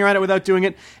get funnier at it without doing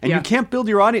it, and you can't build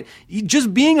your audience.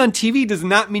 Just being on TV does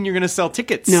not mean you're going to sell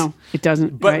tickets. No, it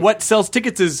doesn't. But what sells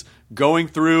tickets is going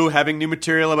through, having new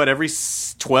material about every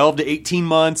 12 to 18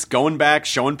 months, going back,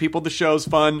 showing people the show's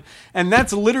fun, and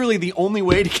that's literally the only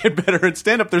way to get better at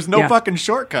stand-up. There's no fucking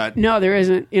shortcut. No, there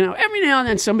isn't. Every now and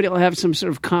then somebody will have some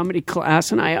sort of comedy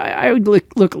class, and I would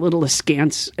look a little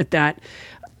askance at that.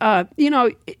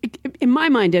 In my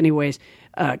mind, anyways,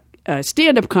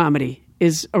 stand-up comedy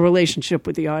is a relationship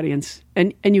with the audience,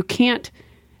 and you can't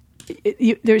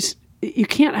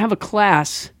have a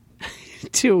class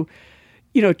to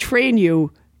train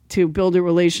you to build a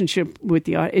relationship with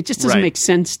the audience. It just doesn't make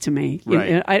sense to me.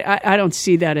 Right. I don't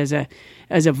see that as a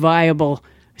viable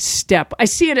step. I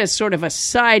see it as sort of a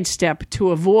sidestep to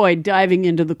avoid diving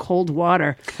into the cold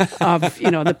water of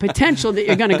the potential that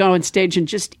you're going to go on stage and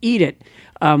just eat it,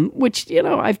 which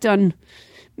I've done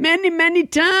many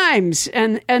times.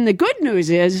 And the good news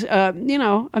is,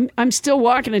 I'm still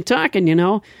walking and talking.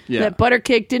 That butter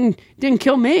cake didn't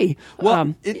kill me.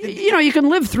 Well, you can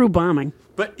live through bombing.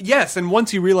 But yes, and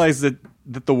once you realize that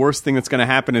the worst thing that's going to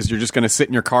happen is you're just going to sit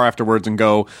in your car afterwards and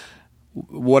go,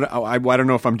 I don't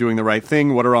know if I'm doing the right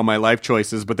thing. What are all my life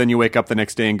choices? But then you wake up the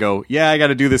next day and go, yeah, I got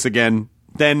to do this again.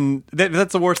 Then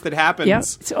that's the worst that happens. Yeah,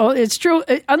 so it's true.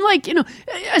 Unlike,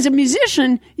 as a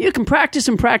musician, you can practice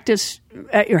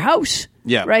at your house.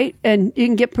 Yeah. Right? And you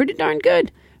can get pretty darn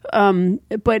good.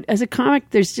 But as a comic,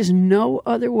 there's just no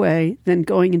other way than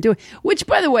going and doing, which,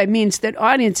 by the way, means that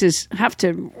audiences have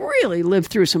to really live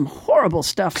through some horrible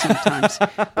stuff sometimes.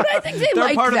 But I think they're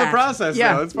like part that. of the process.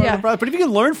 Yeah, though. It's part of the process. But if you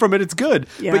can learn from it, it's good.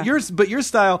 Yeah. But your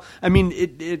style, I mean,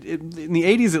 it in the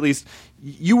 80s at least,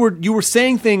 you were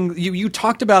saying things. You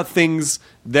talked about things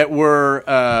that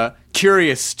were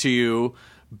curious to you.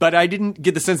 But I didn't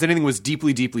get the sense that anything was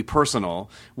deeply, deeply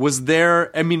personal. Was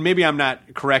there? I mean, maybe I'm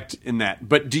not correct in that.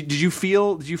 But did you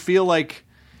feel like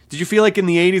in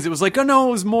the 80s it was like, oh no,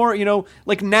 it was more,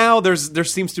 like now there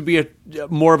seems to be a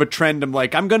more of a trend.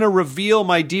 I'm going to reveal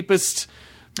my deepest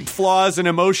flaws and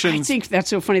emotions. I think that's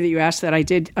so funny that you asked that.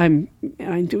 I'm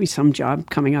doing some job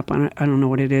coming up on it. I don't know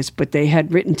what it is, but they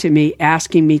had written to me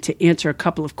asking me to answer a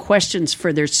couple of questions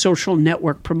for their social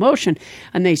network promotion,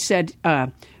 and they said.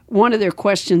 One of their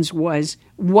questions was,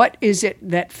 what is it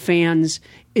that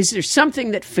is there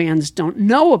something that fans don't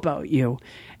know about you?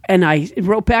 And I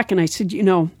wrote back and I said,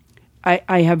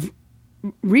 I have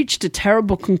reached a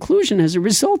terrible conclusion as a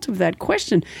result of that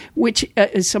question, which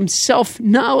is some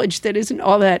self-knowledge that isn't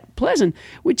all that pleasant,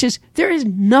 which is there is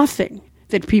nothing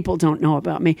that people don't know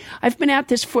about me. I've been at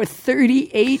this for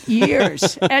 38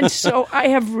 years, and so I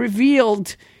have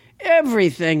revealed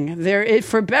everything there is,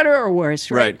 for better or worse,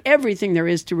 right? Everything there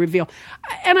is to reveal.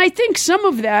 And I think some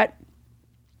of that,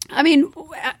 I mean,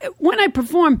 when I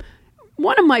perform,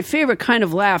 one of my favorite kind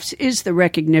of laughs is the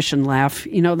recognition laugh,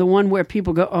 the one where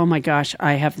people go, oh my gosh,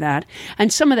 I have that.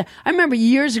 And some of that, I remember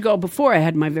years ago, before I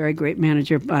had my very great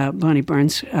manager, Bonnie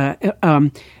Burns,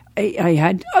 I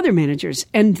had other managers,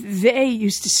 and they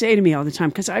used to say to me all the time,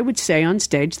 because I would say on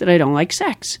stage that I don't like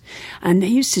sex. And they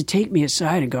used to take me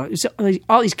aside and go,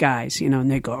 all these guys,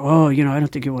 and they go, oh, I don't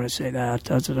think you want to say that.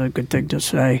 That's a good thing to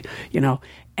say,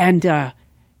 And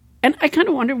I kind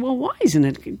of wondered, well, why isn't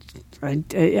it? I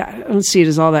don't see it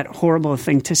as all that horrible a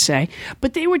thing to say.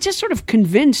 But they were just sort of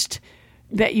convinced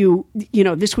that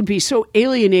this would be so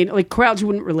alienating, like crowds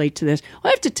wouldn't relate to this. Well, I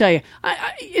have to tell you,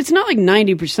 it's not like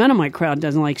 90% of my crowd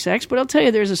doesn't like sex, but I'll tell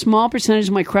you, there's a small percentage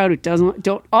of my crowd who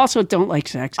don't like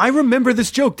sex. I remember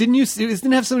this joke. Didn't you? It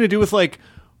didn't have something to do with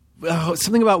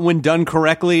something about when done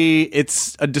correctly,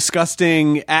 it's a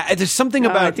disgusting. There's something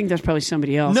about. I think that's probably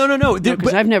somebody else. No.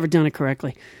 Because I've never done it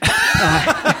correctly.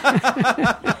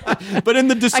 But in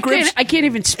the description, I can't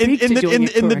even speak to doing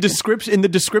it correctly. In the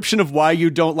description of why you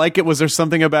don't like it, was there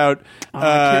something about? I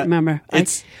can't remember.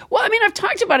 I've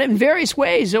talked about it in various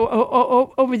ways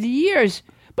over the years.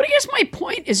 But I guess my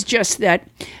point is just that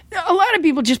a lot of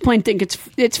people just plain think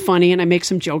it's funny, and I make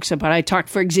some jokes about it. I talk,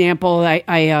 for example,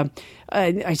 I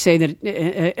say that,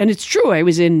 and it's true. I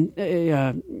was in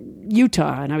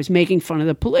Utah, and I was making fun of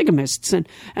the polygamists, and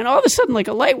all of a sudden, like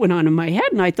a light went on in my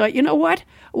head, and I thought, you know what?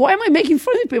 Why am I making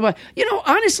fun of these people?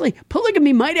 Honestly,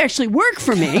 polygamy might actually work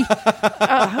for me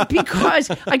because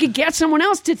I could get someone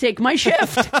else to take my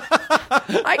shift.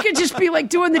 I could just be like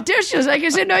doing the dishes. I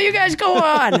could say, no, you guys go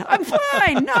on. I'm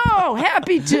fine. No,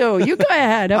 happy to. You go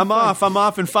ahead. I'm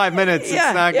off in 5 minutes. It's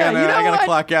not gonna. I gotta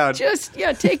clock out. Just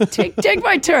take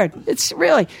my turn. It's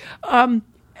really.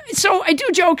 So I do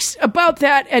jokes about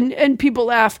that, and people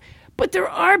laugh. But there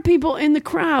are people in the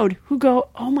crowd who go,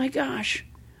 oh my gosh,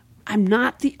 I'm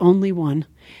not the only one.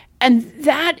 And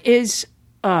that is,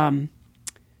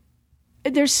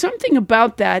 there's something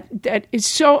about that is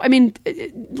so,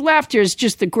 laughter is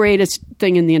just the greatest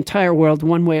thing in the entire world,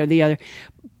 one way or the other.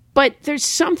 But there's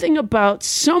something about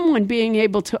someone being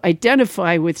able to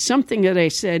identify with something that I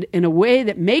said in a way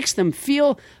that makes them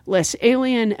feel less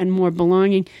alien and more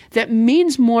belonging, that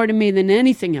means more to me than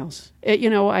anything else.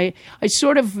 I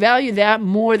sort of value that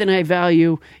more than I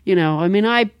value,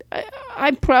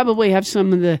 I probably have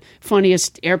some of the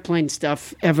funniest airplane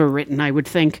stuff ever written, I would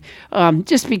think,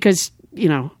 just because,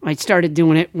 I started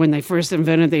doing it when they first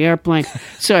invented the airplane.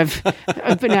 So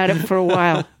I've been at it for a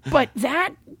while. But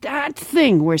that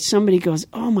thing where somebody goes,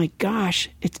 oh my gosh,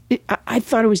 I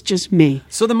thought it was just me.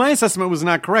 So my assessment was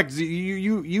not correct.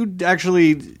 You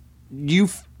actually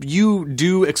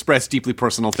do express deeply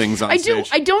personal things on stage.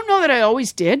 I don't know that I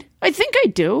always did. I think I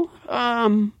do.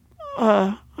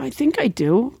 I think I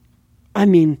do.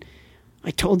 I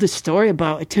told this story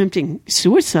about attempting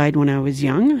suicide when I was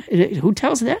young. Who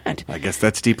tells that? I guess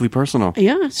that's deeply personal.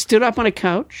 Yeah. Stood up on a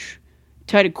couch,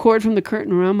 tied a cord from the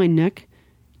curtain around my neck,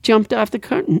 jumped off the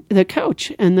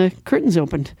couch, and the curtains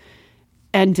opened.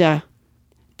 And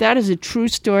That is a true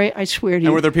story. I swear to you.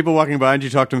 And were there people walking by and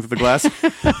you talked to them through the glass?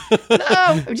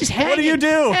 Hello. I'm just hanging. What do you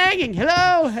do? Hanging.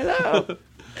 Hello.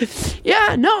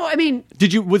 Yeah, no, I mean...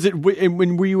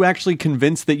 Were you actually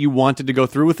convinced that you wanted to go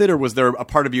through with it, or was there a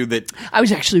part of you that... I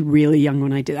was actually really young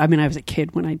when I did. I mean, I was a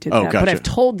kid when I did that. Gotcha. But I've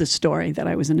told the story that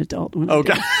I was an adult when I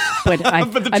did it. But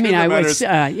But the truth matters.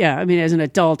 as an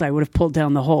adult, I would have pulled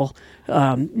down the whole,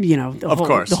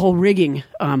 the whole rigging.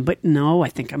 But no, I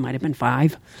think I might have been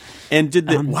 5. And did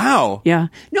the... wow. Yeah.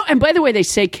 No, and by the way, they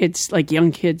say kids, like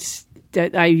young kids...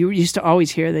 That I used to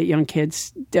always hear that young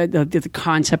kids, the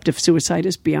concept of suicide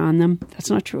is beyond them. That's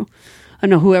not true. I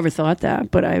don't know whoever thought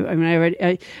that, but I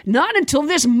read not until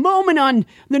this moment on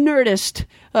the Nerdist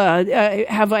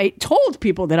have I told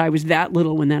people that I was that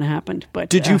little when that happened. But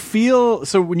did you feel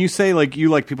so when you say like you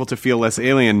like people to feel less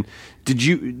alien? Did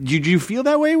you feel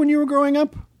that way when you were growing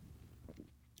up?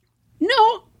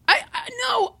 No.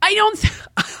 I don't.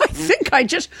 I think I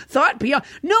just thought beyond.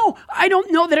 No, I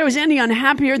don't know that I was any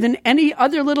unhappier than any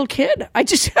other little kid. I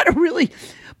just had a really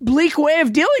bleak way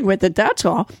of dealing with it. That's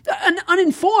all. An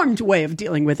uninformed way of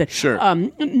dealing with it. Sure.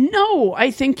 No,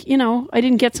 I think I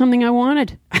didn't get something I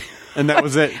wanted, and that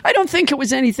was it. I don't think it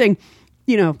was anything.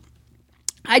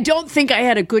 I don't think I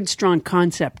had a good, strong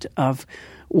concept of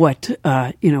what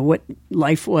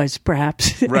life was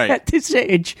perhaps right. at this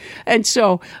age. And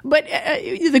so, but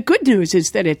the good news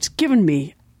is that it's given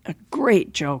me a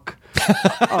great joke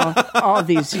all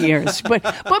these years. But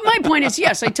my point is,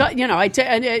 yes, I've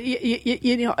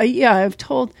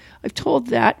told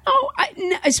that. Oh,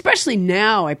 especially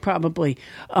now, I probably.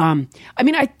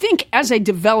 I think as I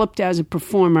developed as a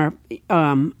performer,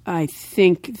 I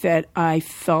think that I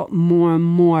felt more and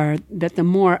more that the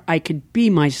more I could be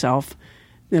myself,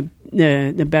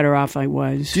 the better off I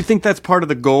was. Do you think that's part of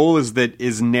the goal?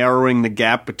 Is narrowing the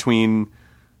gap between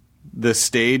the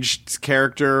staged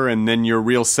character and then your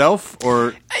real self?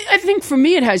 Or I think for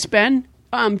me it has been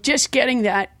just getting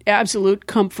that absolute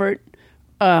comfort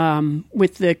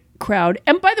with the crowd.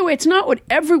 And by the way, it's not what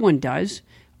everyone does.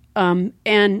 And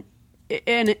I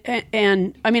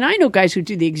mean, I know guys who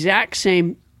do the exact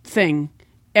same thing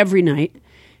every night,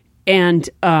 and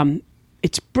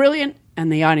it's brilliant,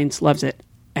 and the audience loves it.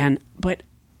 But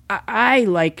I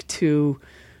like to,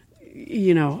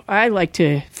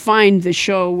 find the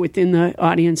show within the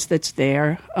audience that's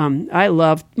there.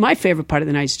 My favorite part of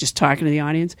the night is just talking to the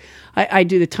audience. I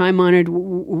do the time-honored,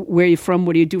 where are you from,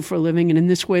 what do you do for a living? And in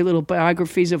this way, little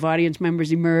biographies of audience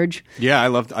members emerge. Yeah, I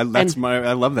love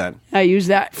that. I use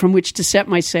that from which to set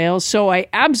my sails. So I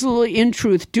absolutely, in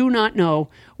truth, do not know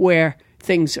where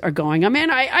things are going. I mean,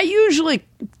 I usually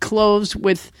close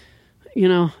with...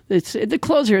 the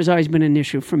closer has always been an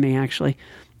issue for me, actually.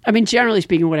 I mean, generally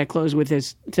speaking, what I close with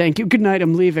is, thank you, good night,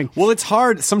 I'm leaving. Well, it's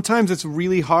hard. Sometimes it's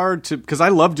really hard because I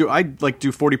do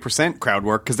 40% crowd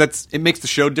work because it makes the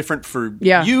show different for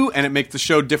you, and it makes the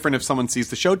show different if someone sees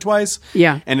the show twice.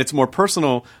 Yeah. And it's more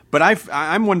personal. But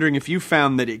I'm wondering if you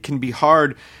found that it can be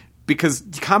hard because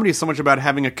comedy is so much about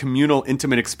having a communal,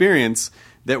 intimate experience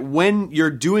that when you're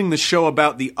doing the show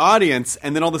about the audience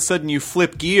and then all of a sudden you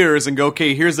flip gears and go,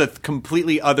 okay, here's a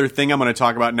completely other thing I'm going to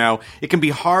talk about now, it can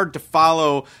be hard to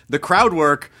follow the crowd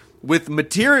work with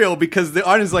material because the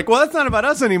audience is like, well, that's not about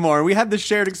us anymore. We had this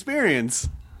shared experience.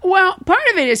 Well, part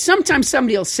of it is sometimes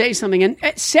somebody will say something, and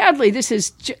sadly, this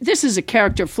is a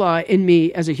character flaw in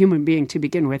me as a human being to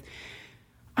begin with.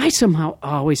 I somehow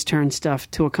always turn stuff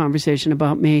to a conversation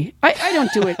about me. I don't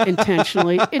do it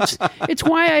intentionally. It's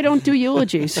why I don't do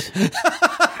eulogies.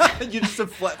 You just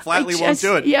flatly won't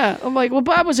do it. Yeah. I'm like, well,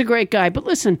 Bob was a great guy, but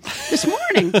listen, this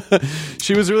morning...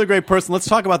 She was a really great person. Let's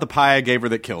talk about the pie I gave her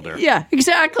that killed her. Yeah,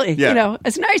 exactly. Yeah.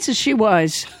 As nice as she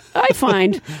was, I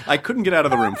find... I couldn't get out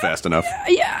of the room fast enough.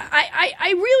 Yeah,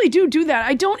 I really do that.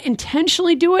 I don't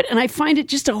intentionally do it, and I find it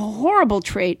just a horrible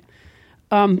trait.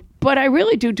 But I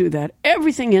really do that.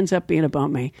 Everything ends up being about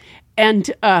me.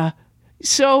 And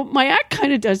so my act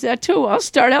kind of does that too. I'll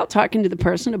start out talking to the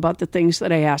person about the things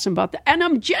that I ask them about. And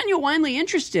I'm genuinely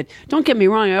interested. Don't get me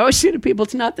wrong. I always say to people,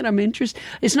 it's not that I'm interested.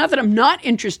 It's not that I'm not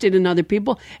interested in other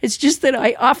people. It's just that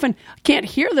I often can't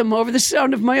hear them over the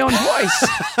sound of my own voice.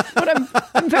 But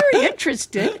I'm very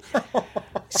interested.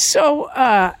 So,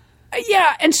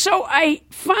 and so I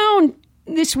found...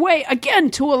 this way,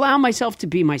 again, to allow myself to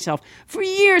be myself. For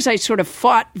years, I sort of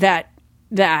fought that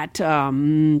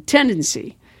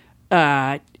tendency,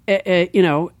 and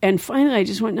finally I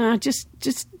just went, no,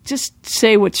 just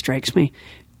say what strikes me.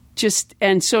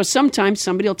 And so sometimes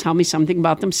somebody will tell me something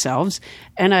about themselves,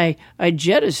 and I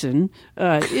jettison,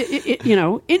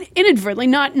 inadvertently,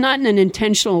 not in an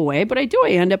intentional way, but I do.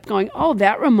 I end up going, oh,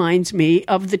 that reminds me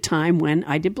of the time when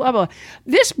I did blah, blah.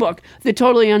 This book, The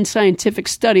Totally Unscientific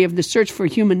Study of the Search for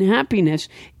Human Happiness,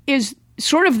 is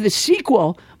sort of the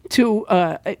sequel to,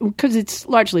 because it's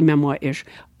largely memoir-ish,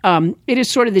 it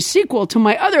is sort of the sequel to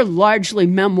my other largely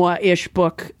memoir-ish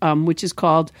book, which is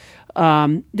called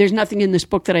There's Nothing in This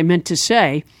Book That I Meant to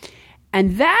Say.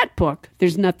 And that book,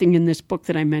 There's Nothing in This Book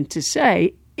That I Meant to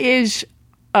Say, is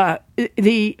I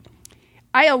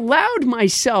allowed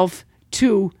myself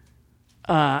to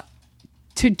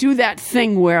do that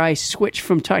thing where I switch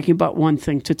from talking about one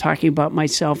thing to talking about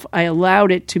myself. I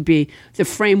allowed it to be the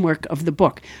framework of the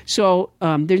book. So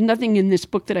There's Nothing in This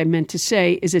Book That I Meant to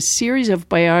Say is a series of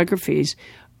biographies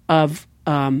of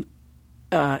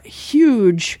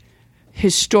huge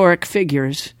historic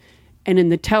figures. And in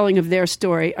the telling of their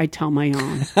story, I tell my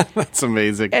own. That's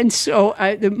amazing. And so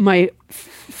my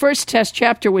first test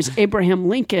chapter was Abraham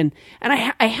Lincoln. And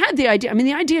I had the idea. I mean,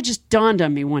 the idea just dawned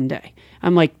on me one day.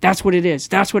 I'm like, that's what it is.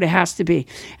 That's what it has to be.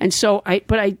 And so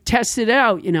I tested it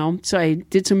out, So I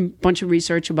did some bunch of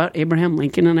research about Abraham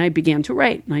Lincoln, and I began to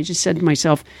write. And I just said to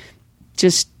myself,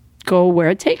 just go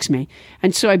where it takes me.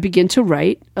 And so I began to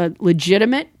write a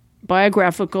legitimate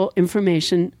biographical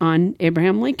information on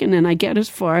Abraham Lincoln, and I get as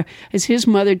far as his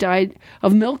mother died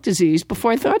of milk disease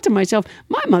before I thought to myself,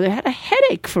 my mother had a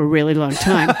headache for a really long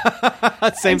time.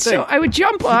 Same thing. So I would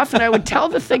jump off and I would tell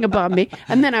the thing about me,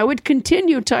 and then I would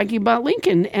continue talking about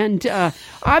Lincoln. And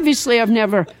obviously I've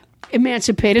never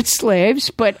emancipated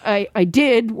slaves, but I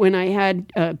did when I had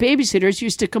babysitters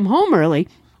used to come home early.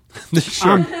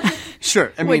 Sure.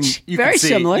 Sure. I mean, you very can see.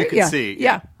 similar. You can see.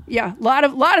 Yeah, a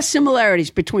lot of similarities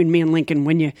between me and Lincoln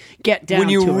when you get down to it. When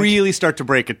you really start to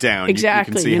break it down,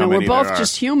 exactly. You can see how many we're both there are.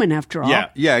 just human after all.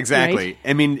 Yeah, exactly. Right?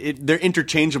 I mean, they're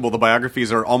interchangeable. The biographies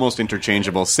are almost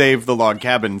interchangeable, save the log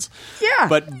cabins. Yeah,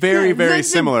 but very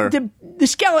similar. The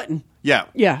skeleton.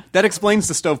 Yeah. That explains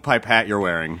the stovepipe hat you're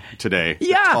wearing today.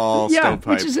 Yeah, the tall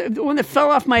stovepipe. Which is the one that fell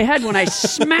off my head when I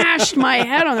smashed my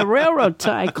head on the railroad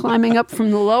tie climbing up from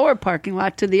the lower parking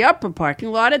lot to the upper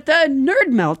parking lot at the Nerd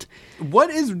Melt. What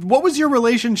was your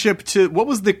relationship to, what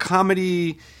was the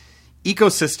comedy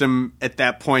ecosystem at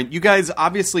that point? You guys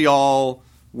obviously all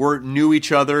knew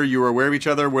each other. You were aware of each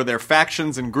other. Were there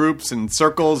factions and groups and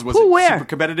circles? Was it super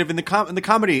competitive in the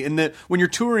comedy? When you're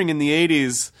touring in the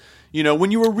 80s,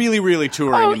 when you were really, really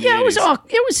touring in the 80s?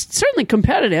 It was certainly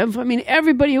competitive. I mean,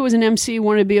 everybody who was an MC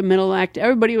wanted to be a middle act.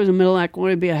 Everybody who was a middle act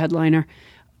wanted to be a headliner.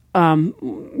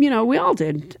 We all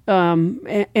did. Although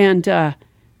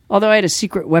I had a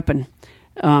secret weapon,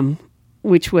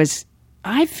 which was,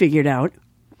 I figured out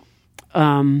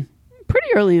pretty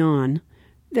early on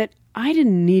that I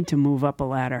didn't need to move up a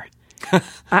ladder.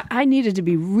 I needed to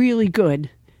be really good.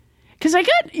 Because I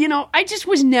just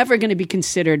was never going to be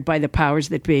considered by the powers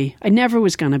that be. I never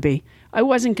was going to be. I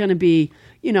wasn't going to be,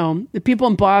 the people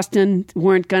in Boston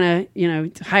weren't going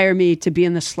to, hire me to be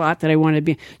in the slot that I wanted to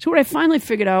be. So what I finally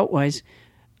figured out was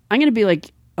I'm going to be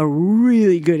like a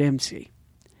really good MC,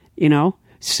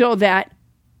 so that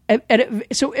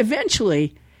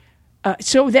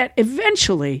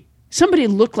eventually somebody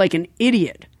looked like an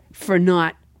idiot for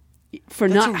not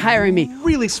hiring me.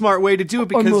 Really smart way to do it,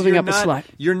 because moving up a slot.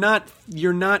 You're not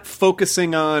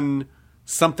focusing on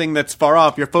something that's far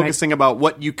off. You're focusing about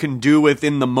what you can do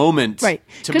within the moment, right?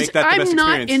 To make that the best experience.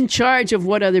 I'm not in charge of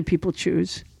what other people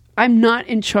choose. I'm not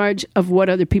in charge of what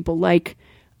other people like.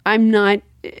 I'm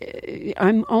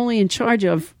only in charge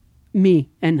of me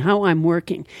and how I'm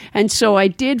working. And so I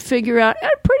did figure out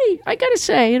pretty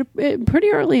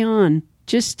early on,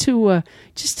 just to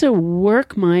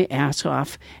work my ass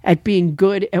off at being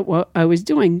good at what I was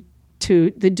doing,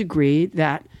 to the degree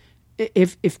that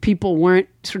if people weren't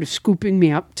sort of scooping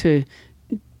me up to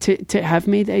have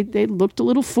me, they looked a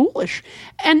little foolish.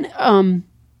 And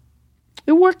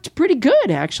it worked pretty good,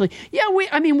 actually. Yeah,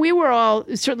 we were all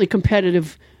certainly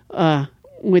competitive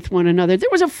with one another. There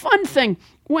was a fun thing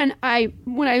when I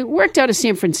worked out of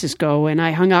San Francisco and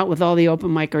I hung out with all the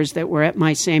open micers that were at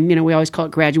my same, we always call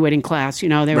it graduating class, they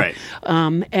were, right.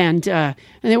 And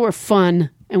they were fun,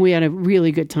 and we had a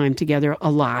really good time together a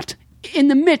lot, in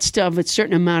the midst of a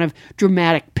certain amount of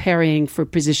dramatic parrying for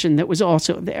position that was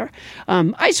also there.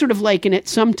 I sort of liken it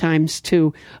sometimes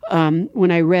to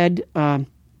when I read, what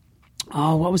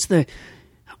was the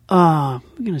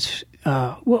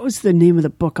name of the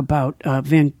book about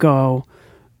Van Gogh?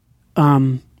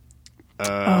 What's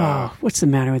the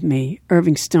matter with me?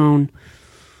 Irving Stone.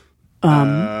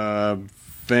 Vincent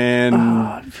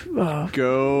Van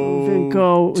Gogh. Van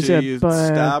Gogh was till you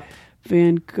stop.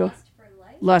 Van Gogh.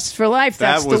 Lust for Life.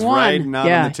 That's That was the one. right, not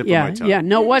on the tip of my tongue. Yeah,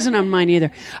 no, it wasn't on mine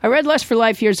either. I read Lust for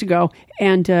Life years ago,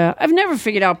 and I've never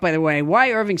figured out, by the way,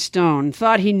 why Irving Stone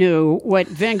thought he knew what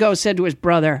Van Gogh said to his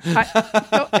brother.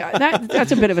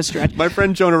 That's a bit of a stretch. My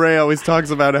friend Jonah Ray always talks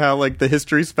about how, like, the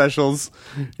history specials,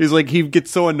 he's like, he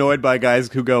gets so annoyed by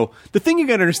guys who go, the thing you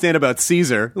got to understand about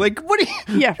Caesar, like, what are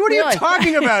you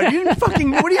talking about? You what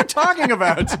are you talking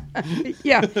about?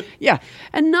 Yeah.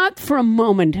 And not for a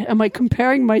moment am I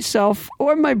comparing myself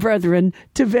or my brethren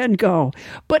to Van Gogh.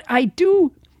 But I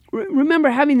do remember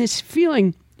having this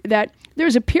feeling that there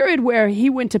was a period where he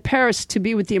went to Paris to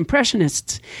be with the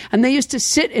Impressionists, and they used to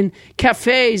sit in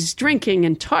cafes drinking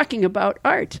and talking about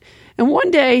art. And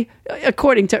one day,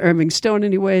 according to Irving Stone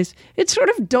anyways, it sort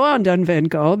of dawned on Van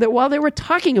Gogh that while they were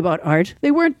talking about art,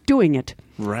 they weren't doing it.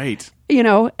 Right.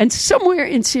 And somewhere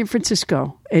in San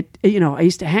Francisco, I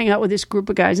used to hang out with this group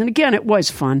of guys. And again, it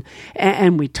was fun.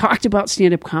 And we talked about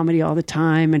stand-up comedy all the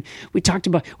time. And we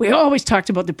always talked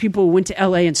about the people who went to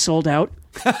L.A. and sold out.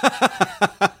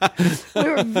 We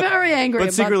were very angry but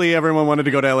about secretly everyone wanted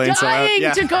to go to LA and sell out. dying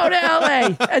to go to LA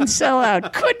and sell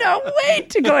out. Could not wait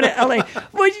to go to LA.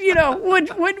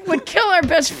 Would kill our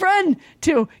best friend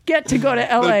to get to go to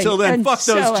LA. But until then, and fuck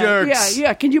those sell out. jerks.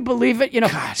 Yeah. Can you believe it?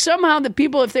 Somehow the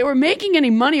people, if they were making any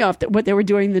money off what they were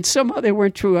doing, then somehow they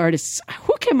weren't true artists.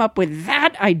 Who came up with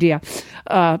that idea?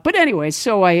 But anyway,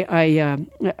 so I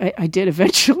did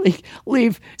eventually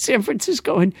leave San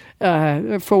Francisco, and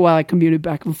for a while I commuted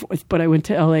back and forth, but I went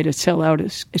to LA to sell out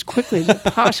as quickly as I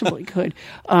possibly could.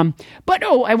 What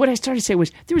I started to say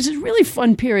was there was this really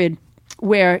fun period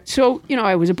where,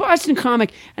 I was a Boston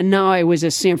comic, and now I was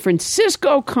a San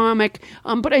Francisco comic,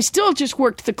 but I still just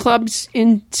worked the clubs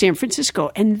in San Francisco.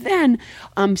 And then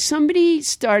somebody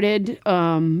started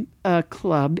a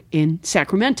club in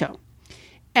Sacramento.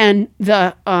 And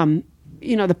the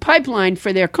pipeline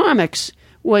for their comics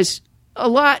was a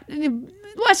lot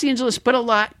Los Angeles, but a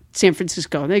lot San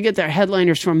Francisco. They get their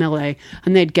headliners from LA,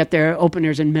 and they'd get their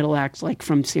openers and middle acts like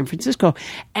from San Francisco.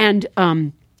 And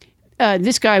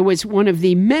this guy was one of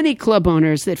the many club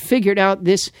owners that figured out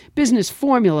this business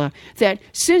formula that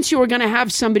since you were going to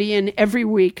have somebody in every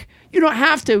week, you don't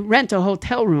have to rent a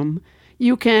hotel room.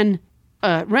 You can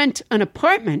rent an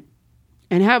apartment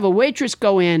and have a waitress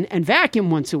go in and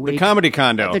vacuum once a week. The comedy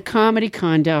condo. The comedy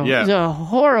condo. Yeah. It's a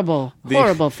horrible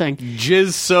thing.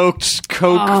 Jizz-soaked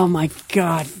Coke. Oh, my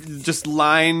God. Just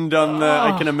lined on the...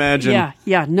 I can imagine.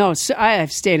 Yeah. No, so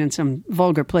I've stayed in some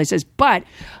vulgar places. But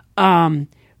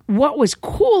what was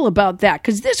cool about that,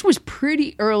 because this was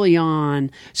pretty early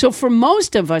on. So for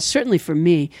most of us, certainly for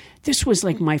me, this was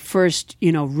like my first,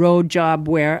 road job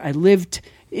where I lived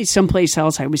someplace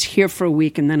else. I was here for a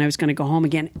week, and then I was going to go home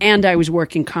again. And I was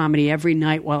working comedy every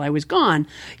night while I was gone.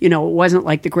 It wasn't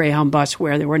like the Greyhound bus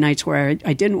where there were nights where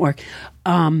I didn't work.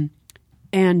 And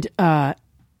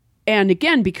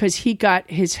again, because he got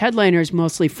his headliners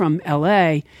mostly from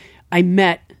L.A., I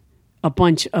met a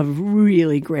bunch of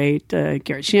really great, Garrett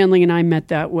Shandling and I met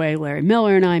that way, Larry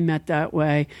Miller and I met that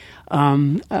way.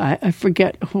 I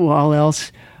forget who all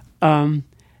else. But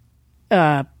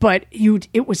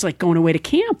it was like going away to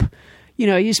camp.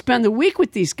 You spend the week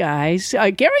with these guys.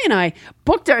 Gary and I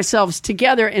booked ourselves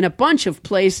together in a bunch of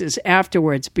places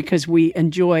afterwards because we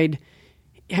enjoyed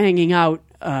hanging out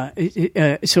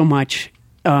so much.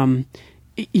 And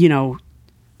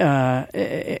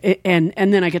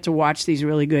then I get to watch these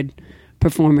really good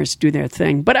performers do their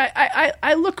thing. But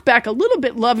I look back a little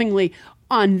bit lovingly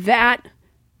on that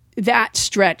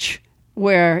stretch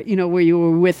where you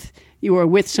were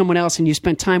with someone else and you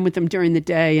spent time with them during the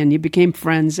day and you became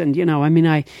friends. And,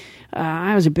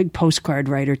 I was a big postcard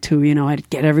writer too. I'd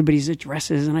get everybody's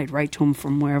addresses and I'd write to them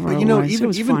from wherever I was. It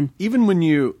was fun. Even when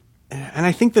you, and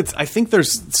I think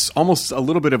there's almost a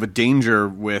little bit of a danger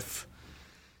with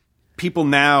people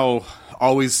now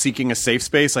always seeking a safe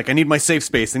space. Like, I need my safe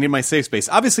space.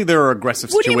 Obviously there are aggressive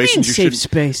situations. What do you mean safe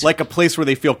space? Like a place where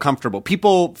they feel comfortable.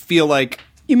 People feel like,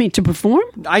 you mean to perform?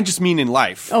 I just mean in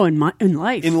life. Oh, in life.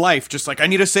 In life, just like, I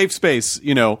need a safe space,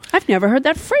 I've never heard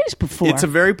that phrase before. It's a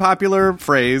very popular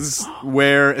phrase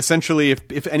where essentially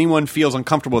if anyone feels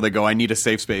uncomfortable, they go, I need a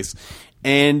safe space.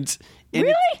 And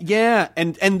really? Yeah.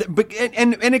 And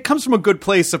it comes from a good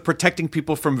place of protecting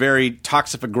people from very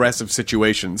toxic, aggressive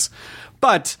situations.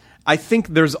 But I think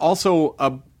there's also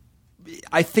a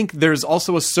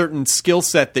certain skill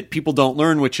set that people don't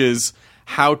learn, which is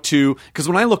how to, because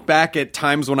when I look back at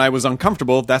times when I was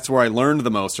uncomfortable, that's where I learned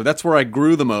the most, or that's where I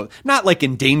grew the most. Not like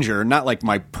in danger, not like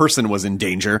my person was in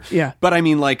danger. Yeah. But I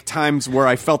mean, like times where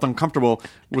I felt uncomfortable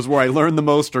was where I learned the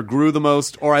most or grew the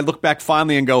most, or I look back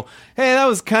fondly and go, hey, that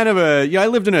was kind of I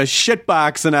lived in a shit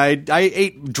box and I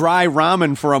ate dry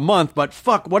ramen for a month, but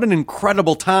fuck, what an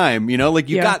incredible time. Like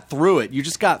you got through it. You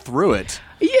just got through it.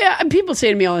 Yeah, and people say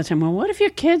to me all the time, well, what if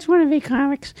your kids want to be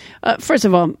comics? First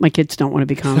of all, my kids don't want to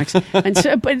be comics. And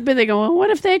so, but they go, well, what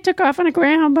if they took off on a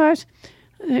Greyhound bus?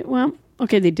 Well,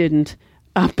 okay, they didn't.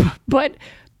 But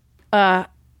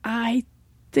I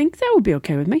think that would be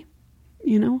okay with me,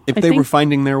 If they were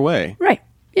finding their way. Right,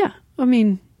 yeah. I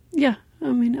mean,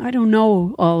 I don't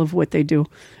know all of what they do.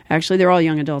 Actually, they're all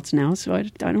young adults now, so I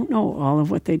don't know all of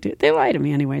what they do. They lie to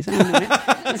me anyways. I don't know.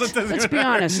 Let's be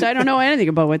honest. I don't know anything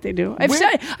about what they do. I've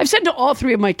said to all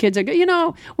three of my kids, I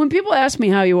go, when people ask me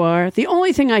how you are, the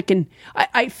only thing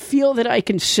I feel that I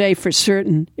can say for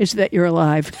certain is that you're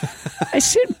alive. I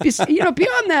said,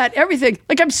 beyond that, everything.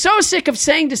 Like, I'm so sick of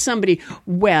saying to somebody,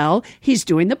 well, he's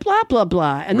doing the blah, blah,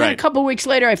 blah. And then a couple of weeks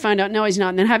later, I find out, no, he's not.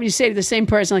 And then having to say to the same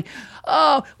person, like,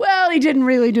 oh, well, he didn't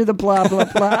really do the blah, blah,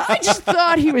 blah. I just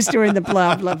thought he was doing the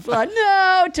blah, blah, blah.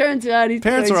 No, it turns out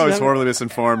Parents are always horribly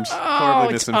misinformed.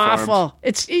 It's awful.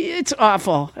 It's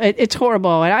awful. It's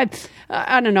horrible. And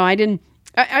I don't know. I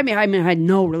had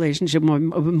no relationship with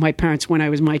my parents when I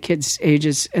was my kids'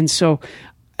 ages. And so,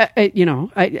 so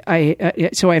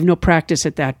I have no practice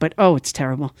at that. But, it's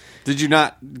terrible. Did you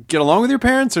not get along with your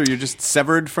parents, or you're just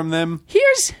severed from them?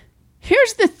 Here's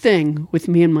the thing with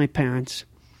me and my parents.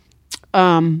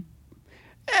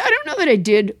 I don't know that I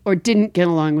did or didn't get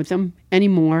along with them any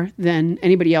more than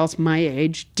anybody else my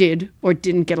age did or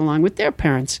didn't get along with their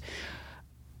parents.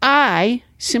 I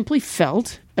simply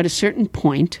felt at a certain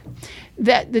point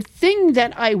that the thing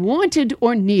that I wanted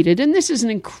or needed, and this is an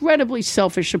incredibly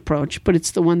selfish approach, but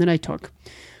it's the one that I took,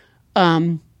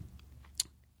 I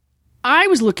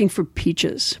was looking for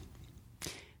peaches.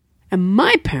 And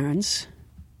my parents,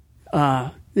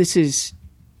 this is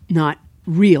not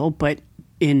real, but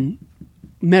in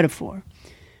metaphor,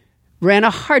 ran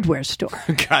a hardware store.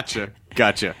 Gotcha.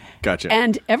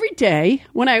 And every day,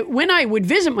 when I would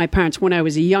visit my parents when I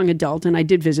was a young adult, and I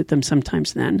did visit them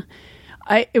sometimes then,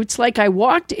 it's like I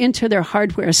walked into their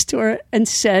hardware store and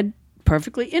said,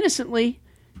 perfectly innocently,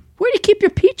 where do you keep your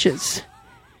peaches?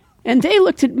 And they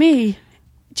looked at me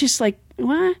just like,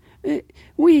 what?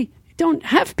 We don't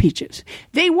have peaches.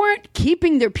 They weren't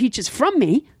keeping their peaches from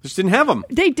me. Just didn't have them.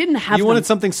 They didn't have them. You wanted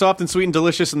something soft and sweet and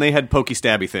delicious, and they had pokey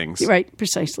stabby things. Right,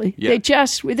 precisely. Yeah. They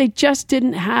just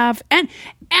didn't have. And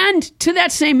to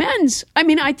that same ends,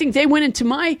 I think they went into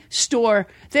my store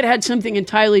that had something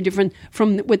entirely different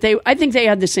from what I think they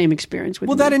had the same experience with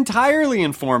me. That entirely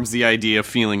informs the idea of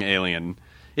feeling alien.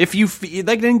 If you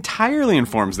it entirely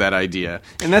informs that idea,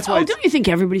 and that's why. Don't you think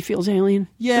everybody feels alien?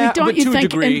 Yeah, don't but you to think? a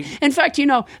degree. In fact,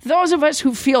 those of us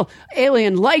who feel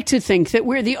alien like to think that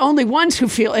we're the only ones who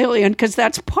feel alien because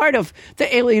that's part of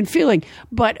the alien feeling.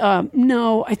 But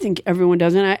no, I think everyone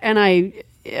does, and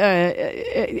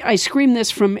I scream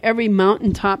this from every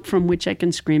mountaintop from which I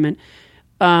can scream it.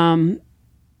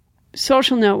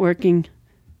 Social networking,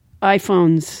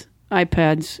 iPhones,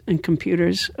 iPads and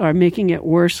computers are making it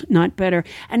worse, not better.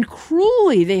 And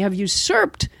cruelly, they have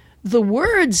usurped the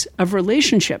words of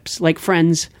relationships, like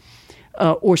friends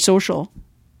or social,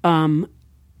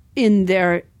 in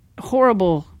their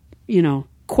horrible,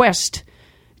 quest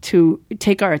to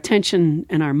take our attention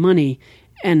and our money.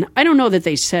 And I don't know that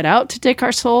they set out to take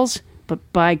our souls, but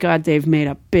by God, they've made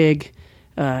a big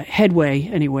headway,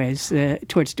 anyways,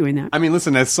 towards doing that.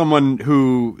 Listen, as someone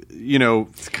who,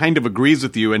 kind of agrees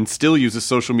with you and still uses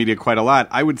social media quite a lot,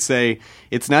 I would say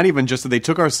it's not even just that they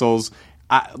took our souls.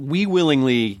 We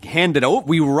willingly handed over.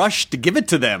 We rushed to give it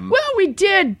to them. Well, we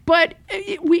did, but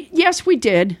we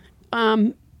did.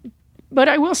 But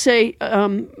I will say,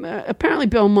 apparently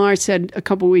Bill Maher said a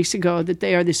couple weeks ago that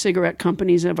they are the cigarette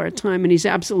companies of our time, and he's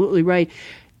absolutely right.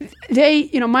 They,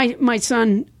 my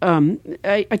son,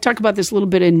 I talk about this a little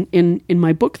bit in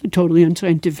my book, The Totally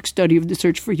Unscientific Study of the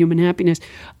Search for Human Happiness.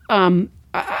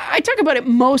 I talk about it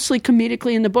mostly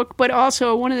comedically in the book, but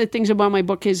also one of the things about my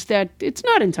book is that it's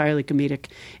not entirely comedic.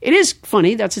 It is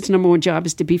funny. That's its number one job,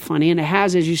 is to be funny. And it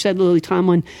has, as you said, Lily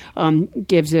Tomlin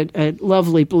gives it a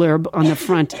lovely blurb on the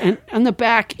front. And on the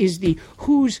back is the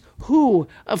who's who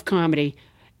of comedy.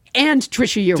 And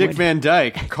Trisha Yearwood. Dick Van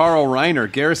Dyke, Carl Reiner,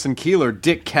 Garrison Keillor,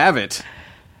 Dick Cavett.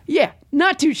 Yeah,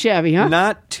 not too shabby, huh?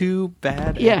 Not too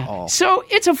bad at all. So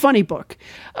it's a funny book.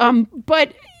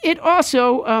 But it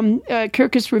also,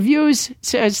 Kirkus Reviews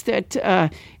says that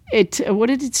what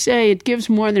did it say? It gives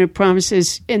more than it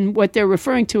promises. And what they're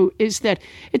referring to is that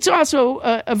it's also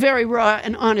a very raw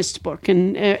and honest book,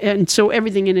 and so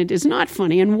everything in it is not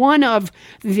funny. And one of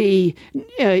the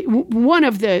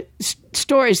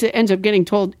stories that ends up getting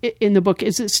told in the book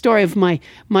is the story of my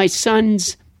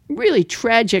son's really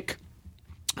tragic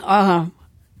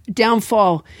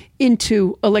downfall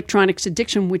into electronics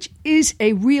addiction, which is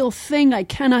a real thing. I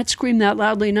cannot scream that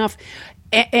loudly enough.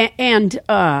 And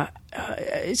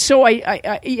so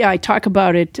I talk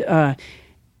about it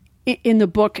in the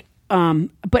book.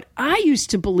 But I used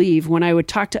to believe when I would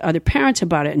talk to other parents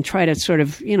about it and try to sort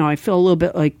of, I feel a little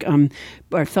bit like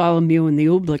Bartholomew in the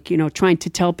Oobleck, trying to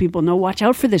tell people, no, watch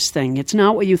out for this thing. It's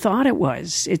not what you thought it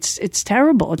was. It's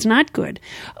terrible. It's not good.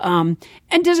 And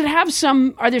does it have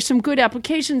are there some good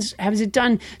applications? Has it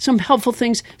done some helpful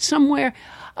things somewhere?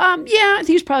 Yeah, I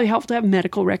think it's probably helpful to have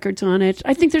medical records on it.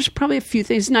 I think there's probably a few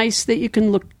things nice that you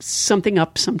can look something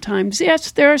up sometimes.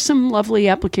 Yes, there are some lovely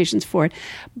applications for it.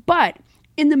 But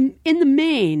in the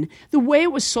main, the way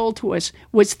it was sold to us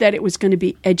was that it was going to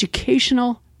be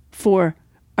educational for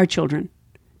our children.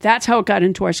 That's how it got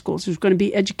into our schools. It was going to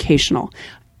be educational.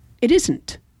 It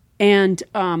isn't. And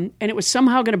it was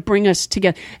somehow going to bring us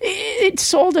together. It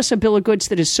sold us a bill of goods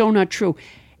that is so not true.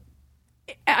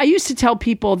 I used to tell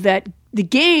people that the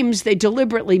games they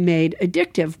deliberately made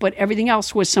addictive, but everything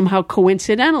else was somehow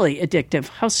coincidentally addictive.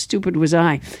 How stupid was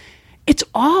I? It's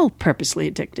all purposely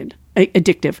addictive.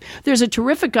 There's a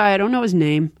terrific guy, I don't know his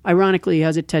name, ironically he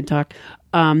has a TED Talk,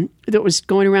 that was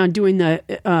going around doing the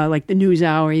News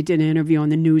Hour. He did an interview on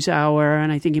the News Hour,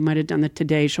 and I think he might have done the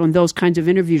Today Show and those kinds of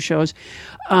interview shows.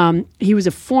 He was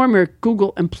a former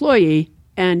Google employee,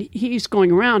 and he's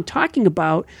going around talking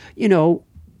about,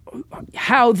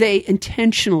 how they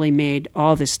intentionally made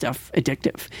all this stuff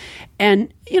addictive.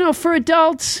 And, for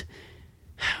adults,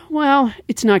 well,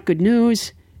 it's not good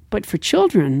news, but for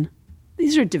children,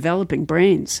 these are developing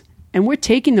brains. And we're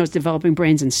taking those developing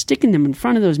brains and sticking them in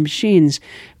front of those machines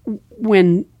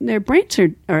when their brains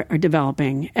are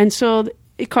developing. And so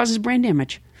it causes brain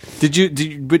damage.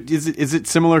 But is it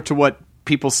similar to what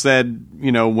people said,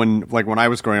 when I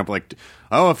was growing up,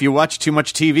 if you watch too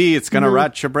much TV, it's going to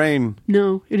rot your brain?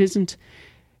 No, it isn't.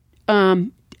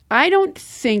 I don't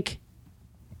think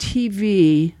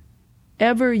TV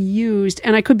ever used,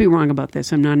 and I could be wrong about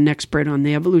this, I'm not an expert on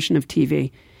the evolution of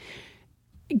TV.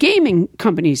 Gaming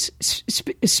companies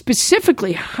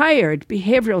specifically hired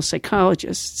behavioral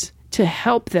psychologists to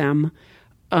help them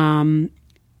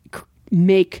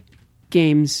make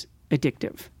games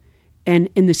addictive. And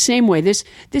in the same way, this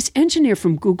engineer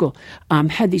from Google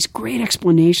had these great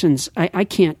explanations. I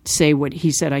can't say what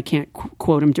he said. I can't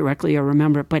quote him directly or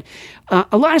remember it. But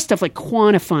a lot of stuff like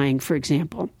quantifying, for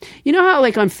example. You know how,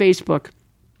 on Facebook,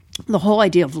 the whole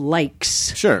idea of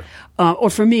likes. Sure.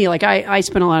 Or for me, I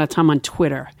spend a lot of time on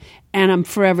Twitter, and I'm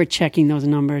forever checking those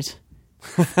numbers.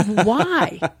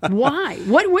 Why?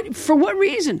 What? For what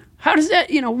reason? How does that?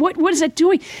 What is that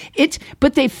doing?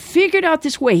 But they figured out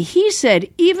this way. He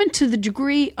said, even to the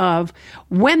degree of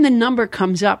when the number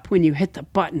comes up when you hit the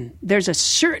button, there's a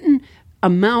certain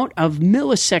amount of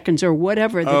milliseconds or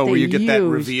whatever that they use. Oh, where you get that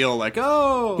reveal,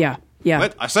 yeah. Yeah.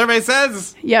 What our survey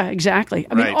says. Yeah, exactly.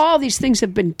 I mean, all these things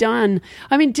have been done.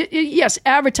 I mean, yes,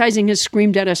 advertising has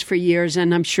screamed at us for years,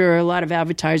 and I'm sure a lot of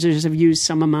advertisers have used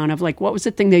some amount of, what was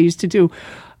the thing they used to do?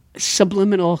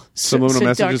 Subliminal seduction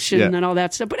messages, yeah. And all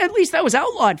that stuff. But at least that was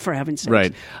outlawed, for heaven's sake.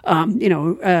 Right.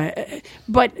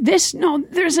 But this,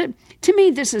 to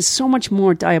me, this is so much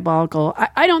more diabolical.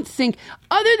 I don't think,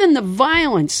 other than the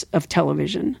violence of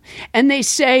television, and they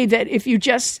say that if you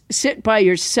just sit by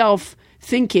yourself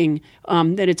thinking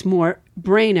that it's more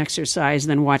brain exercise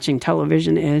than watching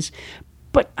television is.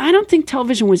 But I don't think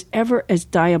television was ever as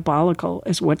diabolical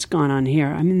as what's gone on here.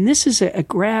 I mean, this is a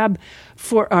grab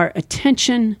for our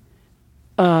attention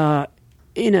in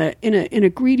a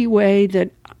greedy way that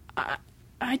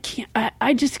I can't.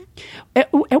 I just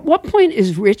at what point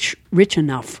is rich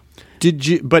enough?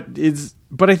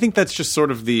 But I think that's just sort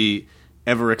of the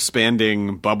ever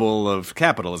expanding bubble of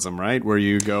capitalism, right? Where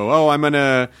you go,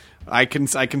 I can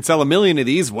sell 1 million of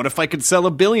these. What if I could sell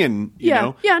 1 billion? You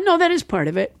know? Yeah, no, that is part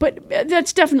of it. But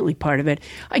that's definitely part of it.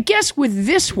 I guess with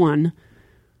this one,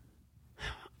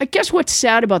 what's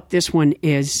sad about this one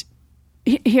is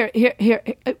here.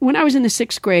 When I was in the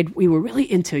 6th grade, we were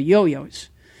really into yo-yos.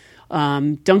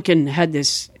 Duncan had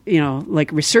this,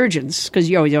 resurgence because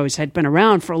yo-yos had been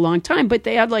around for a long time, but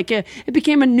they had it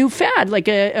became a new fad, like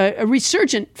a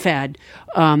resurgent fad.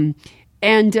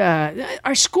 And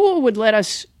our school would let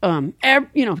us,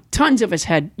 tons of us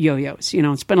had yo-yos,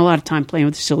 spent a lot of time playing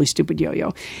with the silly, stupid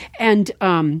yo-yo. And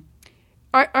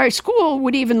our school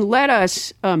would even let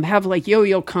us have like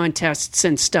yo-yo contests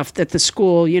and stuff that the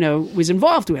school, was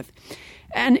involved with.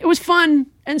 And it was fun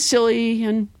and silly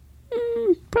and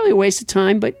probably a waste of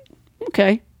time, but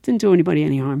okay, didn't do anybody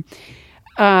any harm.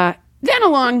 Then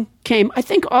along came, I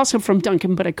think also from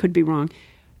Duncan, but I could be wrong,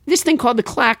 this thing called the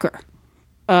clacker.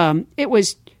 It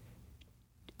was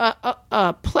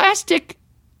a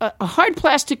hard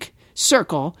plastic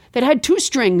circle that had 2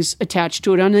 strings attached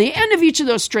to it. On the end of each of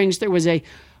those strings, there was a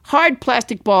hard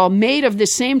plastic ball made of the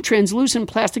same translucent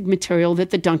plastic material that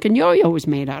the Duncan yo-yo was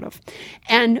made out of.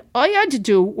 And all you had to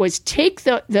do was take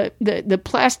the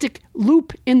plastic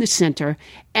loop in the center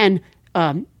and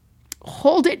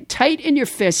hold it tight in your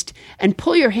fist and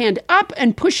pull your hand up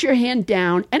and push your hand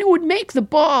down, and it would make the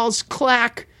balls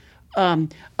clack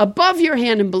above your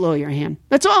hand and below your hand.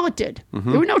 That's all it did.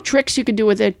 There were no tricks you could do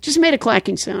with it. Just made a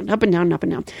clacking sound, up and down, up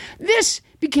and down. This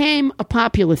became a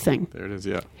popular thing. There it is,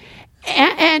 yeah.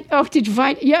 And did you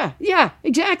find? Yeah,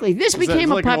 exactly. This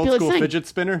became a popular an old school thing. Fidget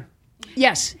spinner?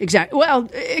 Yes, exactly. Well,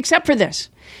 except for this.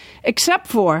 Except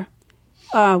for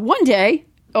one day,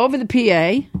 over the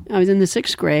PA, I was in the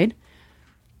 6th grade,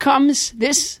 comes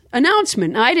this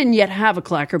announcement. Now, I didn't yet have a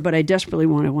clacker, but I desperately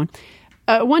wanted one.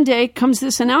 One day comes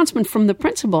this announcement from the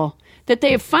principal that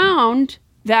they have found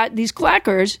that these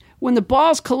clackers, when the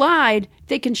balls collide,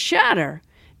 they can shatter.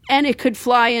 And it could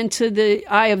fly into the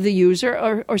eye of the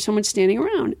user or someone standing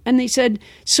around. And they said,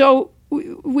 so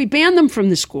we banned them from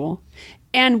the school,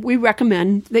 and we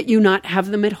recommend that you not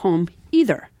have them at home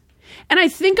either. And I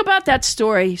think about that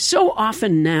story so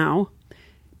often now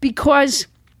because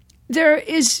there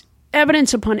is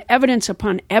evidence upon evidence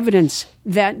upon evidence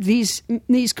that these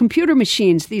computer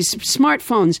machines, these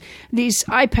smartphones, these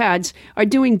iPads are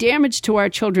doing damage to our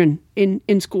children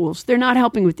in schools. They're not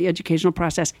helping with the educational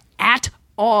process at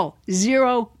all.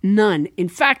 Zero, none. In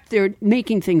fact, they're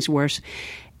making things worse.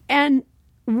 And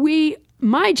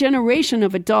my generation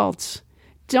of adults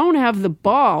don't have the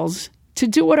balls to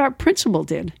do what our principal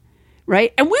did.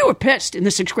 Right? And we were pissed in the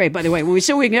 6th grade, by the way, when we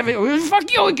said we can have it.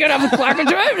 Fuck you, we can't have a clacker.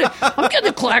 I'm getting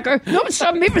the clacker. No one's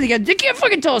stopping me from the end. They can't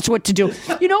fucking tell us what to do.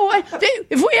 You know what?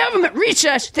 If we have them at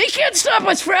recess, they can't stop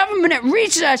us from having them at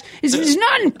recess. It's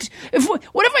not.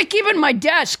 What if I keep it in my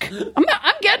desk? I'm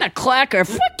getting a clacker.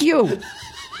 Fuck you.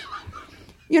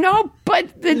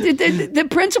 But the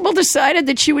principal decided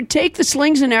that she would take the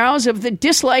slings and arrows of the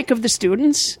dislike of the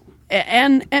students.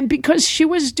 And because she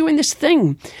was doing this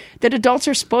thing that adults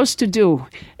are supposed to do,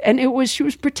 and she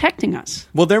was protecting us.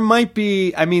 Well, there might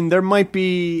be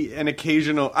an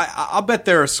occasional. I'll bet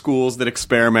there are schools that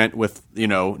experiment with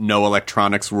no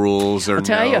electronics rules or. I'll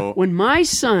tell you, when my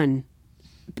son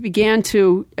began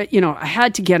to, I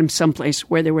had to get him someplace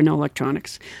where there were no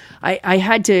electronics. I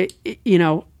had to,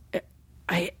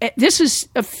 this is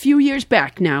a few years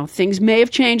back now. Things may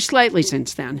have changed slightly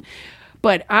since then,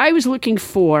 but I was looking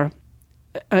for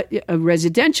a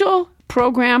residential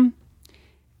program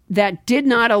that did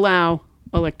not allow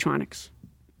electronics.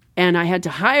 And I had to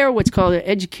hire what's called an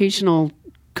educational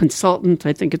consultant,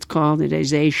 I think it's called. It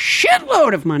is a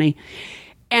shitload of money.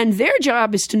 And their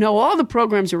job is to know all the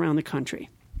programs around the country.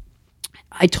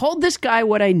 I told this guy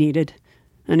what I needed,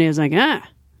 and he was like,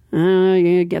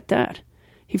 you get that.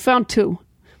 He found 2.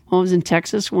 One was in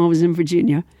Texas, one was in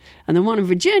Virginia. And the one in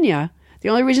Virginia, the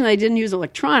only reason they didn't use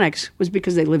electronics was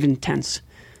because they lived in tents.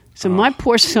 So my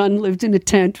poor son lived in a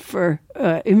tent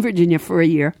in Virginia for a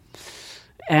year.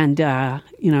 And,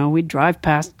 we'd drive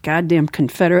past goddamn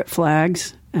Confederate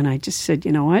flags. And I just said,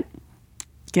 you know what?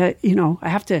 You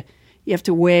have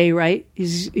to weigh, right?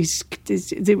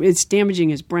 It's damaging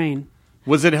his brain.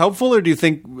 Was it helpful, or do you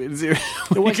think when you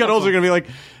get older, you're going to be like,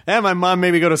 my mom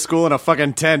made me go to school in a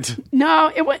fucking tent?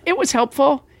 No, it was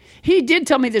helpful. He did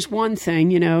tell me this one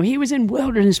thing, he was in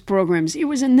wilderness programs. He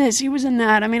was in this, he was in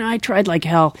that. I mean, I tried like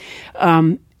hell.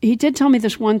 He did tell me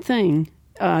this one thing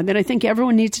that I think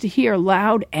everyone needs to hear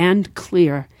loud and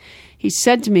clear. He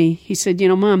said to me,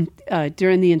 Mom,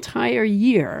 during the entire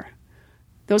year,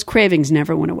 those cravings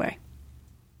never went away.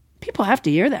 People have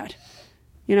to hear that.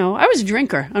 I was a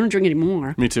drinker. I don't drink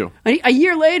anymore. Me too. A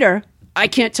year later, I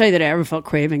can't tell you that I ever felt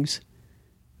cravings.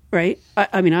 Right?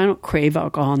 I mean, I don't crave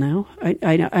alcohol now.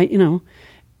 I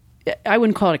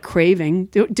wouldn't call it a craving.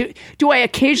 Do I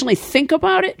occasionally think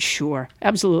about it? Sure,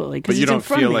 absolutely. But you don't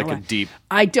feel like a deep.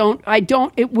 I don't.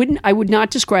 I would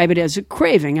not describe it as a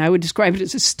craving. I would describe it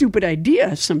as a stupid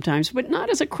idea sometimes, but not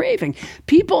as a craving.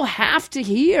 People have to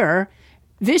hear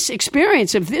this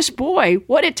experience of this boy.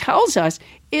 What it tells us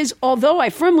is, although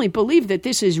I firmly believe that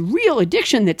this is real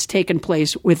addiction that's taken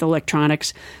place with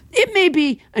electronics, it may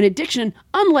be an addiction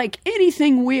unlike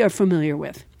anything we are familiar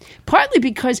with. partly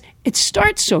because it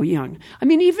starts so young. I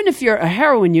mean, even if you're a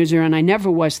heroin user, and I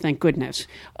never was, thank goodness,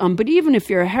 but even if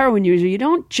you're a heroin user, you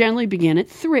don't generally begin at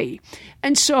 3.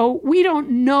 And so we don't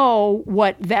know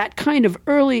what that kind of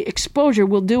early exposure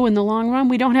will do in the long run.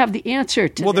 We don't have the answer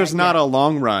to that. Well, there's not yet. a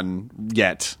long run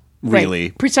yet, really.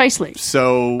 Right, precisely.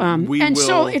 So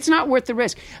So it's not worth the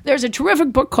risk. There's a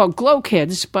terrific book called Glow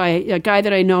Kids by a guy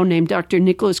that I know named Dr.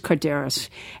 Nicholas Carderas,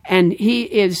 and he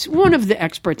is one of the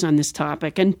experts on this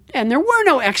topic. And there were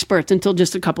no experts until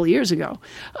just a couple of years ago.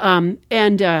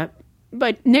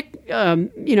 But Nick,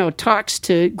 talks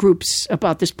to groups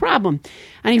about this problem,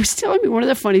 and he was telling me one of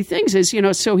the funny things is,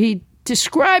 so he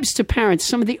describes to parents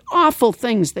some of the awful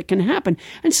things that can happen.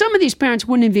 And some of these parents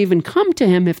wouldn't have even come to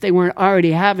him if they weren't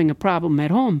already having a problem at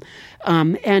home.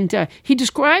 He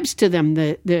describes to them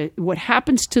the what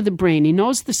happens to the brain. He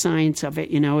knows the science of it.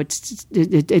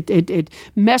 It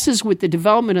messes with the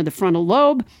development of the frontal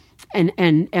lobe. And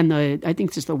I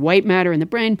think it's the white matter in the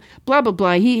brain, blah, blah,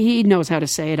 blah. He knows how to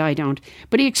say it. I don't.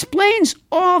 But he explains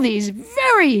all these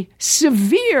very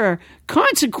severe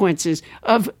consequences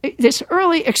of this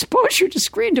early exposure to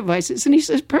screen devices. And he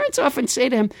says parents often say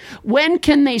to him, when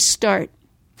can they start?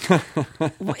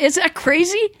 Is that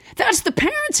crazy? That's the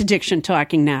parents' addiction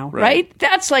talking now, right?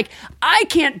 That's like, I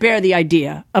can't bear the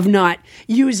idea of not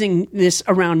using this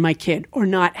around my kid or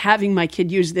not having my kid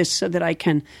use this so that I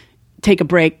can take a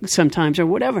break sometimes or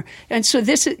whatever. And so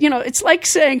this is, it's like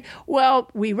saying, well,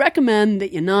 we recommend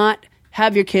that you not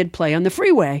have your kid play on the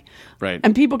freeway. Right.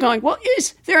 And people going, well,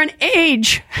 is there an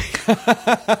age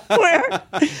where,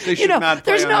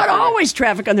 there's not always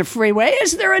traffic on the freeway.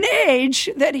 Is there an age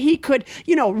that he could,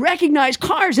 recognize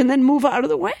cars and then move out of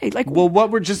the way? Like, well,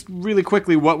 what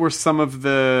were some of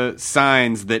the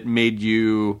signs that made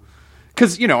you...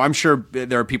 Because, I'm sure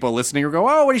there are people listening who go,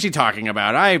 oh, what is she talking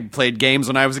about? I played games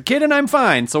when I was a kid and I'm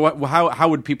fine. So how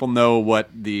would people know what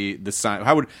the sign?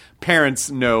 How would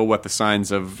parents know what the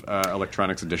signs of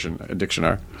electronics addiction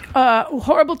are?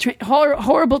 Horrible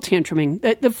tantruming.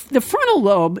 The frontal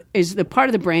lobe is the part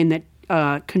of the brain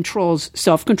that controls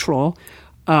self-control,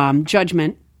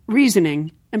 judgment,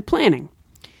 reasoning, and planning.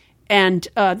 And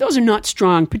those are not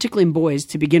strong, particularly in boys,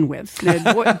 to begin with.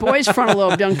 Boys' frontal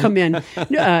lobe don't come in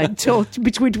till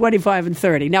between 25 and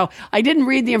 30. Now, I didn't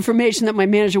read the information that my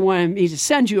manager wanted me to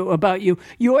send you about you.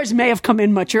 Yours may have come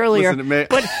in much earlier,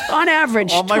 but on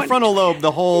average... my frontal lobe,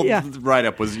 the whole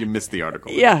write-up was you missed the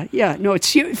article. Yeah. No,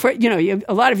 it's huge.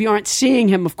 A lot of you aren't seeing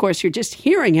him, of course. You're just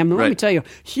hearing him. Let me tell you,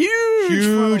 huge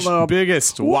frontal lobe.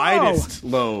 Biggest, widest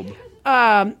lobe.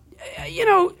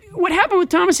 What happened with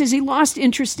Thomas is he lost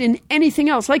interest in anything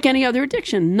else, like any other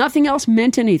addiction. Nothing else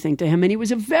meant anything to him, and he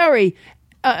was a very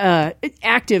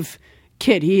active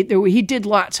kid. He did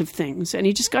lots of things, and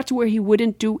he just got to where he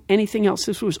wouldn't do anything else.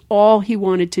 This was all he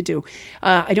wanted to do.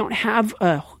 I don't have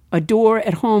a door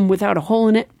at home without a hole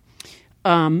in it.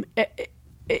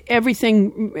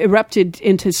 Everything erupted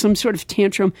into some sort of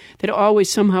tantrum that always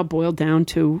somehow boiled down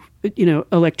to,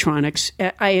 electronics.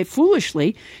 I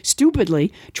foolishly,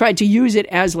 stupidly tried to use it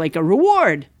as like a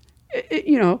reward.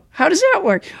 How does that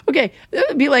work? Okay, that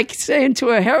would be like saying to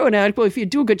a heroin addict, well, if you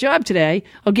do a good job today,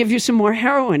 I'll give you some more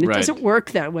heroin. It doesn't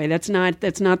work that way. That's not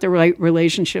the right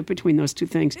relationship between those two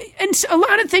things. And a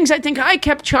lot of things I think I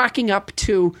kept chalking up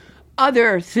to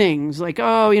other things, like,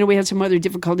 we had some other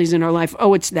difficulties in our life.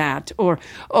 Oh, it's that. Or,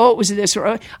 it was this.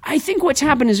 Or I think what's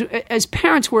happened is, as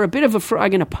parents, we're a bit of a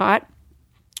frog in a pot.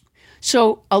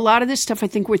 So a lot of this stuff I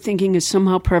think we're thinking is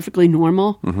somehow perfectly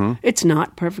normal. Mm-hmm. It's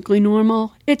not perfectly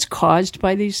normal. It's caused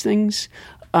by these things.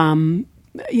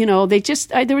 There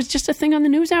was just a thing on the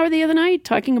NewsHour the other night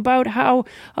talking about how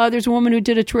there's a woman who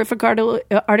did a terrific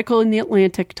article in The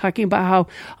Atlantic talking about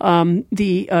how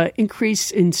the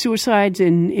increase in suicides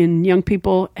in young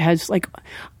people has,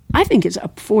 I think is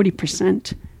up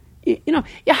 40%. You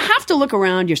have to look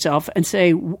around yourself and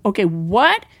say, okay,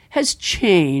 what has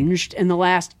changed in the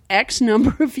last X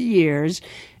number of years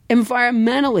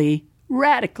environmentally,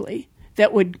 radically,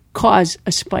 that would cause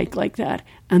a spike like that?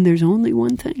 And there's only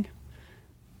one thing.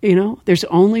 There's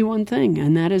only one thing,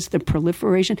 and that is the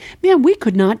proliferation. Man, we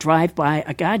could not drive by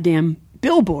a goddamn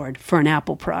billboard for an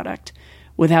Apple product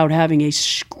without having a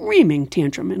screaming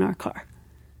tantrum in our car.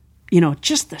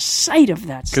 Just the sight of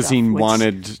that stuff.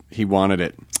 Because he wanted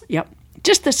it. Yep.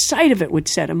 Just the sight of it would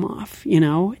set him off,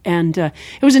 and it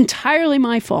was entirely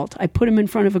my fault. I put him in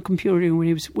front of a computer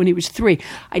when he was 3.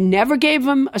 I never gave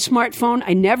him a smartphone.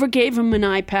 I never gave him an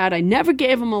iPad. I never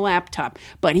gave him a laptop.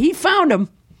 But he found them.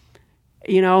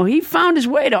 He found his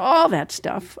way to all that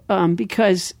stuff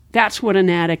because that's what an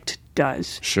addict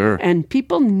does. Sure. And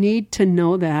people need to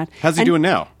know that. How's he doing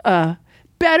now?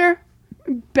 Better.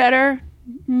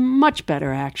 Much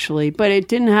better, actually. But it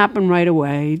didn't happen right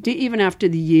away. Even after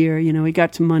the year, he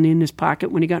got some money in his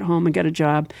pocket when he got home and got a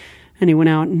job. And he went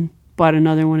out and bought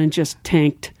another one and just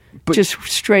tanked. Just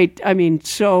straight,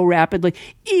 so rapidly.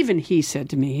 Even he said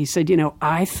to me,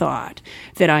 I thought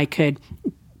that I could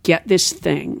get this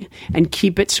thing and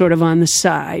keep it sort of on the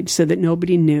side so that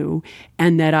nobody knew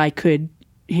and that I could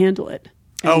handle it.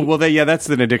 That's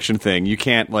an addiction thing. You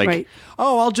can't right.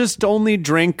 I'll just only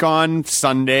drink on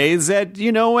Sundays at,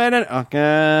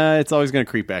 it's always going to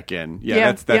creep back in.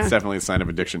 Yeah, that's definitely a sign of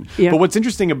addiction. Yeah. But what's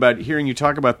interesting about hearing you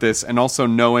talk about this and also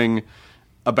knowing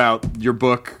about your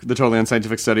book, The Totally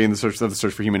Unscientific Study and the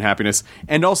Search for Human Happiness,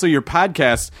 and also your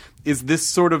podcast, is this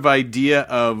sort of idea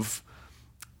of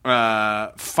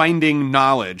finding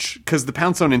knowledge. Because the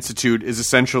Poundstone Institute is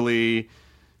essentially,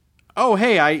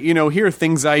 here are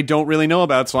things I don't really know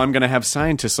about, so I'm going to have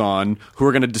scientists on who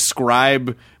are going to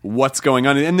describe what's going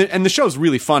on. And the show's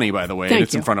really funny, by the way. Thank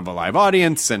it's you. in front of a live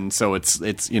audience, and so it's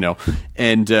it's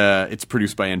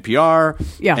produced by NPR.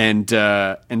 Yeah.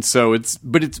 And so it's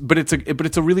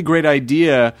a really great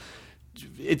idea.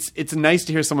 It's nice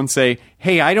to hear someone say,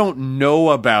 "Hey, I don't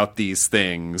know about these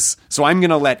things, so I'm going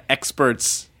to let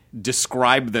experts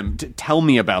describe them, tell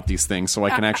me about these things so I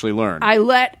can actually learn." I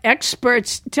let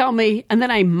experts tell me, and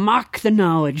then I mock the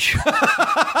knowledge.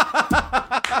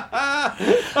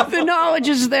 The knowledge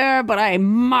is there, but I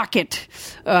mock it.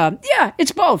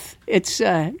 It's both. It's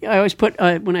I always put,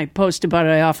 when I post about it,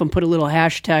 I often put a little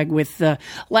hashtag with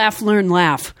laugh, learn,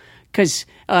 laugh. Because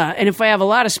and if I have a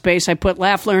lot of space, I put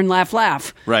laugh, learn, laugh,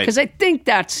 laugh. Right. Because I think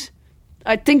that's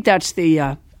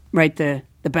the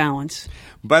the balance.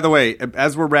 By the way,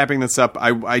 as we're wrapping this up,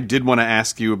 I did want to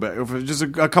ask you about just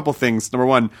a couple things. Number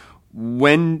one,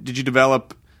 when did you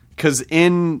develop? Because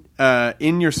in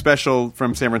your special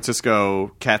from San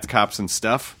Francisco, Cats, Cops, and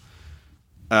Stuff,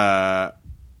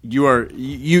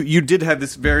 you did have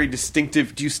this very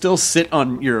distinctive. Do you still sit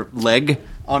on your leg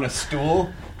on a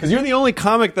stool? Because you're the only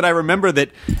comic that I remember that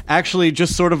actually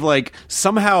just sort of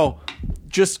somehow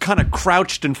just kind of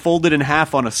crouched and folded in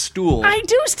half on a stool. I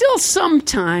do still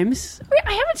sometimes.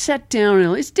 I haven't sat down.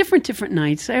 It's different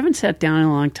nights. I haven't sat down in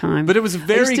a long time. But it was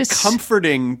very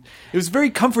comforting. It was very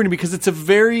comforting because it's a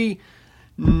very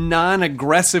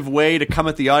non-aggressive way to come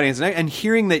at the audience. And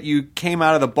hearing that you came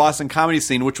out of the Boston comedy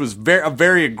scene, which was a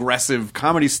very aggressive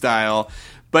comedy style.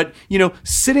 But,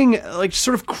 sitting,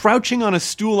 sort of crouching on a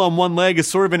stool on one leg is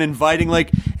sort of an inviting,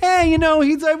 hey,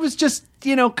 I was just,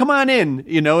 come on in.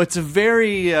 It's a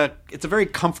very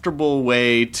comfortable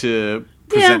way to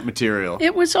present material.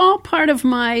 It was all part of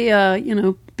my,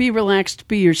 be relaxed,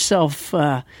 be yourself,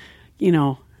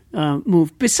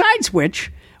 move. Besides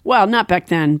which, well, not back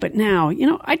then, but now,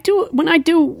 when I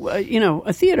do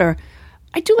a theater,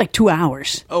 I do 2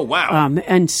 hours. Oh, wow.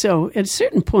 And so at a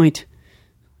certain point,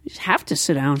 you just have to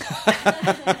sit down.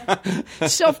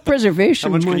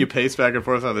 Self-preservation. How much can you pace back and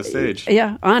forth on the stage?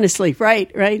 Yeah, honestly.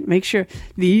 Right. Make sure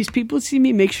these people see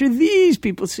me. Make sure these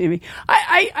people see me.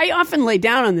 I often lay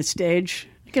down on the stage.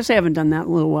 I guess I haven't done that in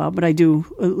a little while, but I do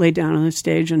lay down on the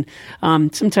stage. And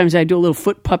sometimes I do a little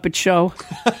foot puppet show.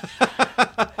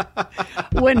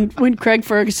 When Craig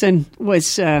Ferguson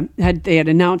they had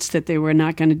announced that they were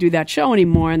not going to do that show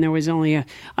anymore, and there was only a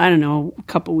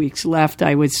couple weeks left.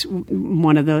 I was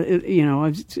one of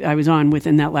the I was on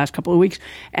within that last couple of weeks,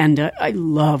 and I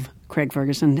love Craig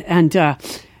Ferguson, and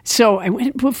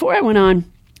so before I went on.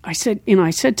 I said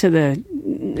to the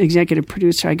executive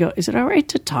producer, I go, is it all right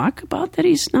to talk about that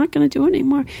he's not going to do it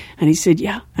anymore? And he said,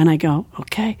 yeah. And I go,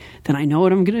 okay, then I know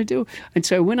what I'm going to do. And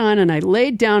so I went on and I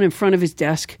laid down in front of his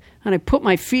desk and I put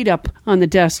my feet up on the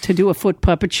desk to do a foot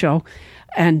puppet show.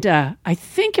 And I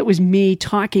think it was me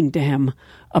talking to him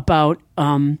about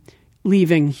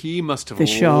leaving the show. He must have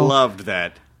loved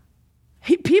that.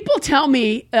 People tell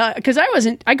me, because I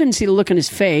couldn't see the look on his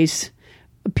face.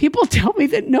 People tell me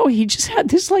that no, he just had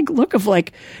this look of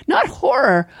not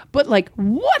horror, but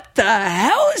what the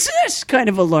hell is this kind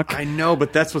of a look? I know,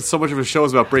 but that's what so much of a show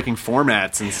is about, breaking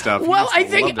formats and stuff. Well, I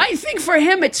think for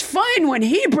him it's fine when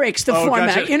he breaks the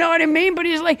format. Gotcha. You know what I mean? But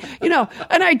he's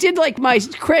and I did my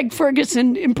Craig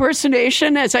Ferguson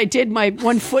impersonation as I did my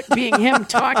one foot being him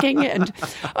talking, and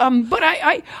but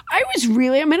I was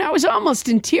really, I was almost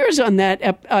in tears on that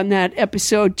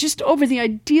episode just over the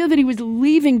idea that he was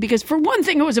leaving, because for one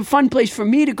thing, it was a fun place for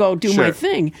me to go do my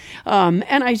thing, and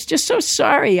I was just so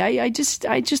sorry. I just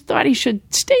thought he should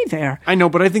stay there. I know,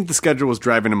 but I think the schedule was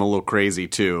driving him a little crazy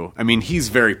too. I mean, he's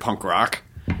very punk rock,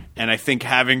 And I think he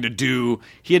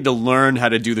had to learn how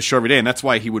to do the show every day, and that's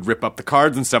why he would rip up the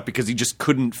cards and stuff, because he just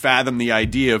couldn't fathom the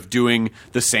idea of doing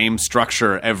the same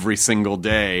structure every single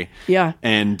day. Yeah.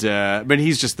 And but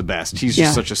he's just the best. He's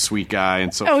just such a sweet guy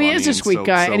and so funny. He is a sweet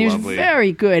guy, so and he's lovely.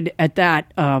 very good at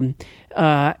that.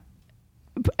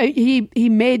 He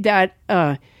made that.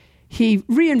 He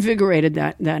reinvigorated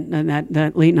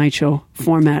that late night show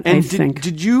format. And I think.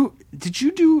 Did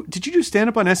you do stand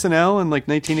up on SNL in like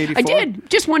 1984? I did,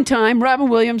 just one time. Robin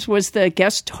Williams was the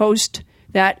guest host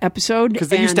that episode, Because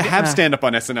they used to have stand up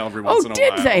on SNL every once in a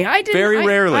while. Oh, did they? I didn't. Very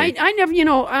rarely. I never.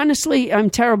 Honestly, I'm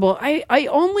terrible. I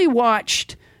only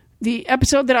watched the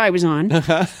episode that I was on,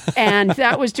 and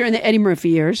that was during the Eddie Murphy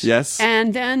years. Yes.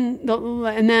 And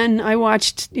then I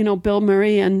watched Bill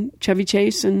Murray and Chevy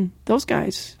Chase and those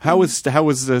guys. How was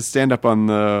stand up on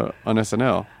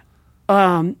SNL?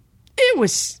 It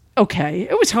was okay.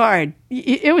 It was hard.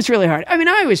 It was really hard. I mean,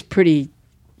 I was pretty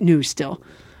new still.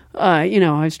 I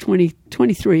was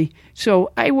 23.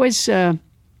 So I was, I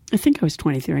think I was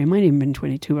 23. I might have even been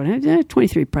 22, but I was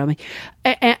 23 probably.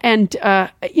 And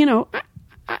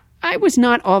I was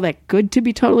not all that good, to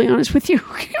be totally honest with you.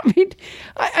 I mean,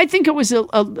 I think it was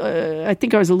I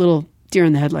think I was a little deer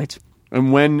in the headlights.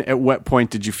 And at what point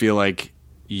did you feel like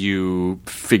you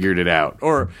figured it out?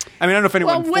 Or, I mean, I don't know if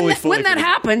anyone when that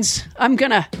happens, I'm going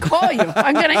to call you.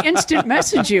 I'm going to instant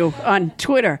message you on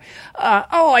Twitter.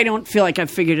 I don't feel like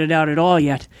I've figured it out at all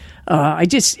yet.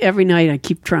 Every night I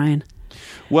keep trying.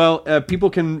 Well, people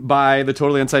can buy The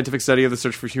Totally Unscientific Study of the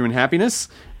Search for Human Happiness,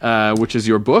 which is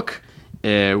your book.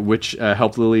 Which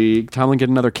helped Lily Tomlin get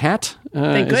another cat,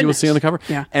 as you will see on the cover.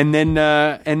 Yeah. And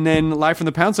then Live from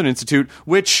the Poundstone Institute,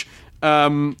 which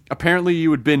apparently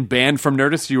you had been banned from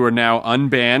Nerdist. You are now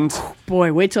unbanned.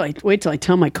 Boy, wait till I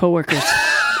tell my coworkers.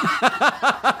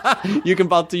 You can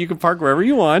park wherever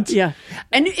you want. Yeah,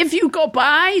 and if you go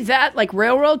by that like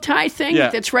railroad tie thing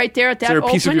that's right there at that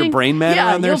opening, is there a piece of your brain matter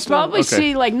on there? You'll probably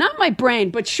see like not my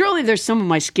brain, but surely there's some of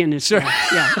my skin is there.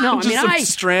 Yeah, no, I Just mean some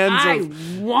strands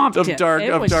of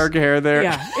dark hair there.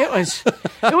 Yeah, it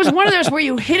was one of those where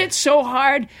you hit it so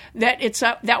hard that it's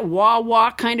that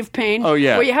wah kind of pain. Oh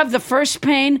yeah, where you have the first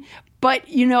pain. But,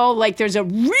 like there's a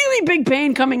really big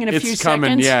pain coming in a few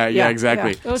seconds. Yeah,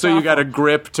 exactly. Yeah. So you got a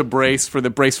grip to brace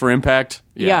for impact?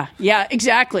 Yeah,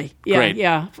 exactly. Yeah, Great.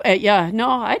 Yeah.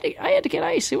 No, I had to get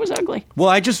ice. It was ugly.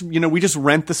 Well, we just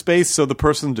rent the space, so the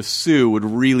person to sue would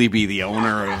really be the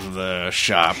owner of the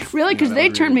shop. Really? Because they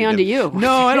turned me on to you.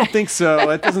 No, I don't think so.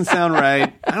 That doesn't sound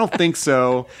right. I don't think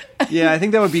so. Yeah, I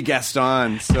think that would be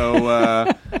Gaston.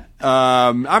 So, but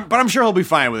I'm sure he'll be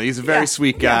fine with it. He's a very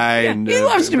sweet guy, and he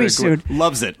loves to be sued.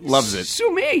 Loves it.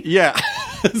 Sue me. Yeah.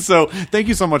 So, thank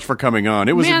you so much for coming on.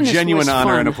 It was a genuine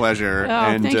honor and a pleasure.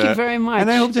 Oh, thank you very much. And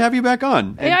I hope to have you back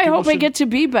on. Yeah, I hope I get to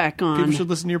be back on. People should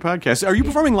listen to your podcast. Are you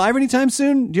performing live anytime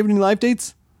soon? Do you have any live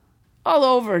dates? All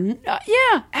over.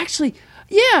 Yeah, actually.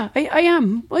 Yeah, I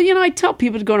am. Well, I tell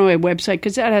people to go to my website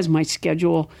because that has my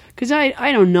schedule. Because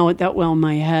I don't know it that well in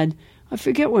my head. I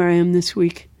forget where I am this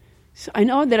week. So I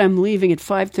know that I'm leaving at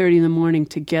 5:30 in the morning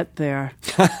to get there.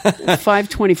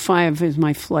 5:25 is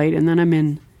my flight, and then I'm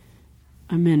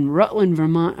in Rutland,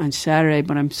 Vermont on Saturday,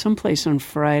 but I'm someplace on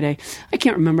Friday. I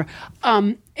can't remember.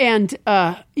 But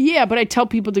I tell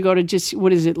people to go to just,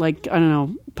 what is it, like, I don't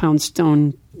know,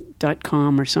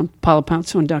 Poundstone.com or some,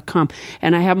 PaulaPoundstone.com,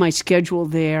 and I have my schedule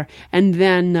there. And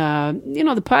then,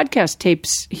 the podcast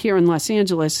tapes here in Los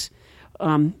Angeles,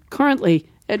 currently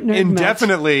at Nerd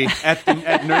Indefinitely at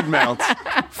Nerd Melt.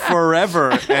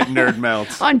 Forever at Nerd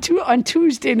Melt. On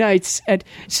Tuesday nights at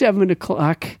 7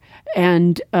 o'clock.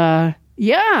 And,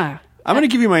 yeah. I'm going to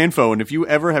give you my info, and if you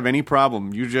ever have any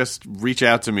problem, you just reach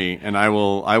out to me, and I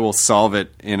will solve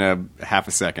it in a half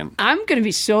a second. I'm going to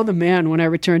be so the man when I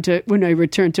return to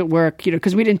work,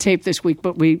 because we didn't tape this week,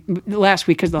 but last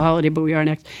week because of the holiday, but we are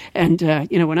next. And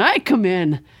when I come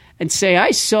in and say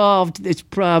I solved this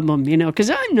problem,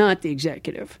 because I'm not the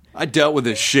executive. I dealt with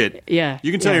this shit. Yeah,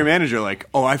 you can tell your manager like,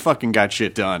 oh, I fucking got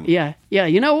shit done. Yeah.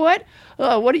 You know what?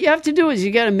 What you have to do is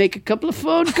you got to make a couple of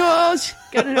phone calls.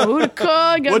 Got to know who to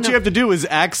call. What you have to do is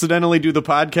accidentally do the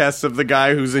podcast of the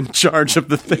guy who's in charge of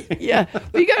the thing. Yeah.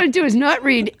 What you got to do is not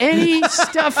read any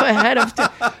stuff ahead of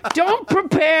time. Don't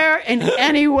prepare in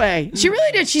any way. She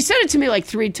really did. She said it to me like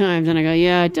 3 times, and I go,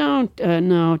 yeah,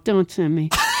 don't send me.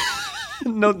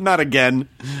 No, not again.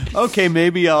 Okay,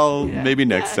 maybe maybe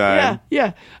next time.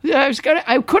 Yeah. I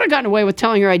could have gotten away with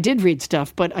telling her I did read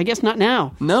stuff, but I guess not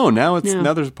now. No, now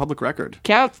there's a public record.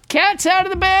 Cat's out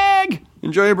of the bag.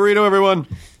 Enjoy your burrito, everyone.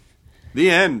 The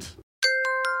end.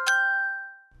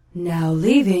 Now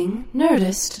leaving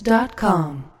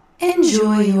Nerdist.com.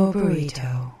 Enjoy your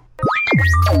burrito.